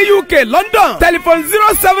 231JL ní UK, London. Telephone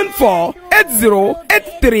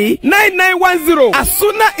 074-8083-9910.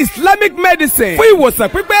 As-Sunna Islamic Medicine fún ìwòsàn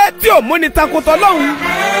pípẹ́ tí ò múni takotọ lọ́hùn.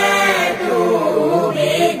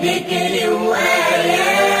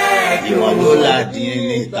 Ìwọ̀n ló ládìí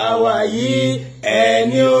ní tàwa yìí,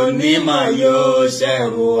 ẹni onímọ̀ yóò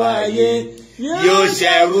ṣẹ̀rù ayé, yóò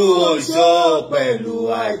ṣẹ̀rù oṣó pẹ̀lú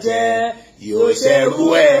ajẹ́, yóò ṣẹ̀rù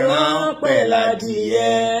ẹran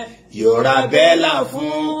pẹ̀ládìyẹ, yóò ra bẹ́là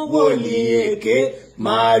fún wòlíì èké,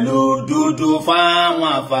 màálù dúdú fáwọn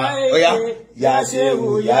àfà. Óyá, yàṣẹ́wù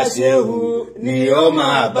yàṣẹ́wù ni ó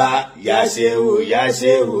máa bá, yàṣẹ́wù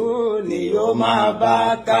yàṣẹ́wù ni ó máa bá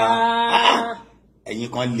ká. Ẹ̀yin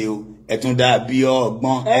kan lè o, ẹ tún dàbí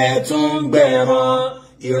ọgbọ́n, ẹ tún gbẹ̀rán,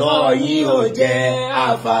 irọ́ yín ò jẹ́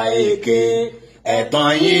àfà èké,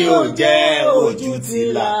 ẹ̀tàn yín ò jẹ́ ojú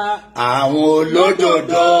tìlà, àwọn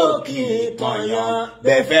olódodo kì í tọ̀yàn,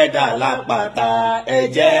 bẹ́ẹ̀ fẹ́ dà lápáta ẹ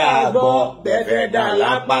jẹ́ àgbọ̀, bẹ́ẹ̀ fẹ́ dà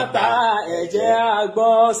lápáta ẹ jẹ́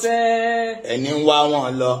àgbọ̀ sẹ́. Ẹni ń wá wọn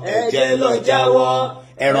lọ ẹ jẹ́ lọ jáwọ́,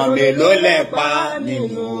 ẹran mélòó lẹ pa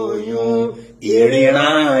nínú oyún,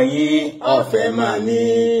 ìríran yín ọ̀fẹ́ máa ní,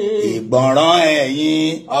 ìgbọ̀nràn ẹ̀yin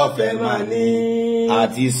ọ̀fẹ́ máa ní,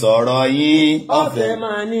 àti sọ̀rọ̀ yín ọ̀fẹ́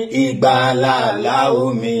máa ní, ìgbàlàlà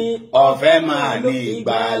omi ọ̀fẹ́ máa ní,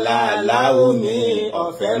 ìgbàlàlà omi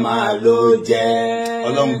ọ̀fẹ́ máa ló jẹ́.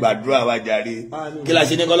 Ọlọ́run gbàdúrà wa jàre. Kí la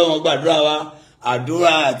ṣe ní kọ́lọ́run gbàdúrà wa?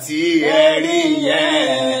 Àdúrà tí ẹ rí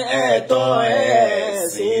yẹn ẹ̀tọ́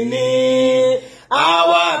ẹ̀sìn ni.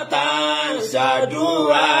 Àwa tá ń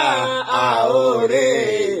ṣàdúrà a ò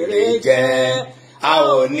rèrè jẹ, a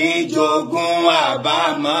ò ní jogún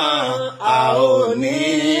àbámọ̀, a ò ní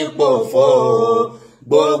pòfo,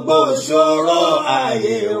 gbogbo ṣòro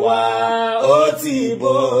ayé wa ó ti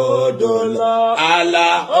bodò lọ.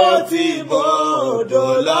 Allah ó ti bodò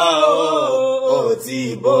lọ, ó ti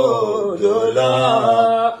bodò lọ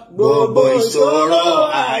gbogbo ìṣòro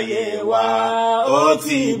ayé wa ó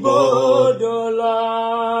ti bodò lọ.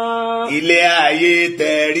 Ilé ayé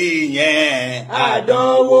tẹ̀rí yẹn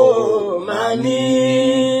àdánwò máa ní.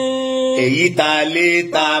 Èyí ta lé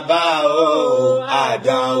ta bá o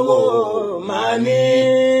àdánwò máa ní.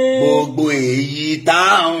 Gbogbo èyí tá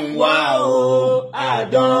ń wá o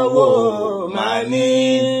àdánwò máa ní.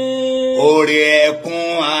 Oore ẹkún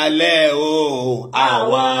alẹ́ o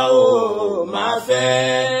àwa o máa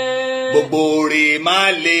fẹ́. Gbogbo oore má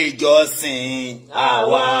lè jọ́sìn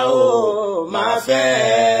àwa o máa fẹ́.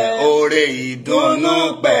 Oore ìdùnnú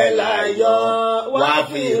pẹ̀láyọ̀ wá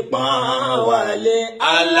fi pọ́n wálé.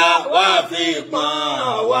 Allah wá fi pọ́n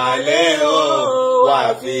wálé o wá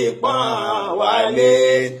fi pọ́n wálé.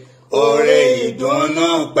 Oore ìdùnnú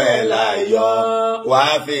pẹ̀láyọ̀ wá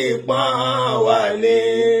fi pọ́n wálé.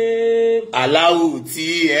 Aláwù tí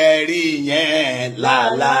ẹ rí yẹn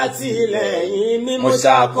lálá tìlẹ́yìn mímú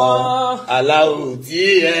ṣàkọ́. Aláwù tí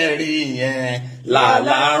ẹ rí yẹn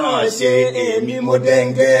lálá ránṣẹ́ èmi mo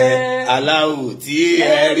dẹ́ngẹ́. Aláwù tí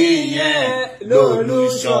ẹ rí yẹn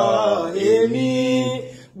lólùṣọ́ èmi.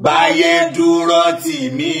 Báyé dúró tì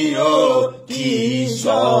mí o kì í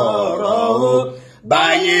ṣọ̀rọ̀ o.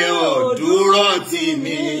 Báyé ò dúró tì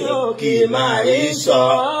mí o kì í máa í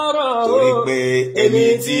ṣọ̀rọ̀. Torí pé èmi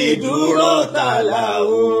ti dúró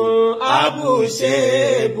tàlàó. Àbùṣe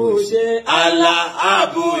bùṣe Allah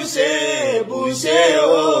àbùṣe bùṣe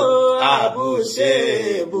o. Àbùṣe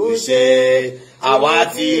bùṣe àwa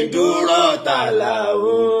ti dúró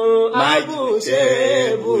tàlàó. Àbùṣe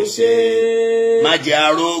bùṣe má jẹ́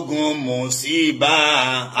arógun mùsíbà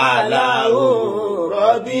Allahu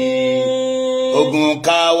Rabbi. Ogun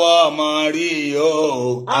káwọ́ ọmọ rí o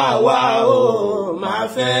àwa ò máa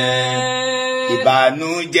fẹ́.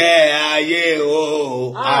 Ìbànújẹ́ ayé o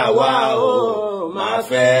àwa ò máa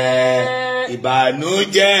fẹ́.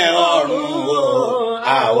 Ìbànújẹ́ ọ̀run o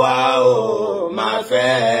àwa ò máa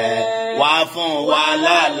fẹ́. Wá fún wa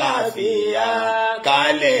lálàáfíà ká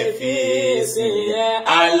lè fi sìn ẹ́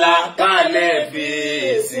Allah ká lè fi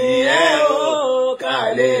sìn ẹ́ o ká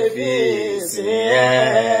lè fi sìn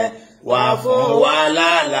ẹ́. Wá fún wa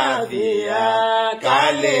lálàáfíà ká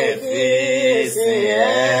lè fi sìn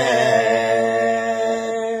ẹ́.